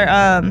 they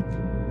are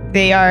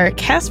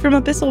cast from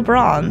abyssal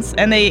bronze,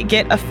 and they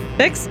get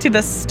affixed to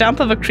the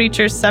stump of a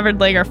creature's severed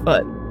leg or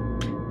foot,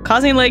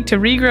 causing leg to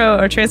regrow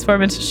or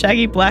transform into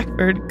shaggy black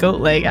furred goat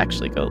leg.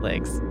 Actually, goat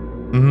legs.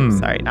 Mm.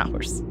 Sorry, not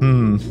horse.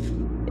 Hmm.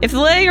 If the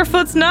leg or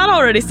foot's not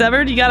already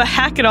severed, you gotta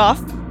hack it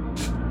off.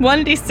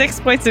 1d6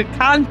 points of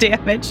con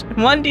damage,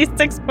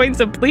 1d6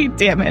 points of bleed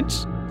damage.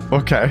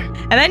 Okay.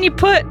 And then you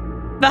put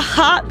the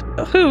hot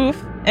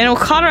hoof, and it'll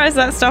cauterize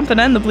that stump and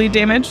end the bleed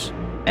damage,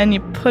 and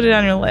you put it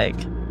on your leg.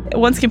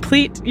 Once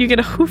complete, you get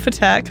a hoof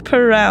attack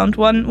per round.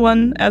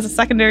 One as a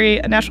secondary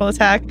natural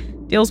attack,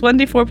 deals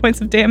 1d4 points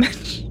of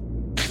damage.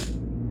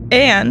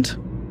 And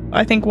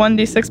I think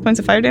 1d6 points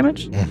of fire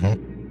damage.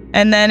 Mm-hmm.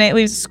 And then it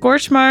leaves a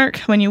scorch mark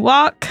when you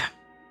walk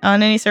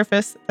on any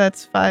surface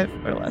that's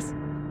 5 or less.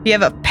 You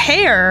have a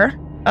pair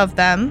of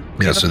them.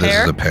 Yeah, so this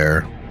is a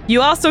pair.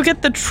 You also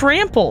get the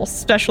trample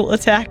special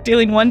attack,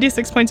 dealing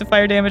 1d6 points of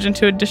fire damage in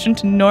addition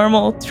to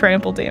normal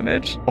trample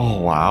damage.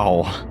 Oh,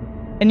 wow.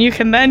 And you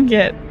can then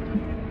get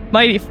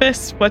Mighty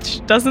Fist,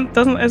 which doesn't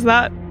is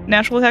that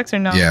natural attacks or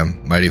no? Yeah,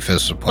 Mighty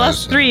Fist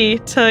applies.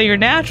 +3 to your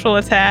natural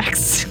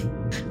attacks.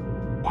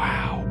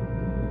 Wow.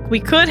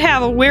 We could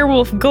have a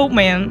werewolf goat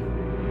man.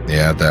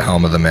 Yeah, the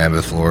Helm of the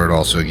Mammoth Lord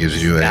also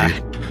gives you a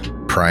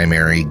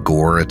primary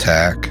gore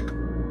attack.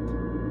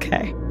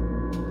 Okay.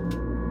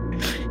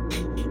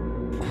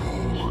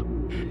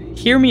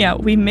 Hear me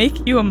out. We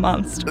make you a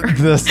monster.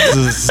 This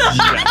is...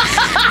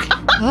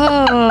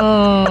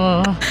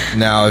 Oh.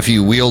 Now, if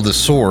you wield a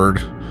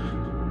sword,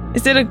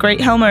 Is it a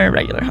great helm or a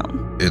regular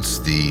helm? it's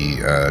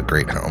the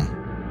Great Helm.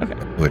 Okay.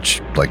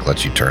 Which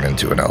lets you turn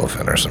into an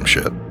elephant or some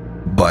shit.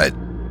 But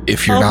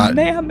if you're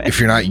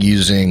Mammoth. not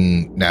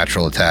using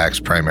natural attacks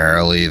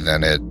primarily,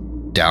 then it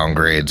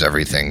downgrades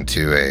everything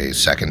to a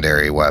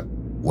secondary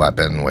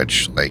weapon,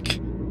 which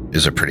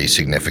is a pretty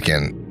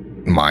significant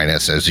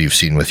minus, as you've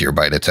seen with your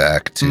bite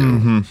attack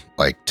to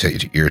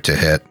to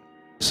hit.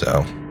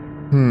 So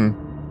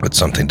it's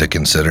something to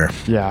consider.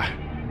 Yeah.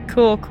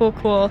 Cool.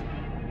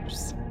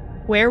 Just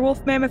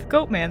werewolf mammoth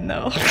goat man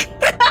though.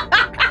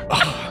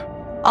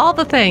 All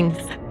the things.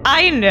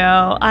 I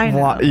know.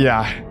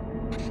 Yeah.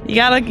 You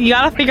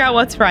gotta figure out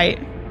what's right.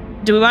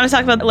 Do we want to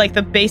talk about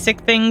the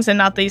basic things and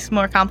not these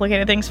more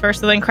complicated things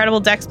first? So the incredible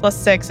dex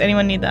 +6.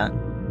 Anyone need that?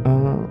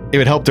 It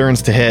would help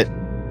Durns to hit.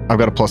 I've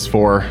got a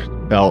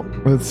 +4 belt.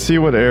 Let's see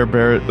what Air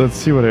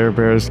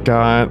Bear's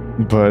got,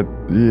 but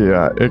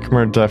yeah,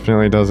 Ikmar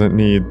definitely doesn't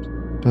need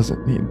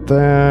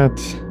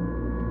that.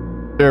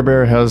 Air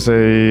Bear has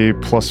a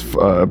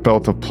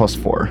belt of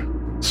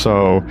 +4,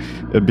 so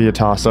it'd be a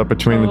toss up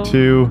between the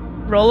two.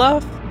 Roll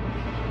off.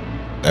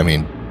 I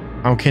mean,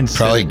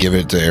 probably give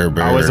it to Air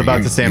Bear. I was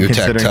about to say I'm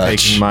considering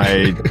touch. taking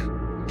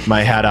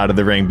my hat out of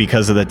the ring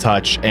because of the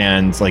touch,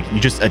 and you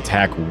just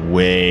attack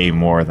way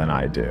more than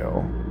I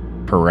do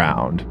per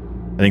round.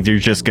 I think you're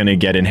just going to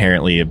get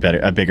inherently a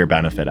bigger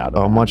benefit out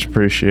of it. Oh, much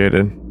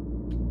appreciated.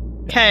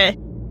 Okay.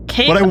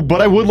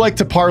 But I would like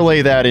to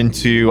parlay that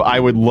into, I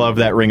would love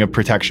that ring of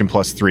protection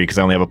 +3 because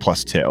I only have a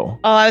 +2. Oh,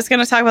 I was going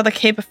to talk about the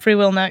Cape of Free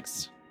Will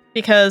next,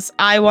 because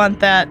I want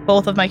that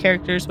both of my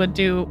characters would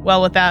do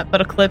well with that,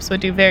 but Eclipse would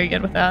do very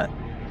good with that.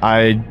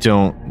 I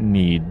don't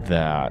need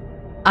that.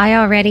 I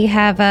already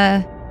have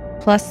a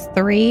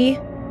 +3,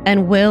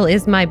 and Will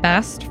is my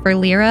best for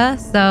Lyra,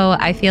 so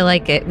I feel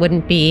like it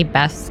wouldn't be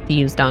best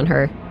used on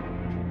her.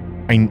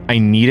 I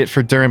need it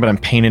for Durin, but I'm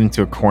painted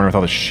into a corner with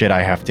all the shit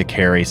I have to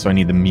carry, so I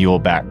need the mule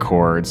back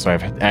cord, so I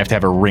have to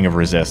have a ring of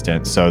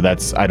resistance, so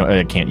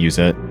I can't use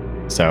it.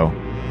 So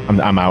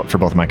I'm out for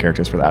both of my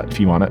characters for that, if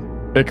you want it.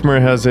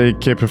 Ikmar has a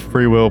Cape of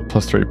Free Will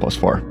 +3,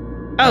 +4.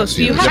 Oh, so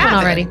you have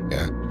one already.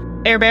 Yeah.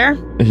 Air Bear?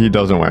 He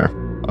doesn't wear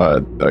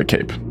a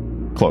cape.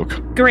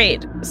 Cloak.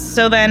 Great.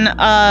 So then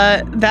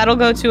that'll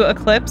go to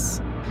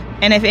Eclipse.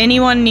 And if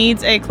anyone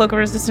needs a Cloak of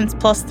Resistance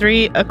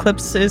 +3,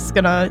 Eclipse is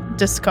going to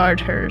discard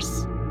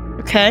hers.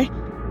 Okay?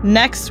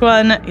 Next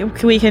one,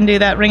 we can do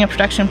that Ring of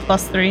Protection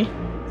 +3.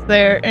 Is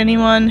there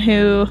anyone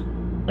who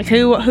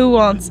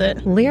wants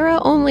it? Lyra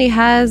only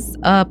has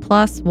a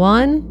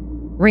 +1,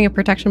 Ring of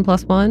Protection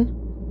 +1.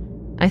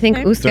 I think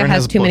Okay. Uska Durin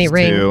has a too many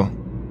rings. +2.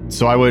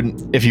 So I would,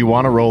 if you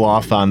want to roll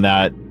off on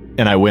that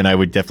and I win, I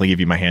would definitely give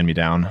you my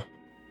hand-me-down.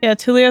 Yeah,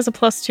 Tulia has a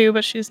 +2,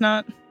 but she's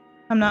not.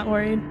 I'm not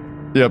worried.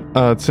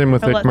 Yep. Same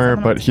with I'll let Ikmar,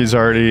 someone but else he's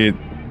already.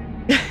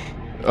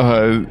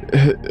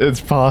 It's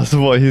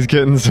possible he's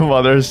getting some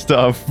other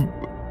stuff,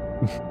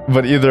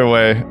 but either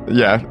way,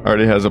 yeah,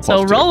 already has a +2.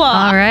 So roll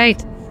off. All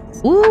right.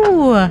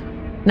 Ooh,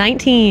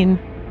 19.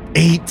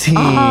 18.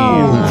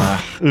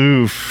 Oh.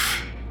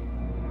 Oof.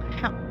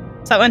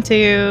 So that went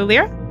to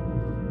Lyra?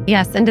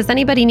 Yes, and does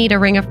anybody need a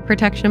Ring of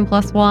Protection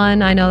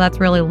 +1? I know that's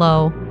really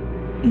low.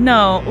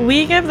 No,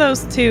 we give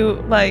those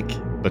to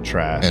The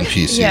trash.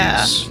 NPCs.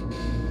 Yeah.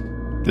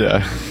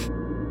 Yeah.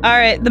 All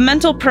right, the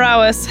Mental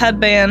Prowess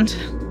headband.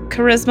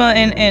 charisma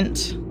and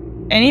int.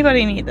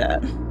 Anybody need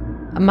that?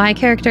 My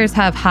characters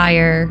have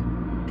higher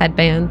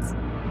headbands.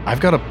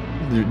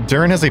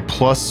 Durin has a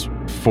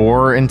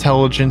 +4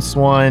 intelligence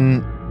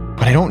one,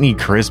 but I don't need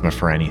charisma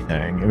for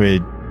anything. It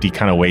would be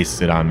kind of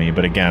wasted on me.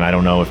 But again, I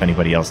don't know if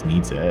anybody else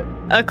needs it.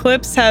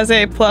 Eclipse has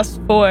a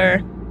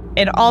 +4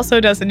 and also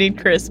doesn't need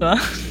charisma.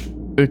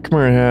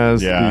 Ikmar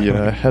has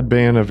the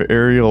headband of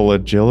aerial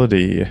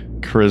agility,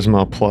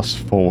 charisma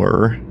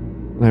 +4.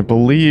 And I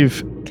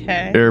believe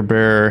Okay. Air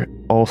Bear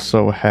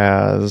also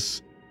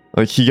has,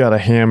 like, he got a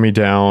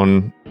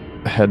hand-me-down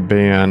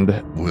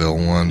headband. Will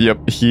one.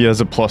 Yep, he has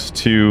a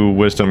 +2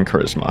 wisdom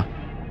charisma.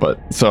 But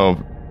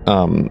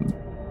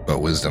But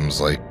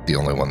wisdom's like the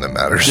only one that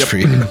matters for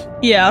you.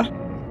 Yeah.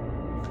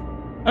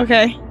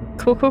 Okay.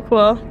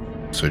 Cool.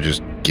 So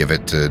just give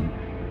it to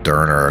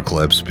Dern or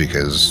Eclipse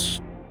because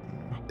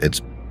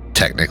it's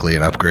technically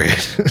an upgrade.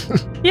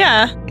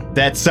 Yeah.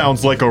 That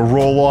sounds like a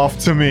roll-off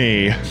to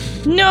me.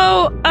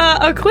 No,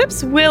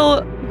 Eclipse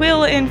will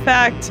in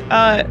fact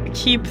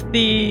keep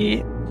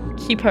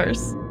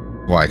hers.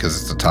 Why?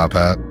 Because it's a top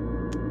hat?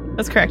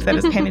 That's correct. That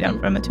is a hand-me-down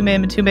from Matumbe,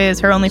 and Matumbe is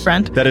her only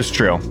friend. That is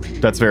true.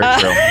 That's very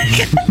true.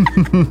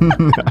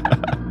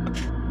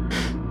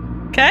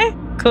 Okay.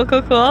 Cool.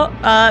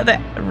 The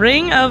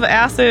Ring of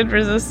Acid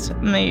Resist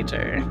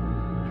Major.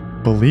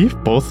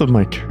 believe both of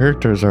my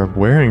characters are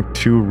wearing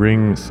 2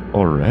 rings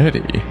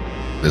already.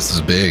 This is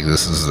big.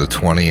 This is the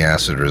 20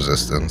 acid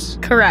resistance.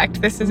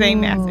 Correct. This is a Ooh.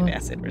 massive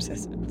acid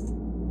resistance.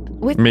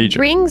 With Major.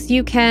 rings,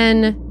 you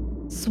can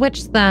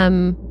switch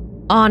them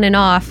on and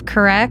off,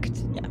 correct?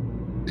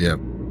 Yep.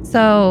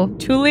 So,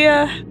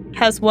 Tulia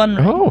has one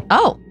ring.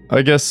 oh,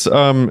 I guess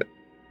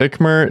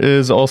Ikmar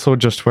is also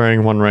just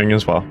wearing 1 ring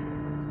as well.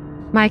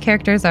 my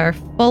characters are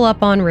full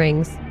up on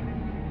rings.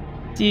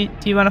 Do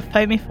you want to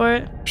fight me for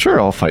it? Sure,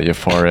 I'll fight you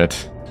for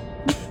it.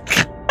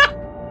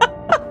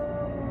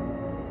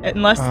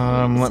 Unless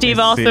Let Steve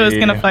me also is see.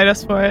 going to fight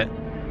us for it.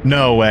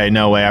 No way.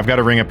 I've got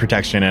a ring of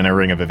protection and a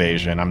ring of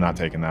evasion. I'm not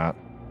taking that.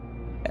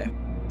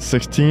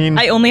 16.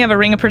 I only have a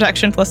ring of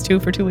protection +2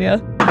 for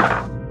Tulia.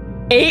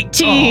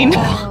 18.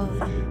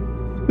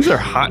 These are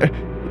high.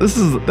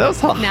 That's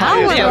how Now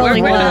high. we're Yeah, we're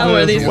rolling going well. to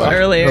where these were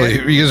earlier.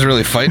 Really, you guys are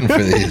really fighting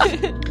for these.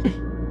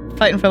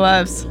 Fighting for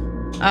lives.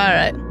 All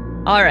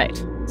right.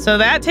 So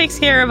that takes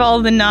care of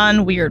all the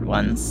non-weird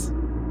ones.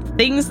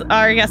 Things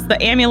are, I guess, the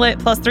amulet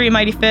 +3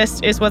 mighty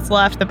fist is what's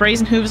left. The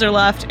brazen hooves are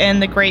left,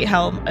 and the great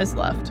helm is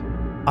left.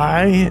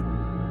 I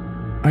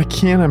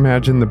can't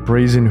imagine the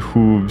brazen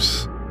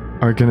hooves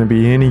are going to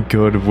be any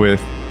good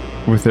with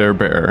Air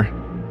Bear.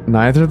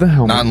 Neither the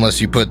helmet. Not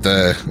unless you put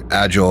the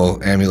agile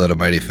amulet of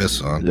mighty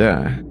fists on.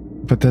 Yeah,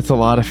 but that's a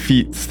lot of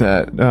feats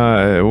that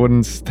it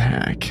wouldn't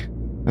stack.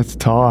 That's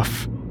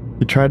tough.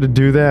 You tried to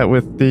do that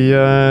with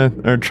the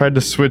or tried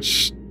to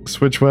switch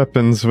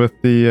weapons with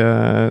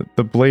the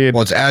blade.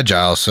 Well, it's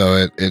agile, so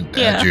it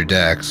Yeah. adds your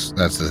dex.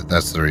 That's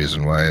the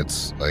reason why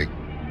it's like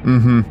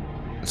Mm-hmm.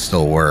 it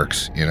still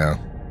works. You know,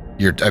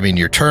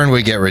 your turn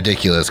would get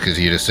ridiculous because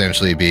you'd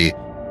essentially be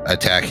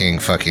attacking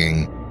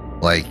fucking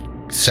like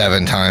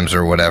 7 times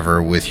or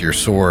whatever with your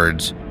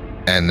swords,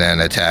 and then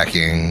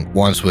attacking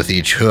once with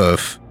each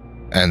hoof,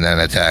 and then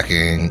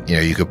attacking. You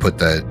know, you could put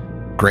the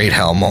great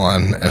helm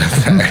on and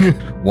attack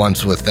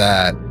once with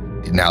that.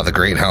 Now the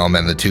great helm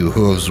and the 2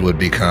 hooves would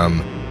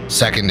become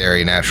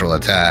secondary natural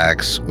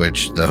attacks,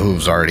 which the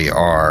hooves already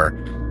are,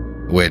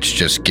 which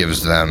just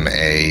gives them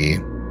a,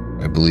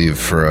 I believe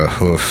for a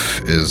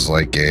hoof is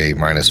like a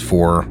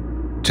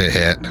 -4 to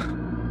hit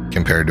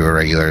compared to a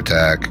regular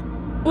attack.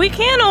 We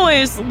can't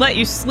always let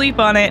you sleep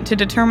on it to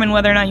determine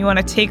whether or not you want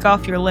to take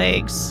off your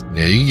legs.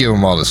 Yeah, you can give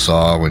him all to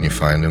Saw when you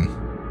find him,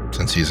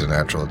 since he's a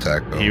natural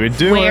attack. He would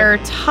do Where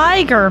it.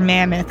 tiger,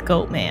 mammoth,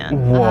 goat man.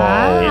 Whoa.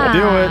 Ah.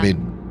 Do I it.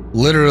 mean,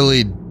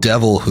 literally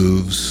devil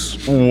hooves.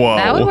 Whoa.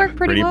 That would work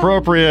pretty well.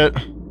 appropriate.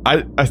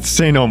 I'd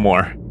say no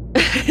more.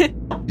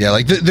 Yeah,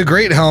 like the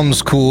great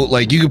helm's cool.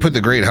 Like you could put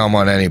the great helm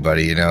on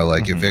anybody. You know,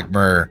 like Mhm. if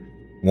Ikmar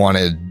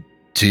wanted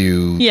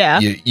to, Yeah.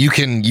 you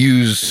can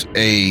use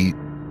a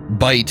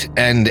bite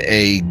and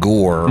a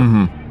gore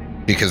Mm-hmm.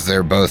 because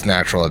they're both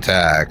natural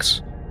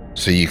attacks.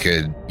 So you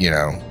could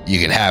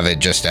have it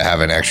just to have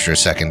an extra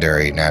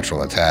secondary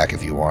natural attack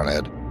if you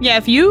wanted. Yeah,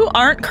 if you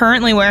aren't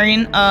currently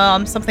wearing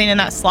something in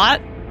that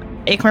slot,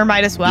 Ikmar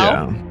might as well.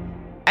 Yeah.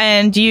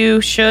 And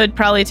you should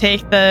probably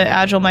take the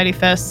agile mighty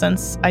fist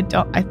since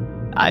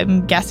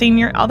I'm guessing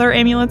your other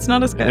amulet's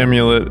not as good.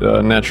 Amulet,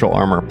 natural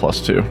armor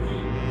 +2.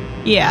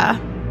 Yeah.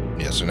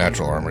 Yeah, so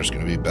natural armor is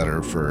going to be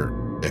better for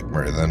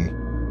Ikmar than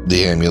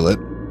the amulet.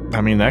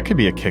 I mean, that could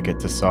be a kick it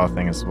to Saw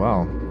thing as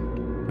well.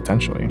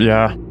 Potentially.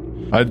 Yeah.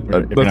 If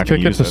you're Let's not kick gonna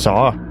it use to it.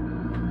 Saw.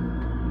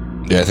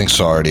 Yeah, I think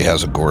Saw already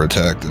has a gore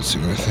attack. That's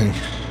the only thing.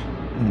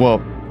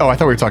 Well, Oh, I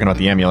thought we were talking about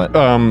the amulet.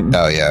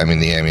 Oh yeah, I mean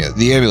the amulet.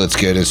 The amulet's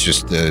good. It's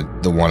just the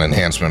one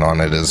enhancement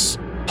on it is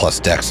plus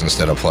dex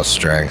instead of plus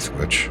strength,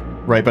 which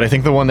Right, but I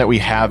think the one that we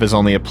have is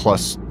only a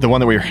plus. The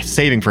one that we're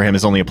saving for him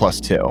is only a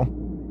 +2.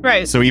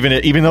 Right. So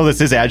even though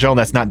this is agile, and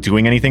that's not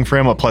doing anything for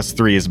him. A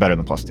 +3 is better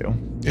than +2.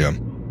 yeah.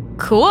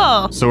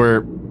 Cool.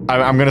 So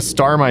I'm going to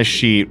star my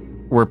sheet.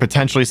 We're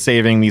potentially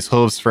saving these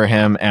hooves for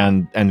him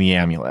and the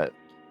amulet.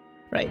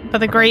 Right. But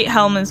the great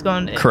helm is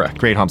going to... Correct.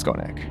 Great helm's going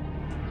Nick.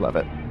 Love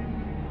it.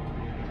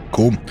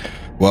 Cool.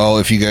 Well,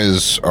 if you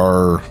guys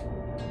are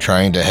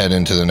trying to head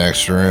into the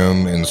next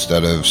room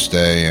instead of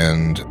stay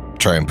and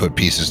try and put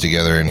pieces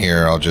together in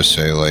here, I'll just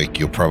say, like,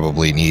 you'll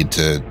probably need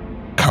to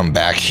come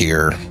back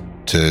here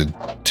to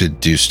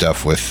do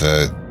stuff with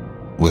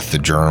the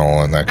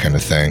journal and that kind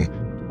of thing.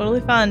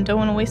 Totally fine. Don't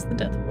want to waste the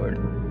death ward.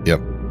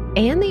 Yep.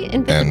 And the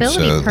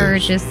invisibility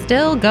purge is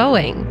still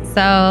going,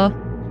 so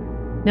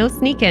no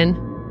sneaking.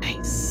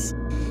 Nice.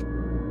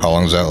 How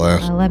long does that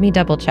last? Let me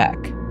double check.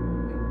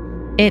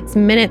 It's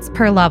minutes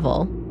per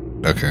level.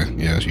 Okay,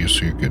 yeah,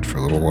 so you're good for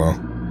a little while.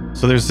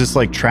 So there's this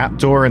like trap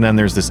door, and then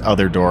there's this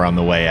other door on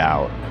the way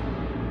out.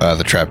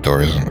 The trap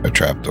door isn't a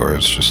trap door.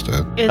 It's just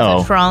a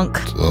a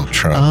trunk. little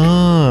trunk.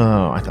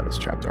 Oh, I thought it was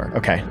a trap door.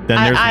 Okay,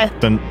 then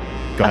then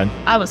go ahead.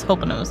 I was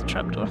hoping it was a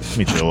trap door.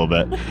 Me too, a little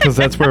bit. Because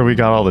that's where we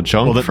got all the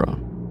junk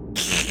from.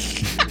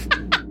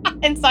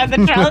 Inside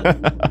the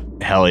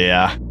trunk. Hell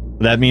yeah.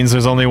 That means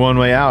there's only one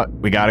way out.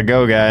 We gotta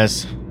go,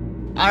 guys.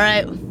 All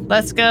right,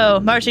 let's go.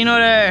 Marching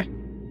order.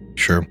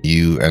 Sure.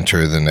 You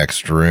enter the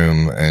next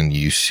room and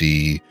you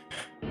see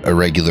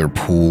irregular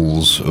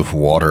pools of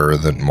water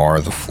that mar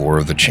the floor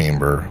of the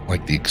chamber,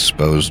 like the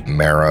exposed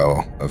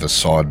marrow of a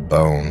sawed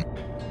bone.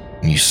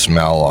 And you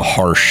smell a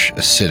harsh,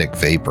 acidic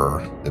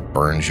vapor that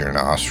burns your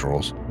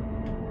nostrils.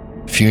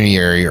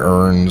 Funerary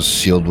urns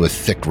sealed with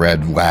thick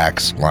red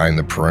wax line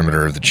the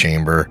perimeter of the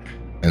chamber,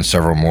 and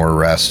several more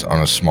rest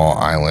on a small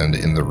island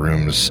in the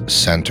room's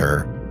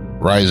center.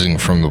 Rising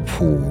from the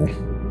pool,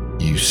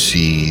 you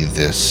see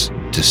this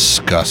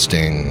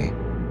disgusting,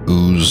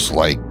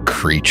 ooze-like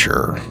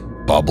creature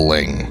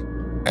bubbling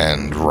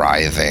and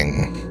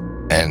writhing,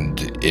 and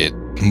it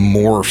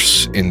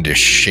morphs into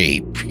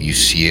shape. You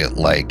see it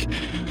like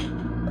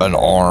an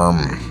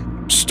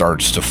arm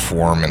starts to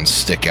form and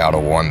stick out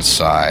of one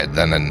side,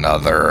 then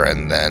another,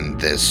 and then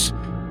this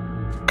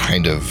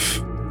kind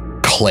of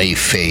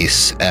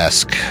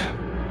Clayface-esque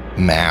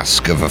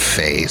mask of a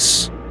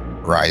face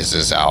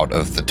rises out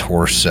of the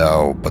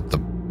torso, but the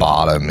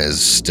bottom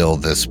is still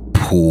this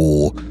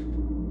pool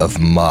of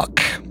muck.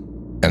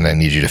 And I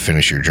need you to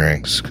finish your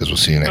drinks, because we'll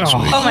see you next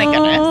week. Oh my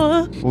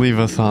goodness. Leave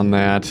us on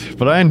that.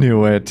 But I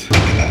knew it.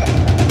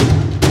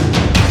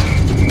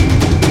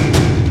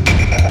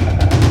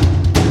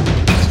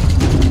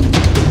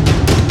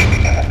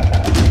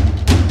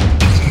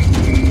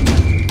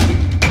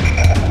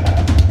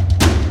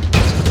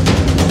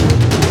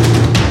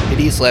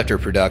 Hideous Laughter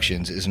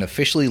Productions is an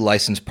officially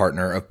licensed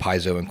partner of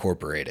Paizo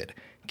Incorporated.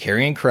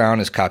 Carrying Crown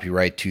is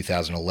copyright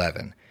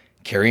 2011.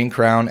 Carrying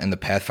Crown and the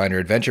Pathfinder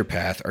Adventure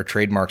Path are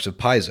trademarks of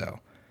Paizo.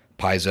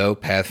 Paizo,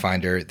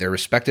 Pathfinder, their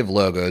respective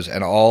logos,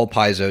 and all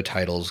Paizo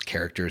titles,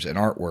 characters, and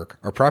artwork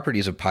are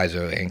properties of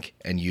Paizo Inc.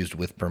 and used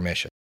with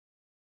permission.